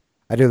that.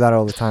 I do that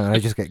all the time, and I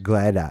just get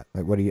glared at.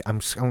 Like, what are you?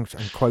 I'm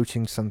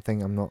quoting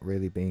something. I'm not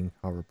really being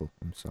horrible.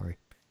 I'm sorry.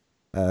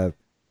 Uh,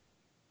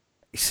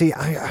 see,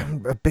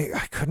 I'm a bit.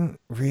 I couldn't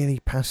really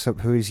pass up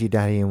who is your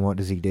daddy and what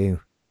does he do.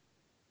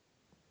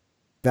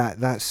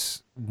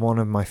 That's one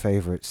of my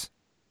favorites.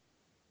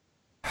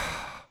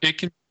 It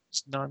can be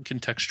used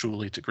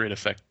non-contextually to great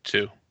effect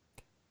too.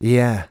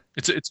 Yeah,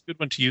 It's a good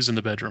one to use in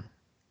the bedroom.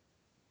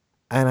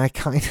 and I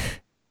kind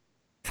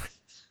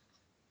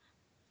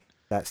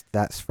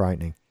that's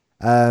frightening.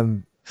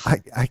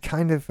 I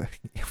kind of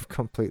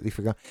completely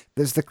forgot.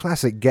 There's the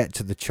classic "get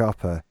to the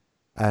chopper,"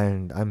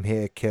 and "I'm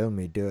here, kill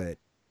me, do it,"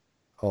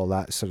 all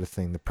that sort of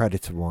thing. The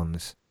Predator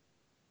ones,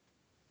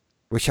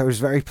 which I was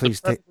very The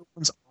pleased to. Predator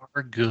ones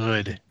are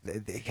good.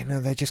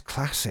 They're just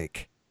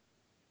classic.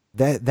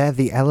 They're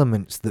the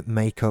elements that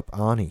make up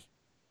Arnie.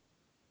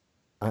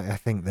 I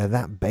think they're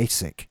that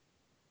basic.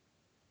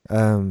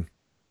 Um,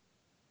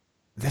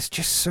 there's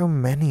just so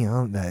many,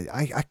 aren't there?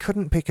 I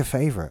couldn't pick a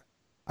favorite.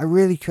 I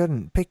really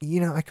couldn't pick.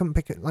 I couldn't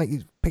pick it. Like,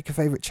 you pick a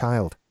favorite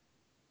child.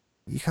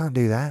 You can't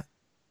do that.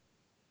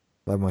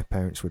 Though my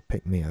parents would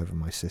pick me over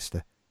my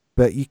sister,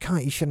 but you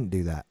can't. You shouldn't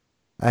do that.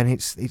 And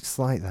it's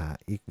like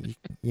that.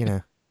 You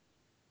know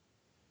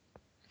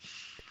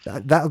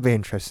that'll be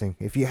interesting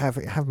if you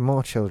have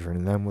more children,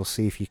 and then we'll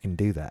see if you can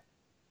do that.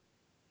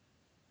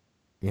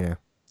 You know,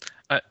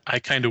 I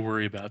kind of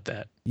worry about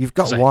that you've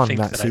got because I one. think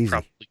that That's I easy.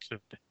 probably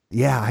could.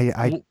 Yeah,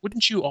 I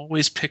Wouldn't you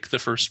always pick the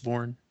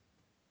firstborn?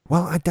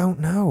 well, I don't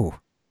know.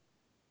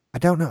 I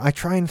don't know. I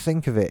try and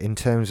think of it in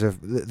terms of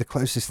the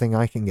closest thing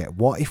I can get.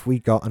 What if we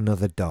got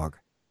another dog?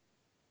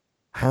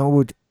 How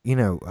would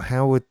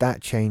that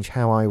change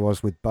how I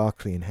was with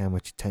Barkley and how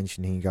much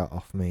attention he got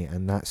off me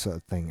and that sort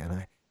of thing? And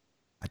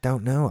I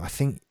don't know. I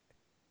think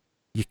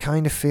you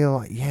kind of feel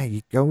like, yeah,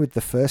 you'd go with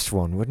the first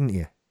one, wouldn't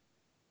you?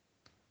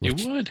 You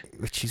Which, would,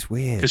 which is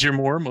weird. because you're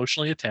more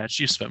emotionally attached.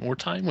 You spent more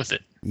time with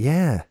it.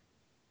 Yeah.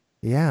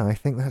 Yeah, I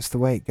think that's the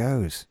way it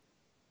goes.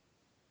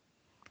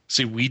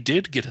 See, we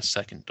did get a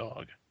second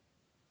dog,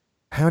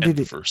 How and did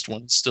the it first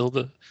one's still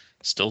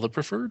the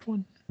preferred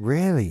one.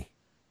 really?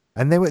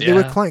 And they were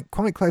Yeah,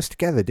 quite close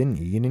together, didn't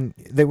you? You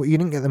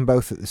didn't get them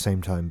both at the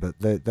same time, but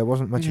there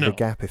wasn't much of a no,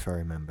 gap if I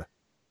remember.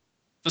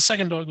 the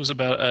second dog was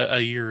about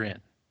a year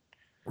in,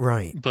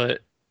 Right.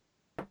 but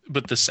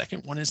the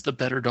second one is the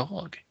better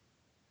dog.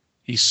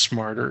 He's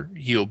smarter.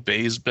 He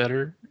obeys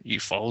better. He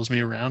follows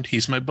me around.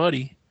 He's my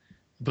buddy.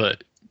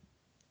 But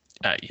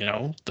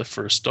the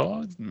first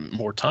dog,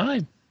 more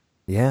time.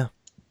 Yeah.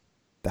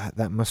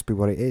 That must be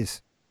what it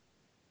is.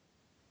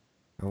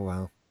 Oh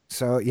well.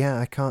 So yeah,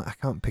 I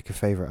can't pick a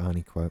favorite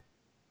Arnie quote.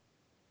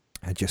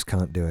 I just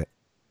can't do it.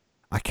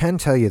 I can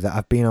tell you that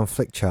I've been on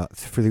Flickchart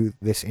through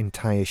this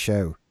entire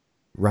show,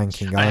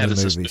 ranking I had Arnie a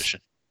movies.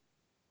 suspicion.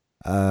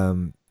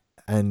 Um,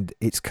 and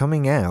it's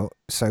coming out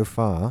so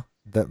far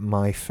that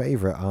my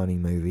favorite Arnie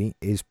movie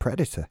is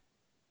Predator.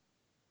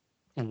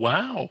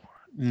 Wow,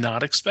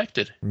 not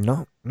expected.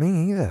 Not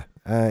me either.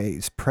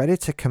 It's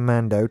Predator,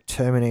 Commando,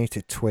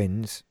 Terminator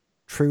Twins,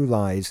 True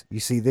Lies. You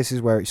see, this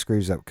is where it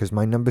screws up because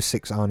my number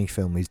 6 Arnie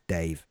film is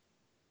Dave.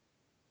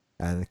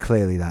 And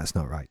clearly that's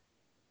not right.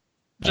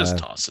 Just Uh,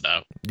 toss it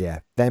out. yeah.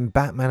 Then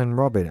Batman and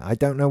Robin. I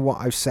don't know what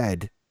I've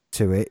said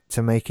to it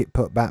to make it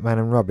put Batman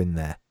and Robin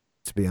there,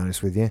 to be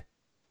honest with you.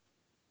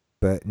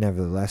 But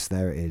nevertheless,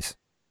 there it is.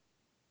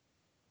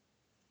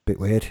 Bit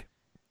weird.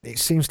 It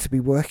seems to be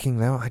working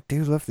though. I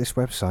do love this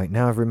website.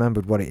 Now I've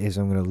remembered what it is,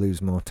 I'm going to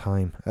lose more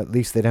time. At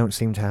least they don't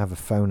seem to have a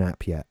phone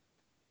app yet.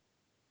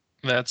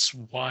 That's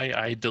why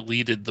I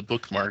deleted the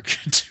bookmark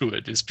to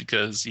it. Is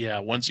because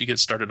once you get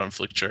started on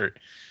Flickchart,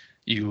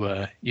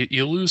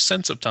 you lose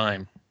sense of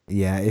time.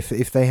 Yeah, if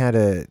they had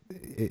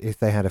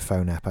a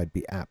phone app, I'd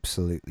be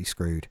absolutely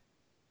screwed.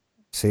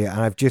 See,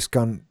 and I've just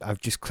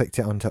clicked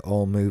it onto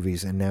all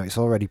movies, and now it's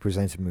already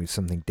presented me with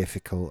something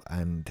difficult,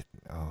 and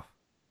Oh, What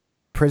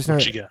Prisoner,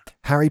 you got?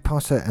 Harry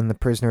Potter and the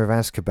Prisoner of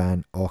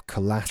Azkaban, or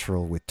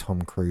Collateral with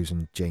Tom Cruise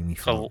and Jamie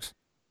Col- Foxx.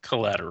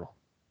 Collateral.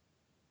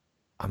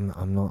 I'm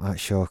not that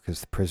sure because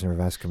the Prisoner of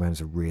Azkaban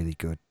is a really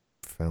good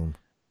film.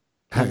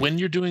 How, When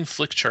you're doing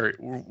flick chart,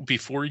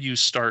 before you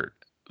start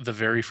the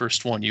very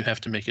first one, you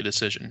have to make a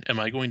decision. Am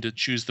I going to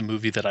choose the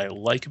movie that I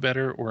like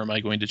better, or am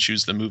I going to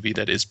choose the movie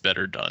that is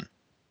better done?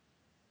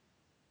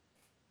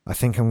 I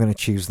think I'm going to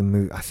choose the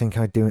movie. I think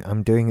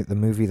I'm doing it the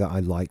movie that I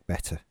like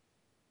better.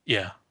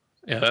 Yeah.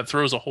 Yeah, that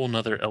throws a whole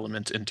nother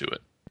element into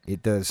it.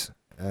 It does.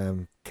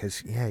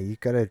 Because, yeah, you've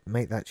got to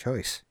make that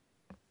choice,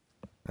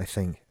 I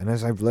think. And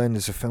as I've learned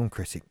as a film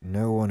critic,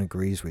 no one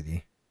agrees with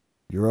you.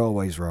 You're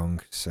always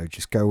wrong, so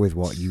just go with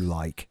what you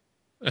like.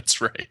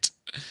 That's right.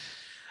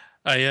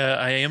 I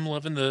am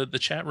loving the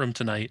chat room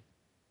tonight,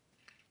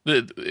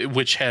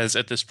 which has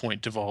at this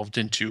point devolved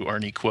into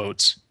Arnie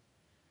quotes.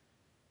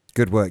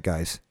 Good work,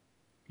 guys.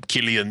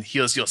 Killian,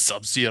 here's your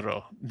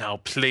Sub-Zero. Now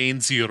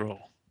plain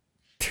zero.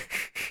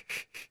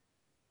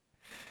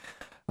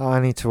 Oh, I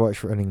need to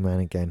watch Running Man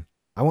again.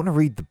 I want to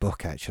read the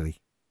book,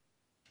 actually.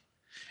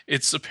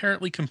 It's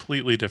apparently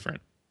completely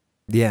different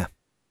Yeah.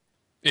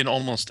 in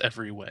almost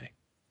every way.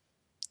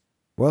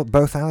 Well,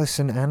 both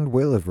Alison and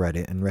Will have read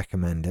it and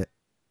recommend it,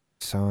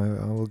 so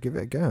I will give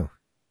it a go.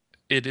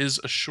 It is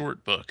a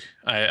short book.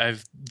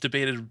 I've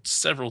debated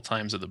several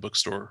times at the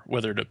bookstore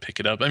whether to pick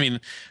it up. I mean,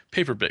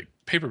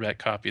 paperback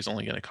copy is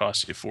only going to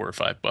cost you $4 or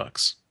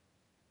 $5.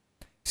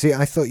 See,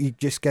 I thought you'd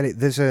just get it.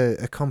 There's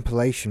a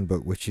compilation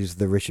book, which is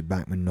the Richard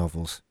Bachman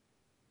novels.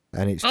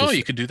 And it's Oh, just,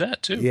 you could do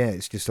that too. yeah,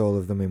 it's just all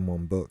of them in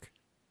one book.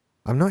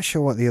 I'm not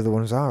sure what the other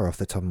ones are off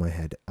the top of my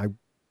head.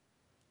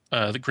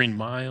 The Green Oh,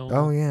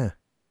 Mile, yeah.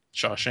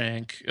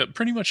 Shawshank,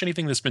 pretty much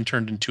anything that's been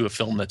turned into a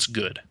film that's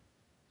good.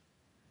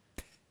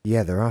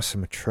 Yeah, there are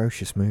some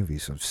atrocious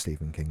movies of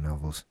Stephen King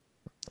novels.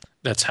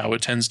 That's how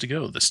it tends to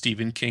go. The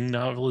Stephen King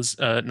novels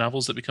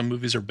that become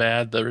movies are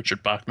bad. The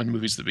Richard Bachman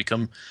books that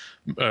become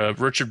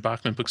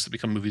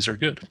movies are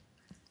good.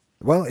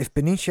 Well, if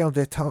Benicio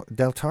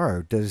del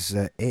Toro does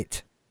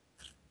it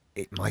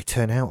might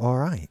turn out all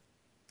right.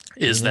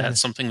 Is Yeah. that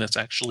something that's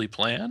actually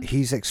planned?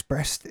 He's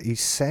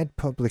said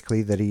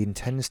publicly that he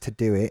intends to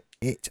do it.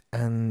 It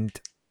and,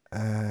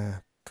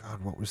 God,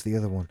 what was the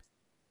other one?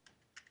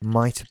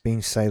 Might have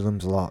been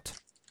Salem's Lot.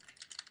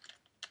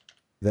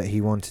 That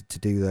he wanted to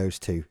do those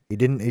two. He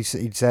didn't. He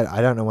said,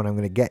 "I don't know when I'm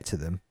going to get to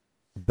them,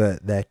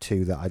 but they're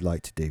two that I'd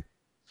like to do."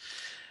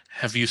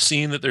 Have you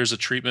seen that there's a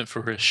treatment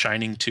for a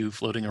Shining 2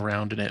 floating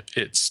around and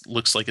it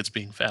looks like it's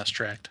being fast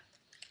tracked?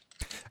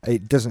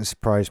 It doesn't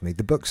surprise me.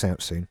 The book's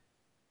out soon.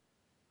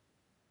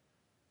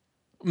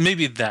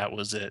 Maybe that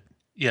was it.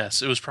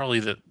 Yes, it was probably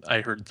that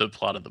I heard the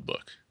plot of the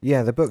book.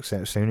 Yeah, the book's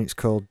out soon. It's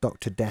called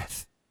Doctor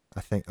Death,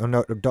 I think. Oh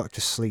no,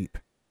 Doctor Sleep.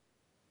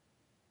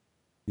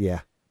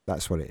 Yeah,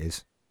 that's what it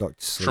is. Doctor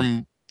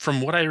Sleep.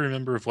 From what I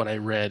remember of what I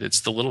read, it's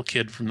the little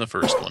kid from the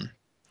first one.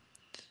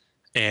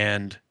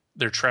 And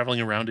they're traveling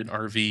around in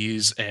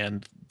RVs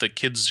and the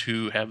kids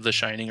who have the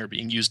Shining are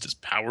being used as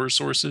power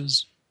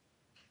sources.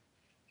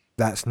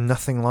 That's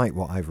nothing like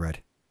what I've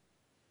read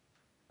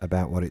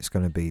about what it's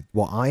going to be.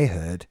 What I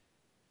heard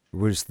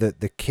was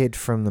that the kid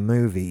from the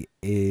movie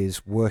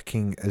is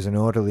working as an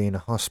orderly in a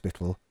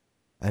hospital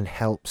and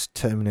helps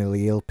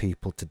terminally ill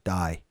people to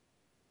die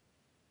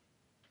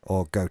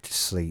or go to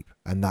sleep,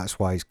 and that's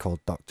why he's called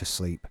Doctor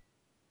Sleep.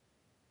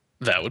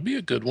 That would be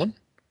a good one.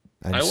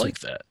 And I so, like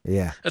that.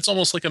 yeah, That's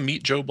almost like a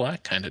Meet Joe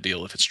Black kind of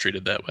deal if it's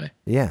treated that way.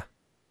 yeah,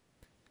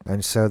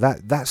 and so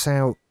that's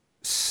out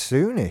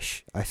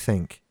soonish, I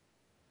think.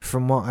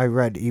 From what I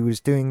read,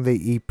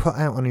 he put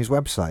out on his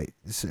website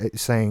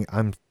saying,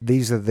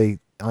 these are the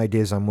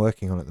ideas I'm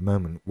working on at the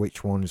moment.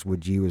 Which ones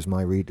would you, as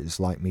my readers,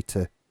 like me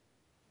to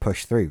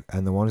push through?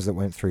 And the ones that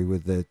went through were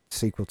the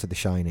sequel to The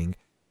Shining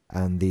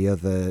and the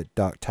other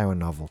Dark Tower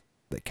novel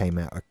that came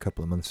out a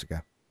couple of months ago.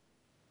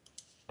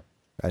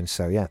 And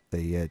so, yeah,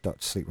 the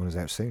Doctor Sleep one is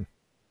out soon.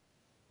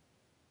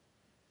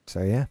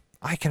 So, yeah,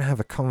 I can have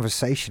a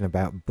conversation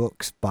about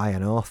books by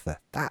an author.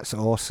 That's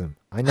awesome.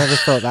 I never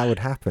thought that would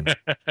happen.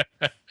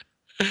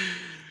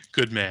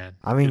 Good man.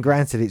 I mean, Good.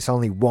 granted, it's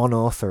only one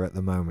author at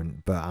the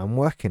moment, but I'm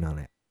working on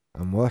it.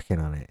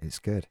 It's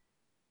good.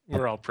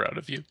 We're all proud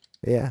of you.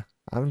 Yeah,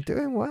 I'm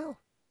doing well.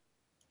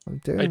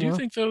 I do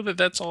think, though, that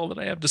that's all that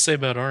I have to say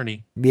about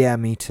Arnie. Yeah,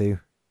 me too.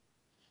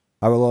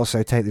 I will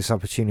also take this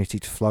opportunity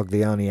to flog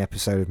the Arnie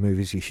episode of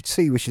Movies You Should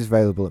See, which is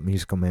available at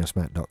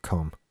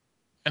musicalmousemat.com.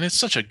 And it's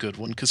such a good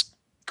one because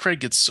Craig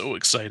gets so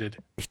excited.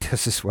 He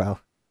does as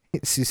well.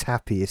 It's his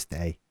happiest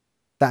day.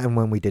 That and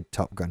when we did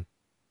Top Gun.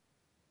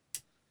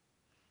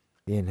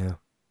 You know,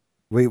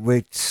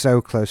 we're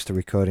so close to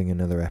recording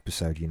another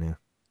episode, you know.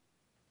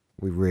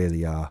 We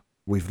really are.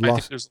 I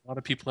think there's a lot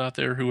of people out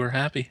there who are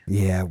happy.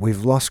 Yeah,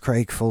 we've lost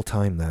Craig full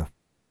time, though,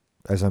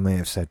 as I may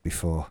have said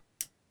before.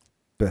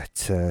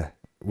 But,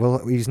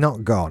 well, he's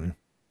not gone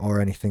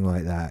or anything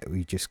like that.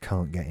 We just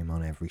can't get him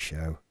on every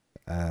show.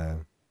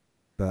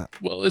 But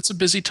Well, it's a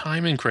busy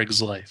time in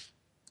Craig's life.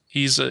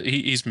 He's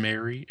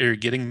married or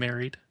getting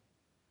married.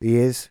 he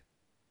is.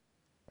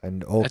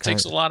 and all That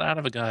takes kind. a lot out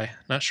of a guy.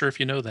 Not sure if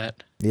you know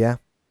that. Yeah,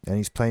 and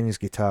he's playing his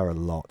guitar a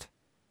lot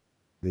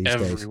these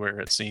days. Everywhere,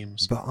 it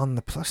seems. But on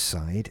the plus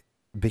side,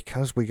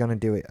 because we're going to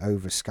do it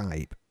over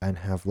Skype and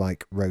have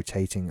like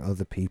rotating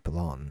other people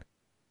on,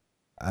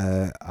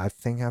 I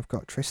think I've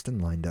got Tristan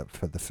lined up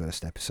for the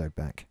first episode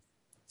back.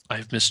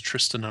 I've missed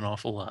Tristan an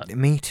awful lot.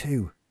 Me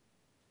too.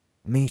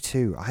 Me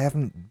too. I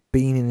haven't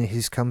been in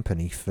his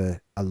company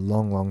for a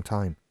long, long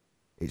time.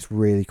 It's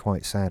really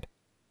quite sad.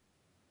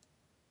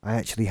 I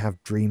actually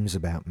have dreams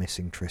about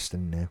missing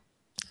Tristan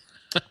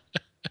now.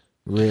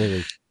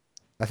 Really.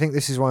 I think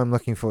this is why I'm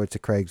looking forward to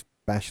Craig's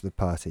bachelor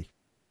party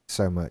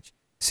so much.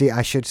 See,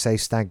 I should say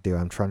stag do.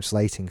 I'm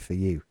translating for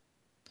you.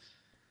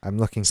 I'm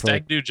looking forward.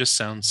 Stag do just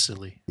sounds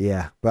silly.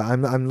 Yeah, but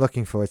I'm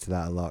looking forward to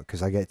that a lot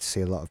because I get to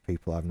see a lot of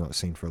people I've not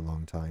seen for a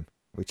long time,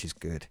 which is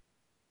good.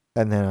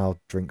 And then I'll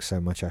drink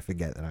so much I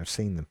forget that I've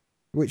seen them,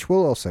 which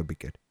will also be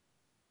good.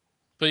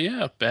 But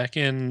yeah, back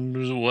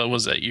in, what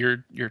was that,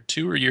 year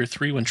 2 or year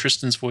 3, when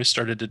Tristan's voice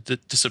started to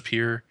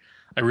disappear,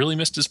 I really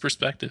missed his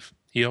perspective.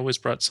 He always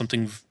brought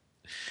something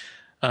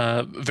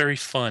very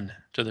fun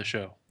to the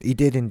show. He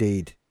did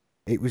indeed.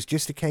 It was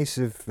just a case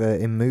of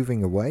him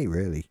moving away,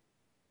 really.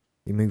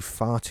 He moved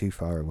far too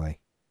far away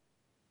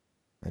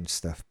and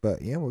stuff.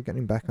 But yeah, we'll get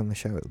him back on the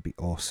show. It'll be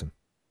awesome.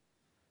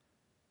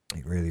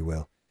 It really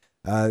will.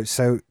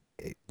 So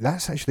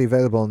that's actually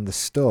available on the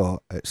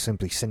store at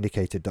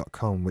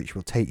simplysyndicated.com, which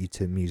will take you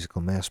to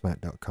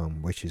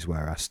musicalmousemat.com, which is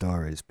where our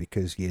store is,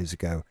 because years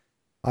ago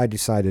I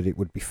decided it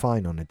would be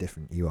fine on a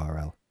different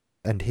URL,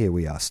 and here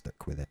we are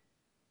stuck with it.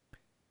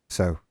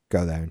 So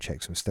go there and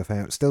check some stuff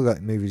out. Still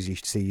got movies you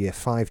should see year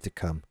 5 to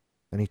come.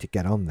 I need to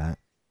get on that.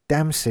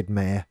 Damn Sid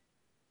Meier.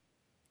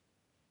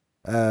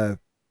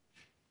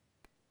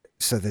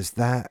 So there's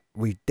that.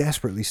 We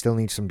desperately still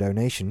need some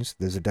donations.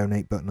 There's a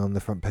donate button on the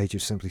front page of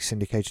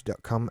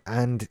simplysyndicated.com,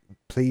 and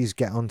please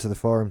get onto the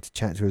forum to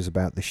chat to us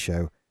about this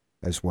show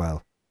as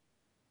well,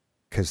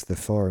 because the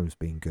forum's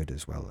been good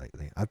as well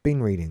lately. I've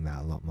been reading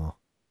that a lot more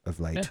of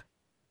late.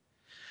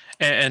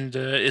 Yeah. And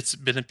it's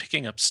been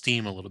picking up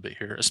steam a little bit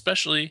here,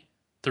 especially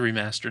the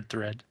remastered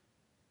thread.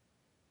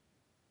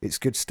 It's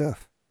good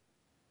stuff.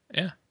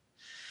 Yeah.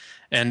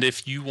 And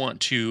if you want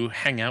to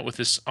hang out with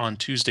us on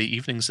Tuesday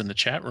evenings in the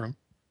chat room,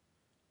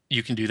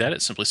 you can do that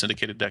at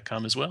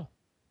simplysyndicated.com as well.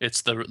 It's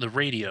the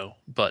radio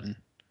button.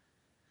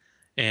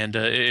 And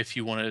if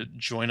you want to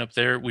join up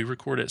there, we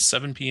record at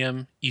 7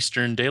 p.m.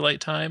 Eastern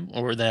Daylight Time,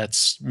 or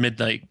that's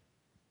midnight.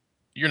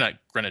 You're not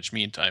Greenwich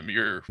Mean Time.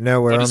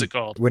 What is it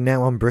called? We're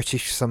now on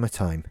British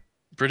Summertime.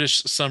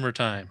 British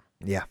Summertime.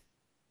 Yeah.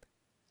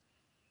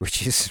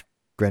 Which is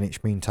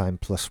Greenwich Mean Time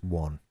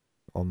 +1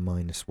 or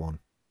 -1.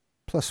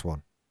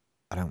 +1.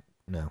 I don't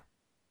know.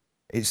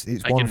 It's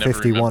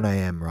 1:51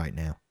 a.m. right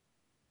now.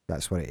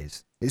 That's what it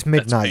is. It's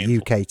midnight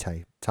UK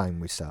time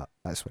we start.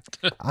 That's what.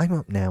 I'm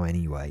up now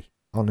anyway,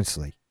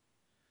 honestly.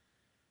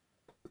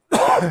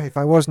 If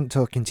I wasn't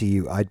talking to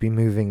you, I'd be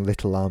moving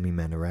little army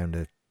men around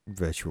a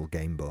virtual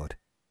game board.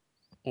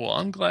 Well,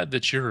 I'm glad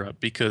that you're up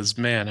because,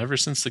 man, ever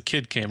since the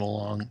kid came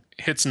along,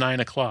 it hits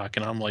 9 o'clock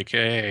and I'm like,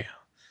 hey,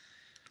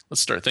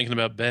 let's start thinking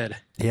about bed.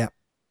 Yeah.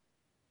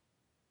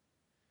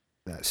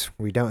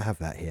 We don't have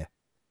that here.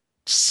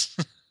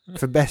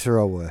 For better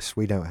or worse,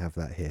 we don't have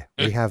that here.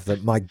 We have the,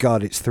 my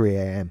God, it's 3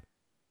 a.m.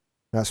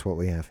 That's what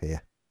we have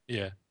here.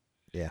 Yeah.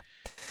 Yeah.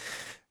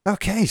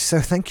 Okay, so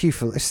thank you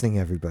for listening,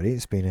 everybody.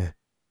 It's been a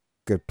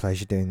good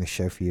pleasure doing this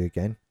show for you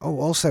again.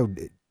 Oh, also,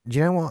 do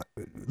you know what?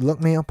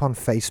 Look me up on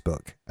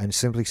Facebook and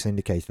Simply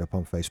Syndicated up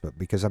on Facebook,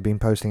 because I've been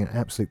posting an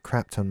absolute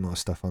crap ton more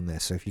stuff on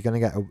there. So if you're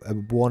going to get a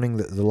warning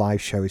that the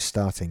live show is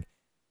starting,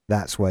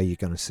 that's where you're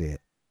going to see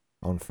it,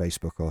 on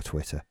Facebook or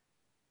Twitter.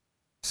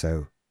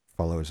 So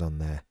follow us on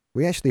there.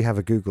 We actually have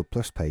a Google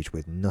Plus page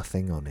with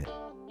nothing on it.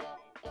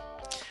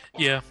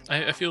 Yeah,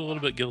 I feel a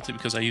little bit guilty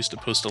because I used to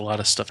post a lot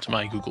of stuff to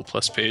my Google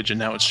Plus page, and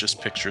now it's just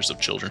pictures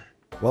of children.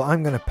 Well,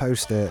 I'm going to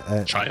post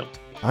a child.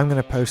 I'm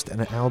going to post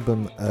an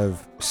album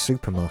of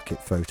supermarket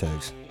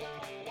photos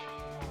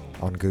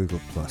on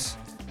Google Plus.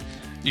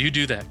 You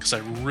do that, because I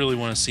really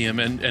want to see them,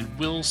 and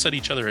we'll set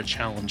each other a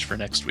challenge for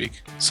next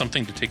week.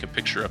 Something to take a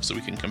picture of so we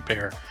can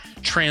compare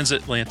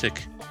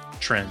transatlantic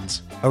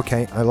trends.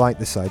 Okay, I like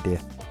this idea.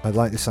 I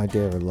like this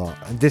idea a lot.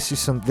 And this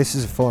is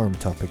a forum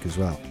topic as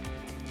well.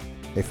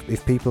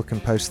 If people can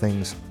post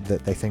things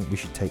that they think we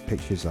should take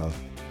pictures of,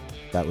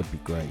 that would be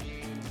great,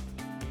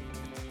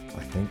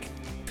 I think.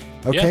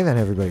 Okay then,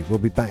 everybody. We'll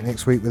be back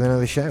next week with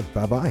another show.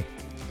 Bye-bye.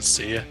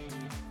 See ya.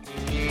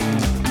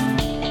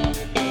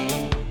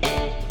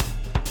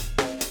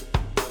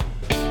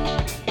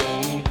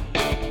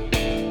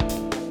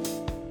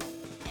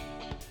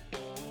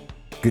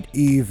 Good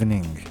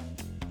evening.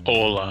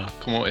 Hola,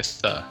 ¿cómo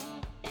está?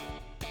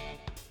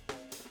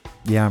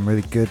 Yeah, I'm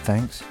really good,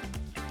 thanks.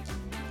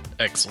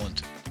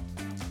 Excellent.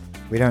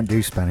 We don't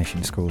do Spanish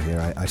in school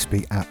here. I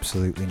speak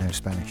absolutely no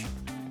Spanish.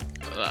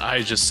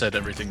 I just said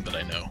everything that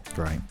I know.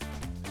 Right.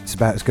 It's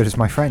about as good as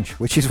my French,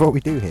 which is what we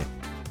do here.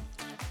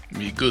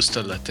 Me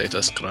gusta las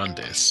tetas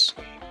grandes.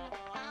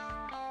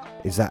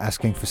 Is that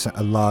asking for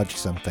a large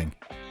something?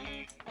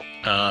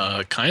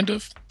 Kind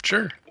of.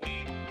 Sure.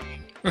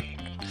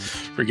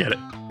 Forget it.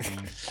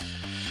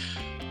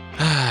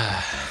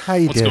 How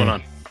you What's going doing?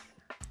 on?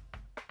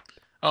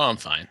 Oh, I'm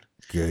fine.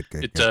 Good,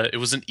 good, It good. uh, it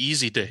was an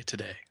easy day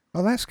today.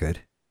 Oh, that's good.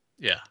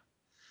 Yeah.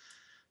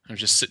 I'm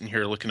just sitting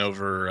here looking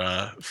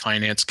over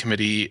finance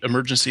committee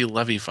emergency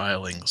levy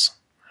filings.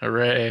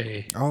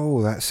 Hooray!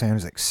 Oh, that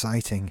sounds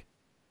exciting.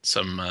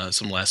 Some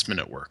last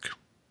minute work.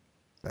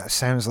 That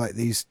sounds like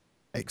these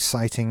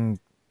exciting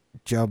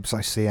jobs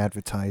I see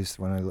advertised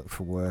when I look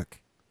for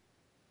work.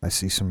 I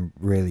see some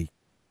really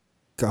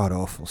god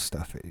awful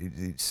stuff.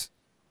 It's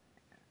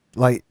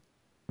like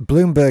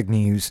Bloomberg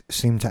News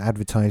seem to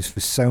advertise for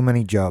so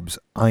many jobs.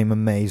 I'm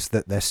amazed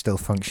that they're still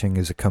functioning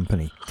as a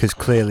company because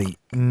clearly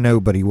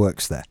nobody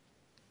works there.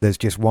 There's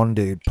just one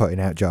dude putting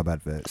out job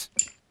adverts,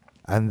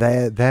 and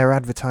they're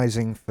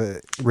advertising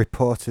for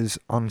reporters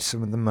on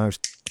some of the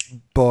most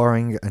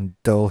boring and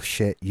dull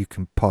shit you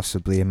can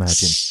possibly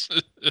imagine.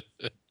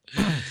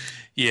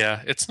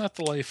 Yeah, it's not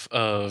the life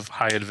of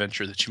high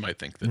adventure that you might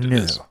think that it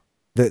is.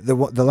 No.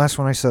 The last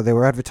one I saw, they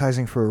were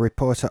advertising for a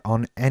reporter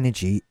on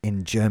energy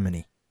in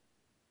Germany.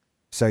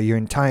 So your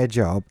entire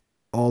job,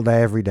 all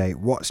day, every day,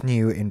 what's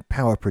new in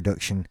power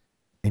production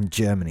in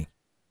Germany?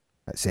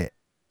 That's it.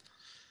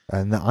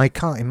 And I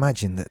can't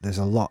imagine that there's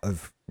a lot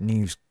of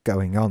news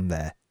going on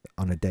there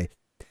on a day.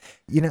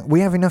 You know, we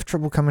have enough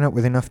trouble coming up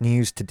with enough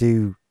news to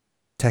do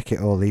take it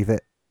or leave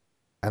it.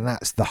 And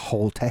that's the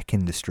whole tech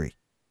industry.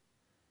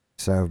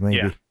 So Yeah,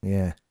 maybe,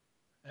 yeah.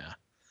 yeah,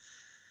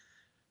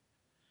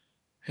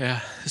 yeah.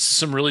 This is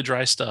some really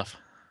dry stuff.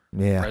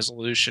 Yeah.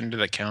 Resolution to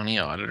the county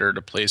auditor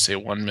to place a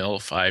 1 mil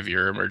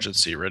 5-year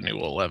emergency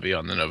renewal levy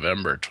on the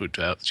November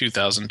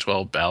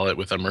 2012 ballot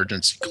with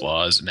emergency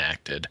clause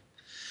enacted.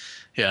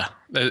 Yeah,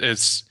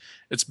 it's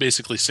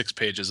basically 6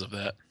 pages of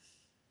that.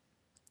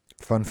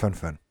 Fun, fun,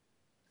 fun.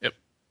 Yep,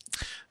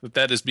 but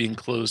that is being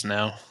closed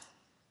now.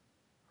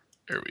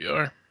 There we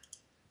are.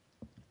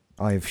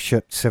 I've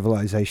shut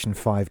Civilization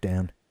 5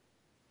 down.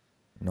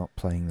 Not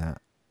playing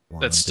that while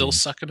That's I'm still doing.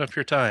 sucking up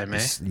your time, eh?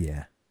 It's,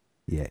 yeah.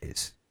 Yeah, it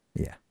is.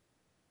 Yeah.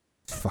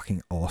 It's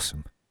fucking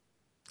awesome.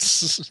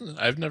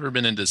 I've never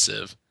been into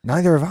Civ.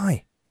 Neither have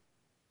I.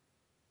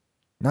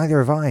 Neither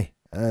have I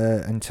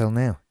until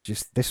now.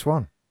 Just this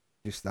one.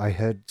 Just I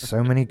heard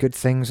so many good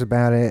things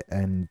about it,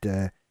 and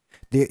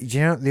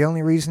the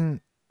only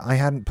reason I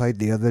hadn't played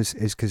the others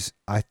is because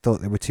I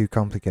thought they were too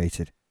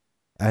complicated.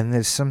 And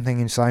there's something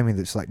inside me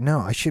that's like, no,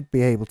 I should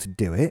be able to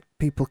do it.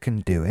 People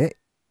can do it,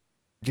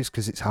 just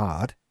because it's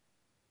hard.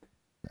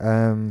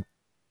 Um,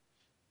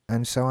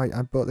 and so I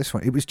bought this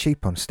one. It was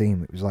cheap on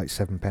Steam. It was like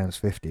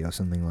 £7.50 or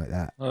something like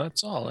that. Well,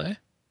 that's all, eh?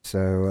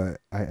 So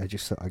I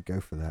just thought I'd go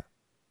for that.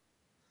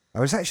 I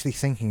was actually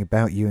thinking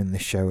about you in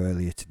this show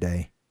earlier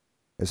today,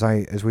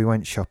 as we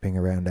went shopping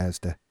around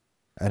Asda,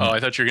 Oh, and I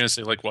thought you were gonna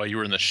say like while you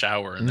were in the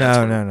shower, and that's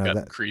no, where no, we no,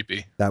 got that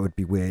creepy. that would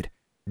be weird.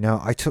 No,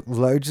 I took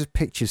loads of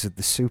pictures of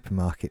the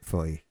supermarket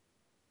for you.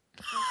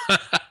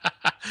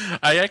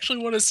 I actually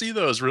want to see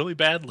those really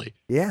badly.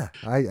 Yeah,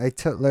 I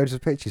took loads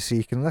of pictures so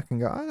you can look and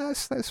go, oh,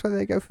 that's where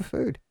they go for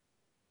food.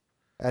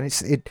 And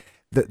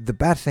the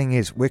bad thing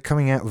is we're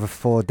coming out of a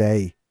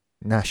 4-day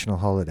national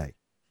holiday.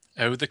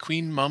 Oh, the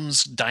Queen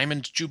Mum's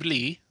Diamond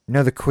Jubilee.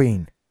 No, the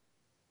Queen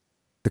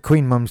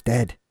Mum's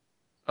dead.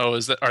 Oh,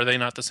 are they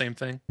not the same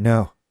thing?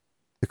 No,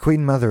 the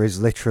Queen Mother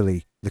is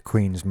literally the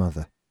Queen's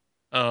mother.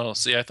 Oh,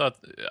 see, I thought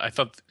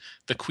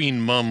the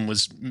Queen Mum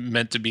was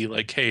meant to be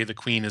like, hey, the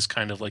Queen is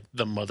kind of like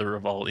the mother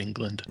of all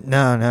England.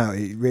 No, no,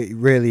 it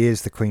really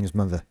is the Queen's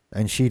mother,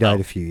 and she died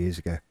Oh, a few years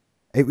ago.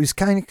 It was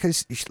kind of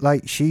because,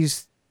 like,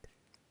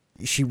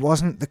 she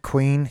wasn't the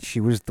Queen; she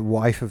was the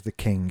wife of the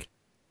King.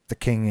 The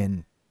King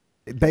in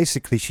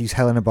basically, she's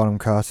Helena Bonham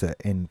Carter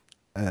in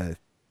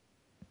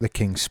the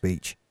King's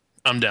Speech.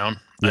 I'm down.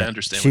 I Yeah,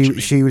 understand what you she mean.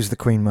 she was the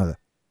Queen Mother,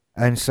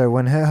 and so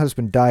when her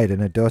husband died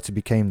and her daughter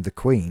became the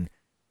Queen,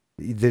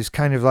 there's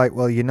kind of like,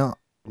 well, you're not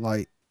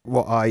like,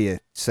 what are you?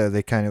 So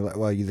they kind of like,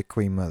 well, you're the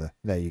Queen Mother.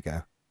 There you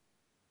go.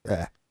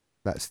 Yeah,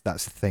 that's the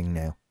thing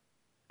now.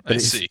 But I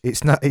see.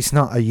 it's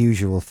not a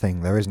usual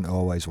thing. There isn't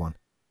always one,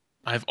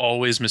 I've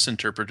always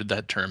misinterpreted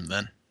that term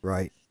then.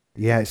 right?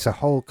 Yeah, it's a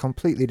whole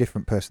completely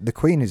different person. The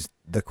Queen is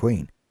the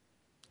Queen,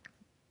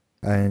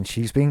 and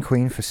she's been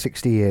Queen for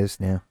 60 years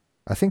now.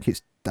 I think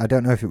it's. I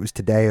don't know if it was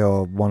today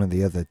or one of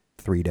the other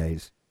 3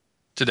 days.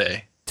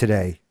 Today.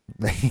 Today.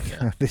 There you Yeah.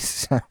 go. This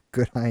is how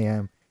good I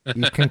am.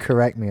 You can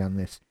correct me on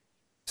this.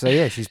 So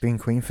yeah, she's been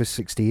Queen for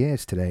 60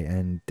 years today,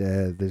 and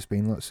there's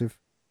been lots of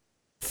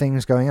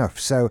things going off.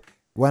 So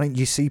when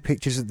you see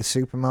pictures of the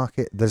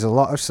supermarket, there's a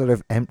lot of sort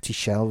of empty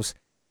shelves,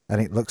 and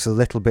it looks a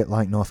little bit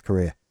like North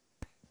Korea.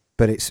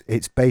 But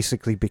it's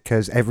basically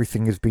because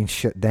everything has been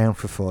shut down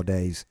for 4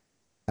 days,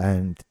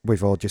 and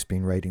we've all just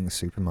been raiding the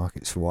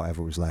supermarkets for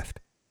whatever was left.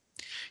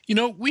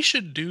 We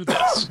should do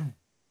this.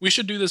 We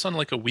should do this on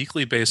like a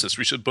weekly basis.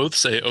 We should both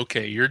say,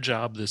 okay, your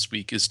job this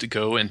week is to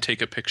go and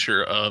take a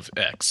picture of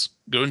X.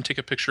 Go and take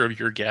a picture of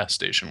your gas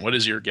station. What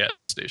does your gas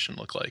station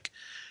look like?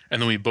 And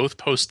then we both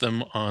post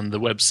them on the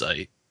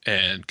website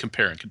and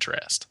compare and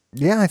contrast.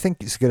 Yeah, I think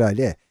it's a good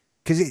idea.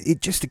 Because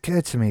it just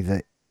occurred to me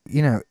that,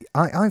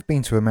 I've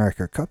been to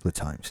America a couple of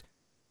times,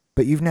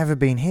 but you've never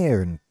been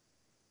here and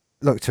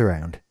looked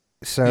around.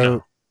 So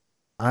No.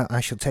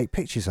 I shall take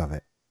pictures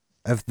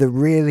of the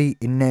really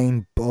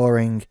inane,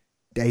 boring,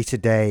 day to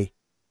day,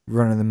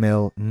 run of the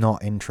mill,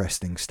 not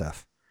interesting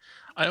stuff.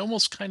 I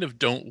almost kind of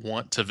don't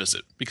want to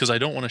visit because I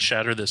don't want to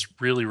shatter this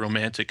really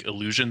romantic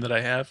illusion that I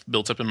have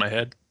built up in my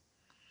head.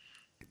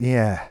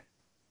 Yeah.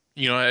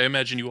 I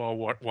imagine you all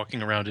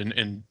walking around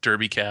in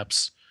derby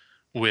caps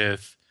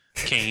with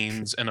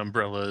canes and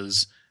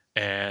umbrellas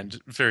and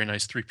very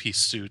nice three-piece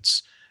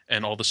suits,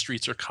 and all the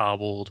streets are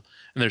cobbled,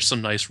 and there's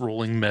some nice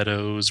rolling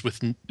meadows with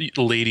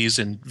ladies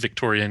in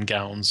Victorian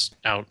gowns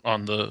out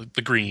on the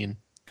green.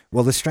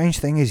 Well, the strange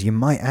thing is, you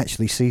might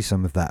actually see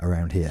some of that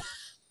around here,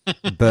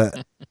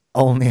 but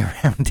only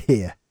around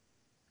here.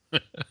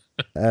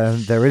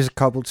 There is a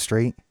cobbled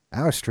street.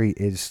 Our street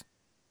is,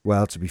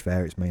 well, to be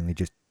fair, it's mainly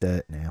just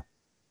dirt now.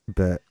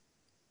 But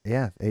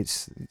yeah,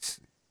 it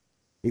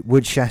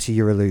would shatter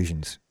your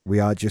illusions. We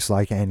are just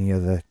like any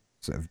other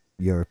sort of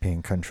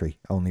European country,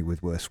 only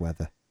with worse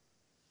weather.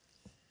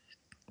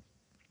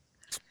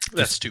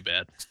 That's Just too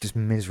bad. it's just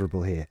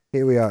miserable here.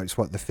 Here we are. It's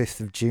what, the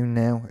 5th of June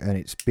now, and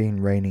it's been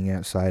raining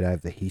outside. I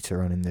have the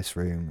heater on in this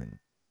room and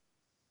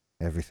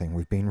everything.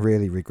 We've been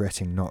really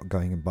regretting not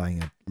going and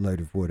buying a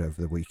load of wood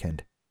over the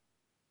weekend.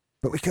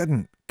 But we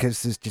couldn't,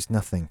 because there's just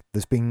nothing.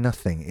 There's been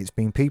nothing. It's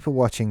been people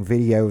watching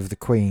video of the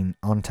Queen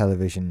on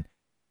television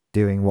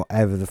doing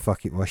whatever the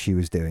fuck it was she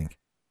was doing.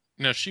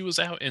 Now, she was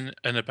out and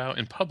about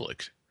in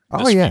public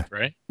Oh, this yeah. week,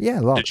 right? Yeah,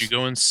 Did you lots.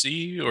 go and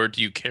see, or do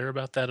you care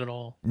about that at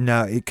all?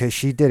 No, because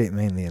she did it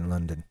mainly in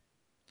London.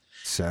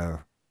 So,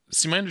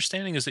 See, my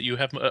understanding is that you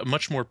have a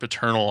much more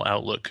paternal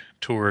outlook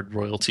toward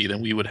royalty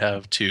than we would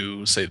have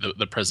to, say,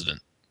 the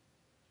president.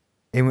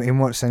 in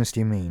what sense do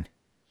you mean?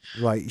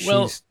 Like,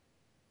 Well, she's...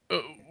 uh,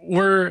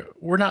 we're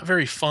not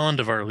very fond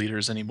of our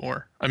leaders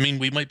anymore. I mean,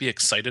 we might be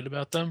excited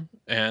about them,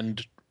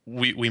 and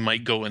we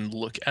might go and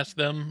look at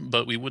them,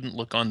 but we wouldn't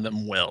look on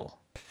them well.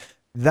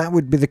 That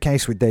would be the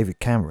case with David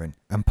Cameron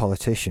and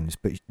politicians,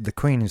 but the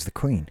Queen is the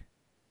Queen.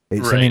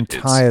 It's an Right. It's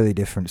entirely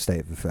different state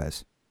of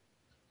affairs.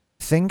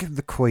 Think of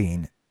the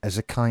Queen as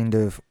a kind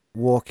of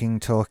walking,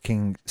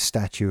 talking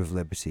Statue of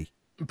Liberty.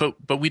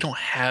 but we don't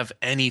have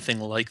anything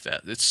like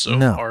that. It's so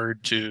No.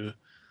 hard to.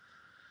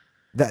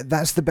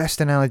 That's the best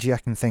analogy I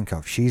can think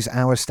of. She's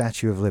our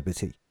Statue of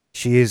Liberty.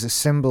 She is a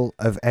symbol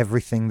of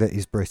everything that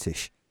is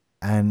British.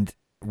 And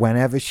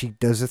whenever she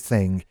does a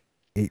thing,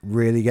 it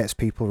really gets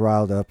people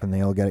riled up and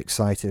they all get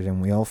excited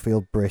and we all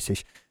feel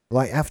British.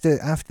 Like after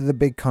the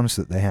big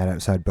concert they had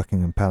outside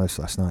Buckingham Palace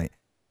last night,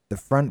 the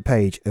front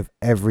page of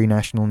every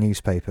national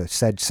newspaper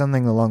said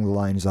something along the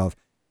lines of,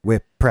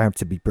 "We're proud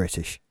to be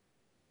British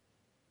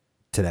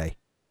today."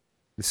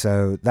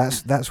 So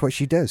that's what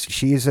she does.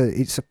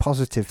 It's a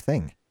positive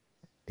thing.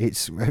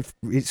 It's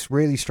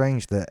really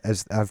strange that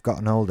as I've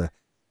gotten older,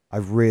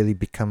 I've really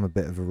become a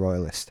bit of a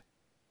royalist,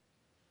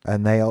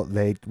 and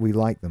we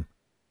like them.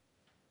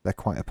 They're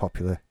quite a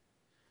popular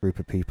group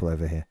of people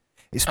over here,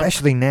 Um,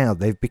 especially now.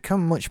 They've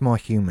become much more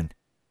human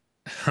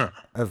huh.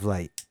 of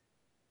late.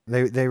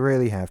 They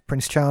really have.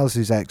 Prince Charles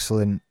is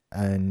excellent,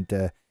 and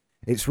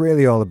it's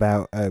really all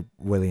about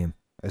William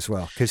as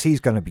well, because he's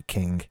going to be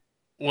king.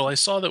 Well, I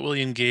saw that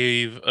William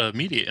gave a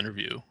media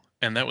interview,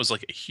 and that was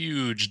like a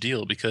huge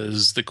deal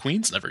because the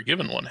Queen's never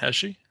given one, has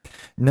she?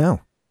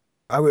 No,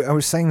 I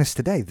was saying this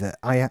today, that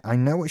I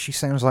know what she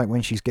sounds like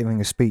when she's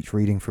giving a speech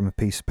reading from a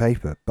piece of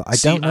paper, but I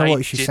See, don't know I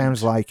what she sounds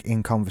didn't. like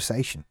in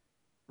conversation.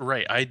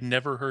 Right, I'd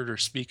never heard her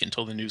speak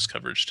until the news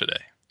coverage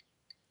today.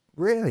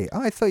 Really?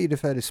 I thought you'd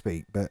have heard her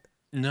speak, but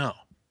No.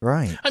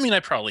 right. I mean, I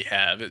probably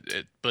have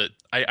but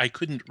I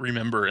couldn't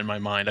remember in my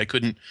mind. I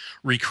couldn't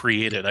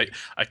recreate it.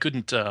 I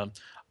couldn't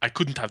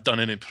have done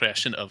an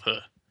impression of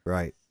her.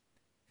 Right.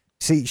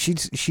 See,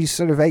 she's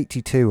sort of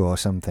 82 or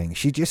something.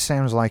 She just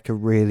sounds like a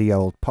really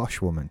old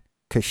posh woman,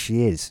 because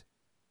she is.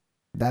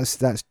 That's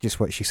just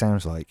what she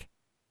sounds like.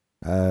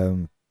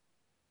 Um,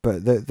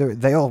 but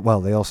they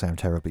all sound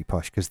terribly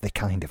posh because they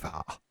kind of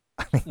are.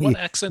 I mean, What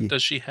accent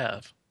does she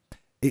have?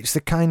 it's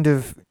the kind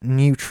of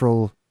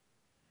neutral,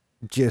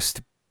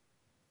 just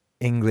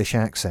English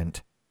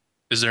accent.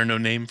 Is there no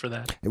name for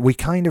that? We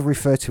kind of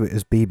refer to it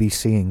as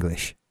BBC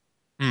English,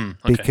 Hmm,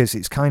 okay. because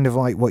it's kind of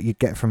like what you'd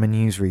get from a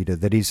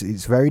newsreader.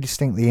 It's very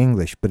distinctly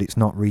English, but it's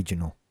not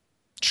regional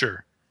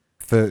Sure.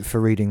 for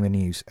reading the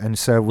news. And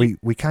so we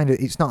kind of,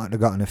 it's not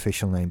got an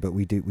official name, but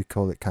we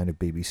call it kind of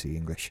BBC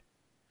English.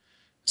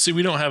 See,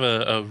 we don't have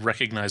a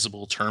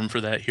recognizable term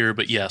for that here,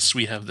 but yes,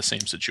 we have the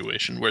same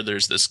situation where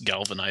there's this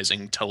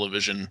galvanizing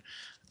television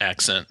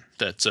accent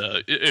that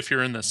if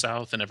you're in the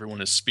South and everyone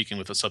is speaking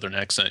with a Southern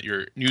accent,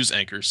 your news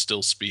anchors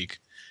still speak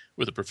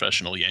with a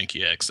professional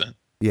Yankee accent.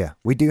 Yeah,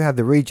 we do have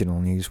the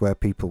regional news where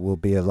people will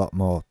be a lot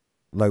more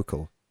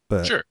local,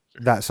 but Sure.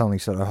 that's only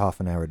sort of half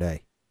an hour a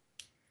day.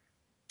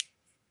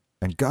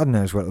 And God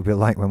knows what it'll be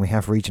like when we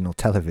have regional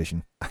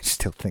television. I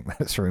still think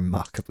that's a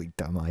remarkably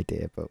dumb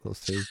idea, but we'll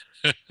see.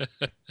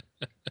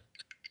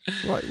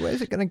 What?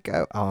 Where's it going to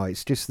go? Oh,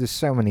 it's just there's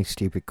so many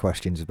stupid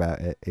questions about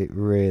it. It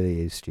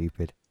really is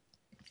stupid.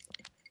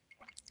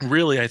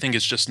 Really, I think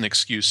it's just an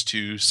excuse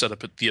to set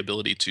up the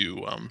ability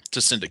to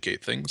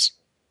syndicate things.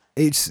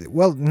 It's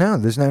well, no,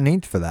 there's no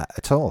need for that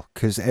at all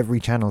because every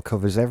channel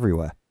covers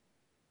everywhere.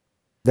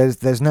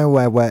 There's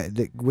nowhere where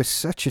we're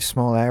such a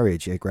small area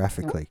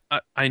geographically.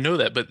 I know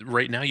that, but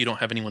right now you don't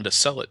have anyone to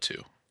sell it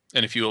to.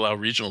 And if you allow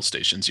regional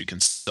stations, you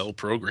can sell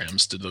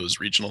programs to those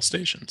regional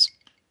stations.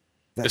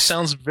 This That's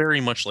sounds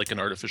very much like an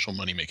artificial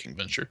money-making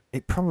venture.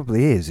 it.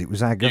 Probably is. It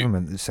was our You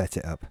government that set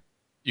it up.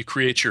 you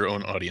create your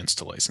own audience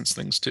to license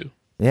things to.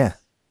 Yeah,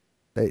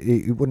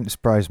 it wouldn't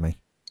surprise me.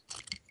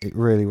 It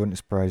really wouldn't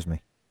surprise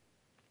me.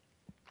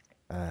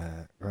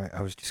 Right,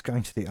 I was just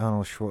going to the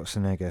Arnold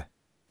Schwarzenegger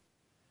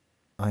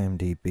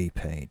IMDb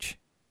page.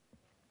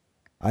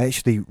 I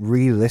actually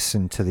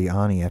re-listened to the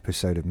Arnie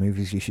episode of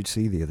Movies You Should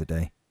See the other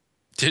day.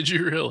 Did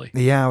you really?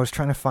 Yeah, I was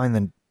trying to find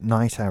the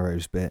Night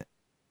Arrows bit.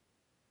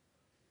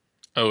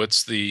 Oh,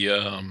 it's the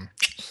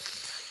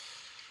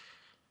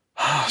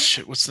oh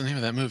shit, what's the name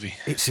of that movie?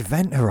 It's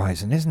Event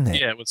Horizon, isn't it?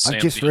 Yeah, with I've Sam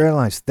just Neill.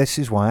 realised this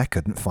is why I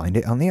couldn't find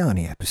it on the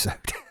Arnie episode.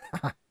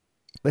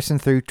 Listen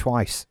through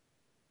twice,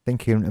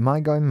 thinking, am I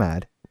going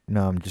mad?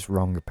 No, I'm just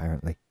wrong,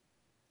 apparently.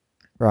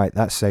 Right,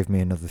 that saved me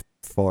another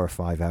 4 or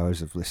 5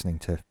 hours of listening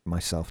to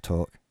myself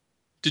talk.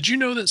 Did you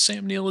know that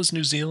Sam Neill is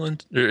New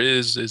Zealand or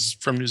is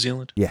from New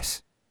Zealand?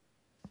 Yes.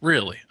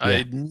 Really? Yeah.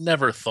 I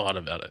never thought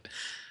about it.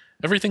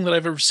 Everything that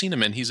I've ever seen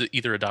him in, he's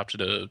either adopted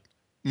a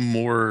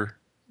more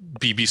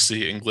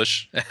BBC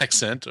English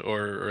accent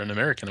or an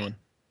American one.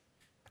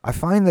 I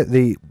find that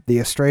the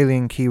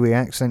Australian Kiwi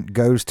accent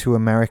goes to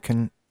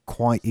American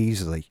quite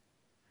easily.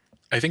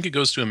 I think it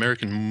goes to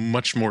American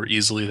much more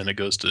easily than it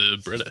goes to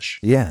British.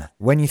 Yeah.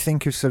 When you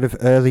think of sort of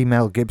early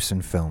Mel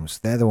Gibson films,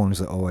 they're the ones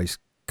that always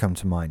come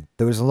to mind.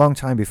 There was a long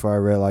time before I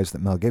realised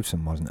that Mel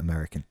Gibson wasn't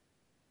American.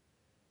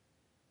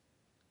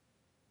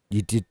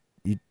 You did.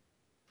 You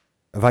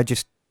have I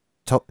just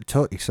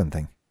taught you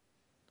something?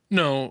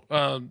 No,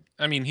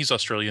 I mean he's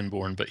Australian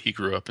born, but he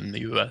grew up in the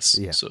US,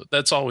 Yeah. so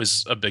that's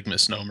always a big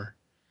misnomer.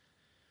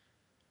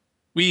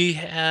 We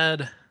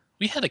had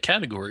we had a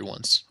category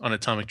once on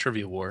Atomic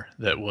Trivia War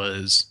that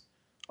was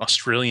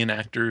Australian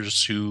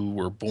actors who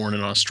were born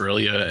in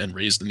Australia and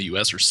raised in the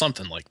US or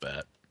something like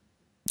that.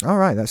 All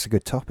right, that's a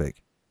good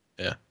topic.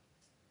 Yeah.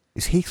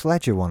 Is Heath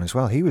Ledger one as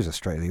well? He was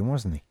Australian,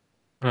 wasn't he?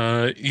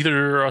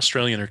 Either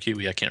Australian or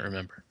Kiwi, I can't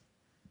remember.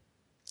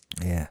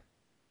 Yeah.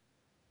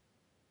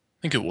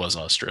 I think it was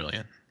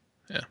Australian.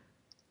 Yeah.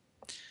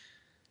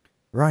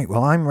 Right.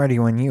 Well, I'm ready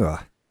when you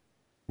are.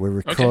 We're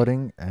Okay.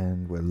 recording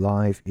and we're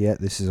live. Yeah,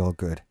 this is all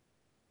good.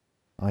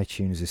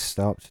 iTunes is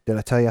stopped. Did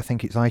I tell you I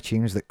think it's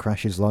iTunes that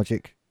crashes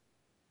Logic?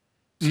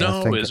 So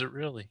No, is it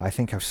really? I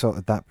think I've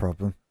sorted that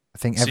problem. I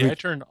think See, every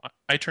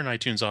I turn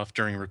iTunes off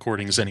during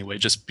recordings anyway,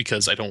 just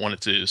because I don't want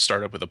it to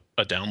start up with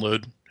a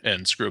download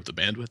and screw up the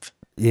bandwidth.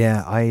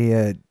 yeah,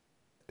 I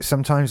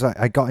sometimes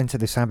I got into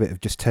this habit of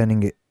just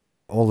turning it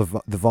all of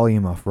the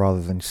volume off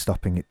rather than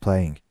stopping it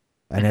playing.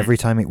 And Hmm. every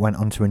time it went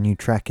onto a new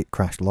track, it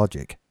crashed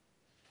Logic.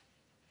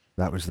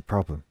 That was the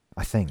problem,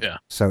 I think. Yeah.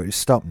 So it's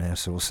stopped now,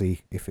 so we'll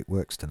see if it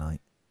works tonight.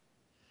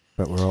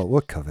 But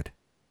we're covered.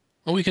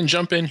 Well, we can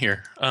jump in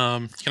here.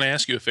 Can I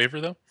ask you a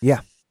favor though?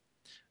 Yeah.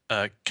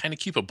 Kind of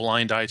keep a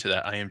blind eye to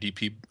that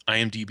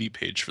IMDb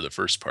page for the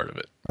first part of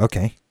it,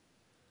 Okay.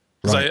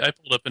 because Right. I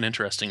pulled up an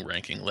interesting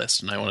ranking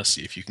list, and I want to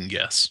see if you can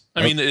guess.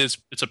 I Oh, mean, it's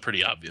a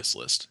pretty obvious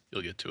list.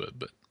 You'll get to it,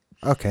 but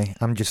okay.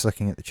 I'm just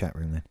looking at the chat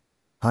room then.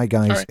 Hi all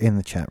guys right, in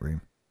the chat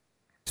room.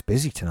 It's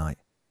busy tonight.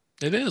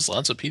 it is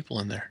lots of people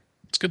in there.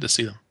 It's good to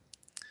see them.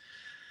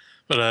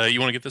 But you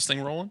want to get this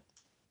thing rolling?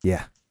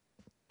 Yeah.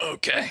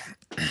 Okay,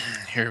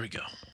 here we go.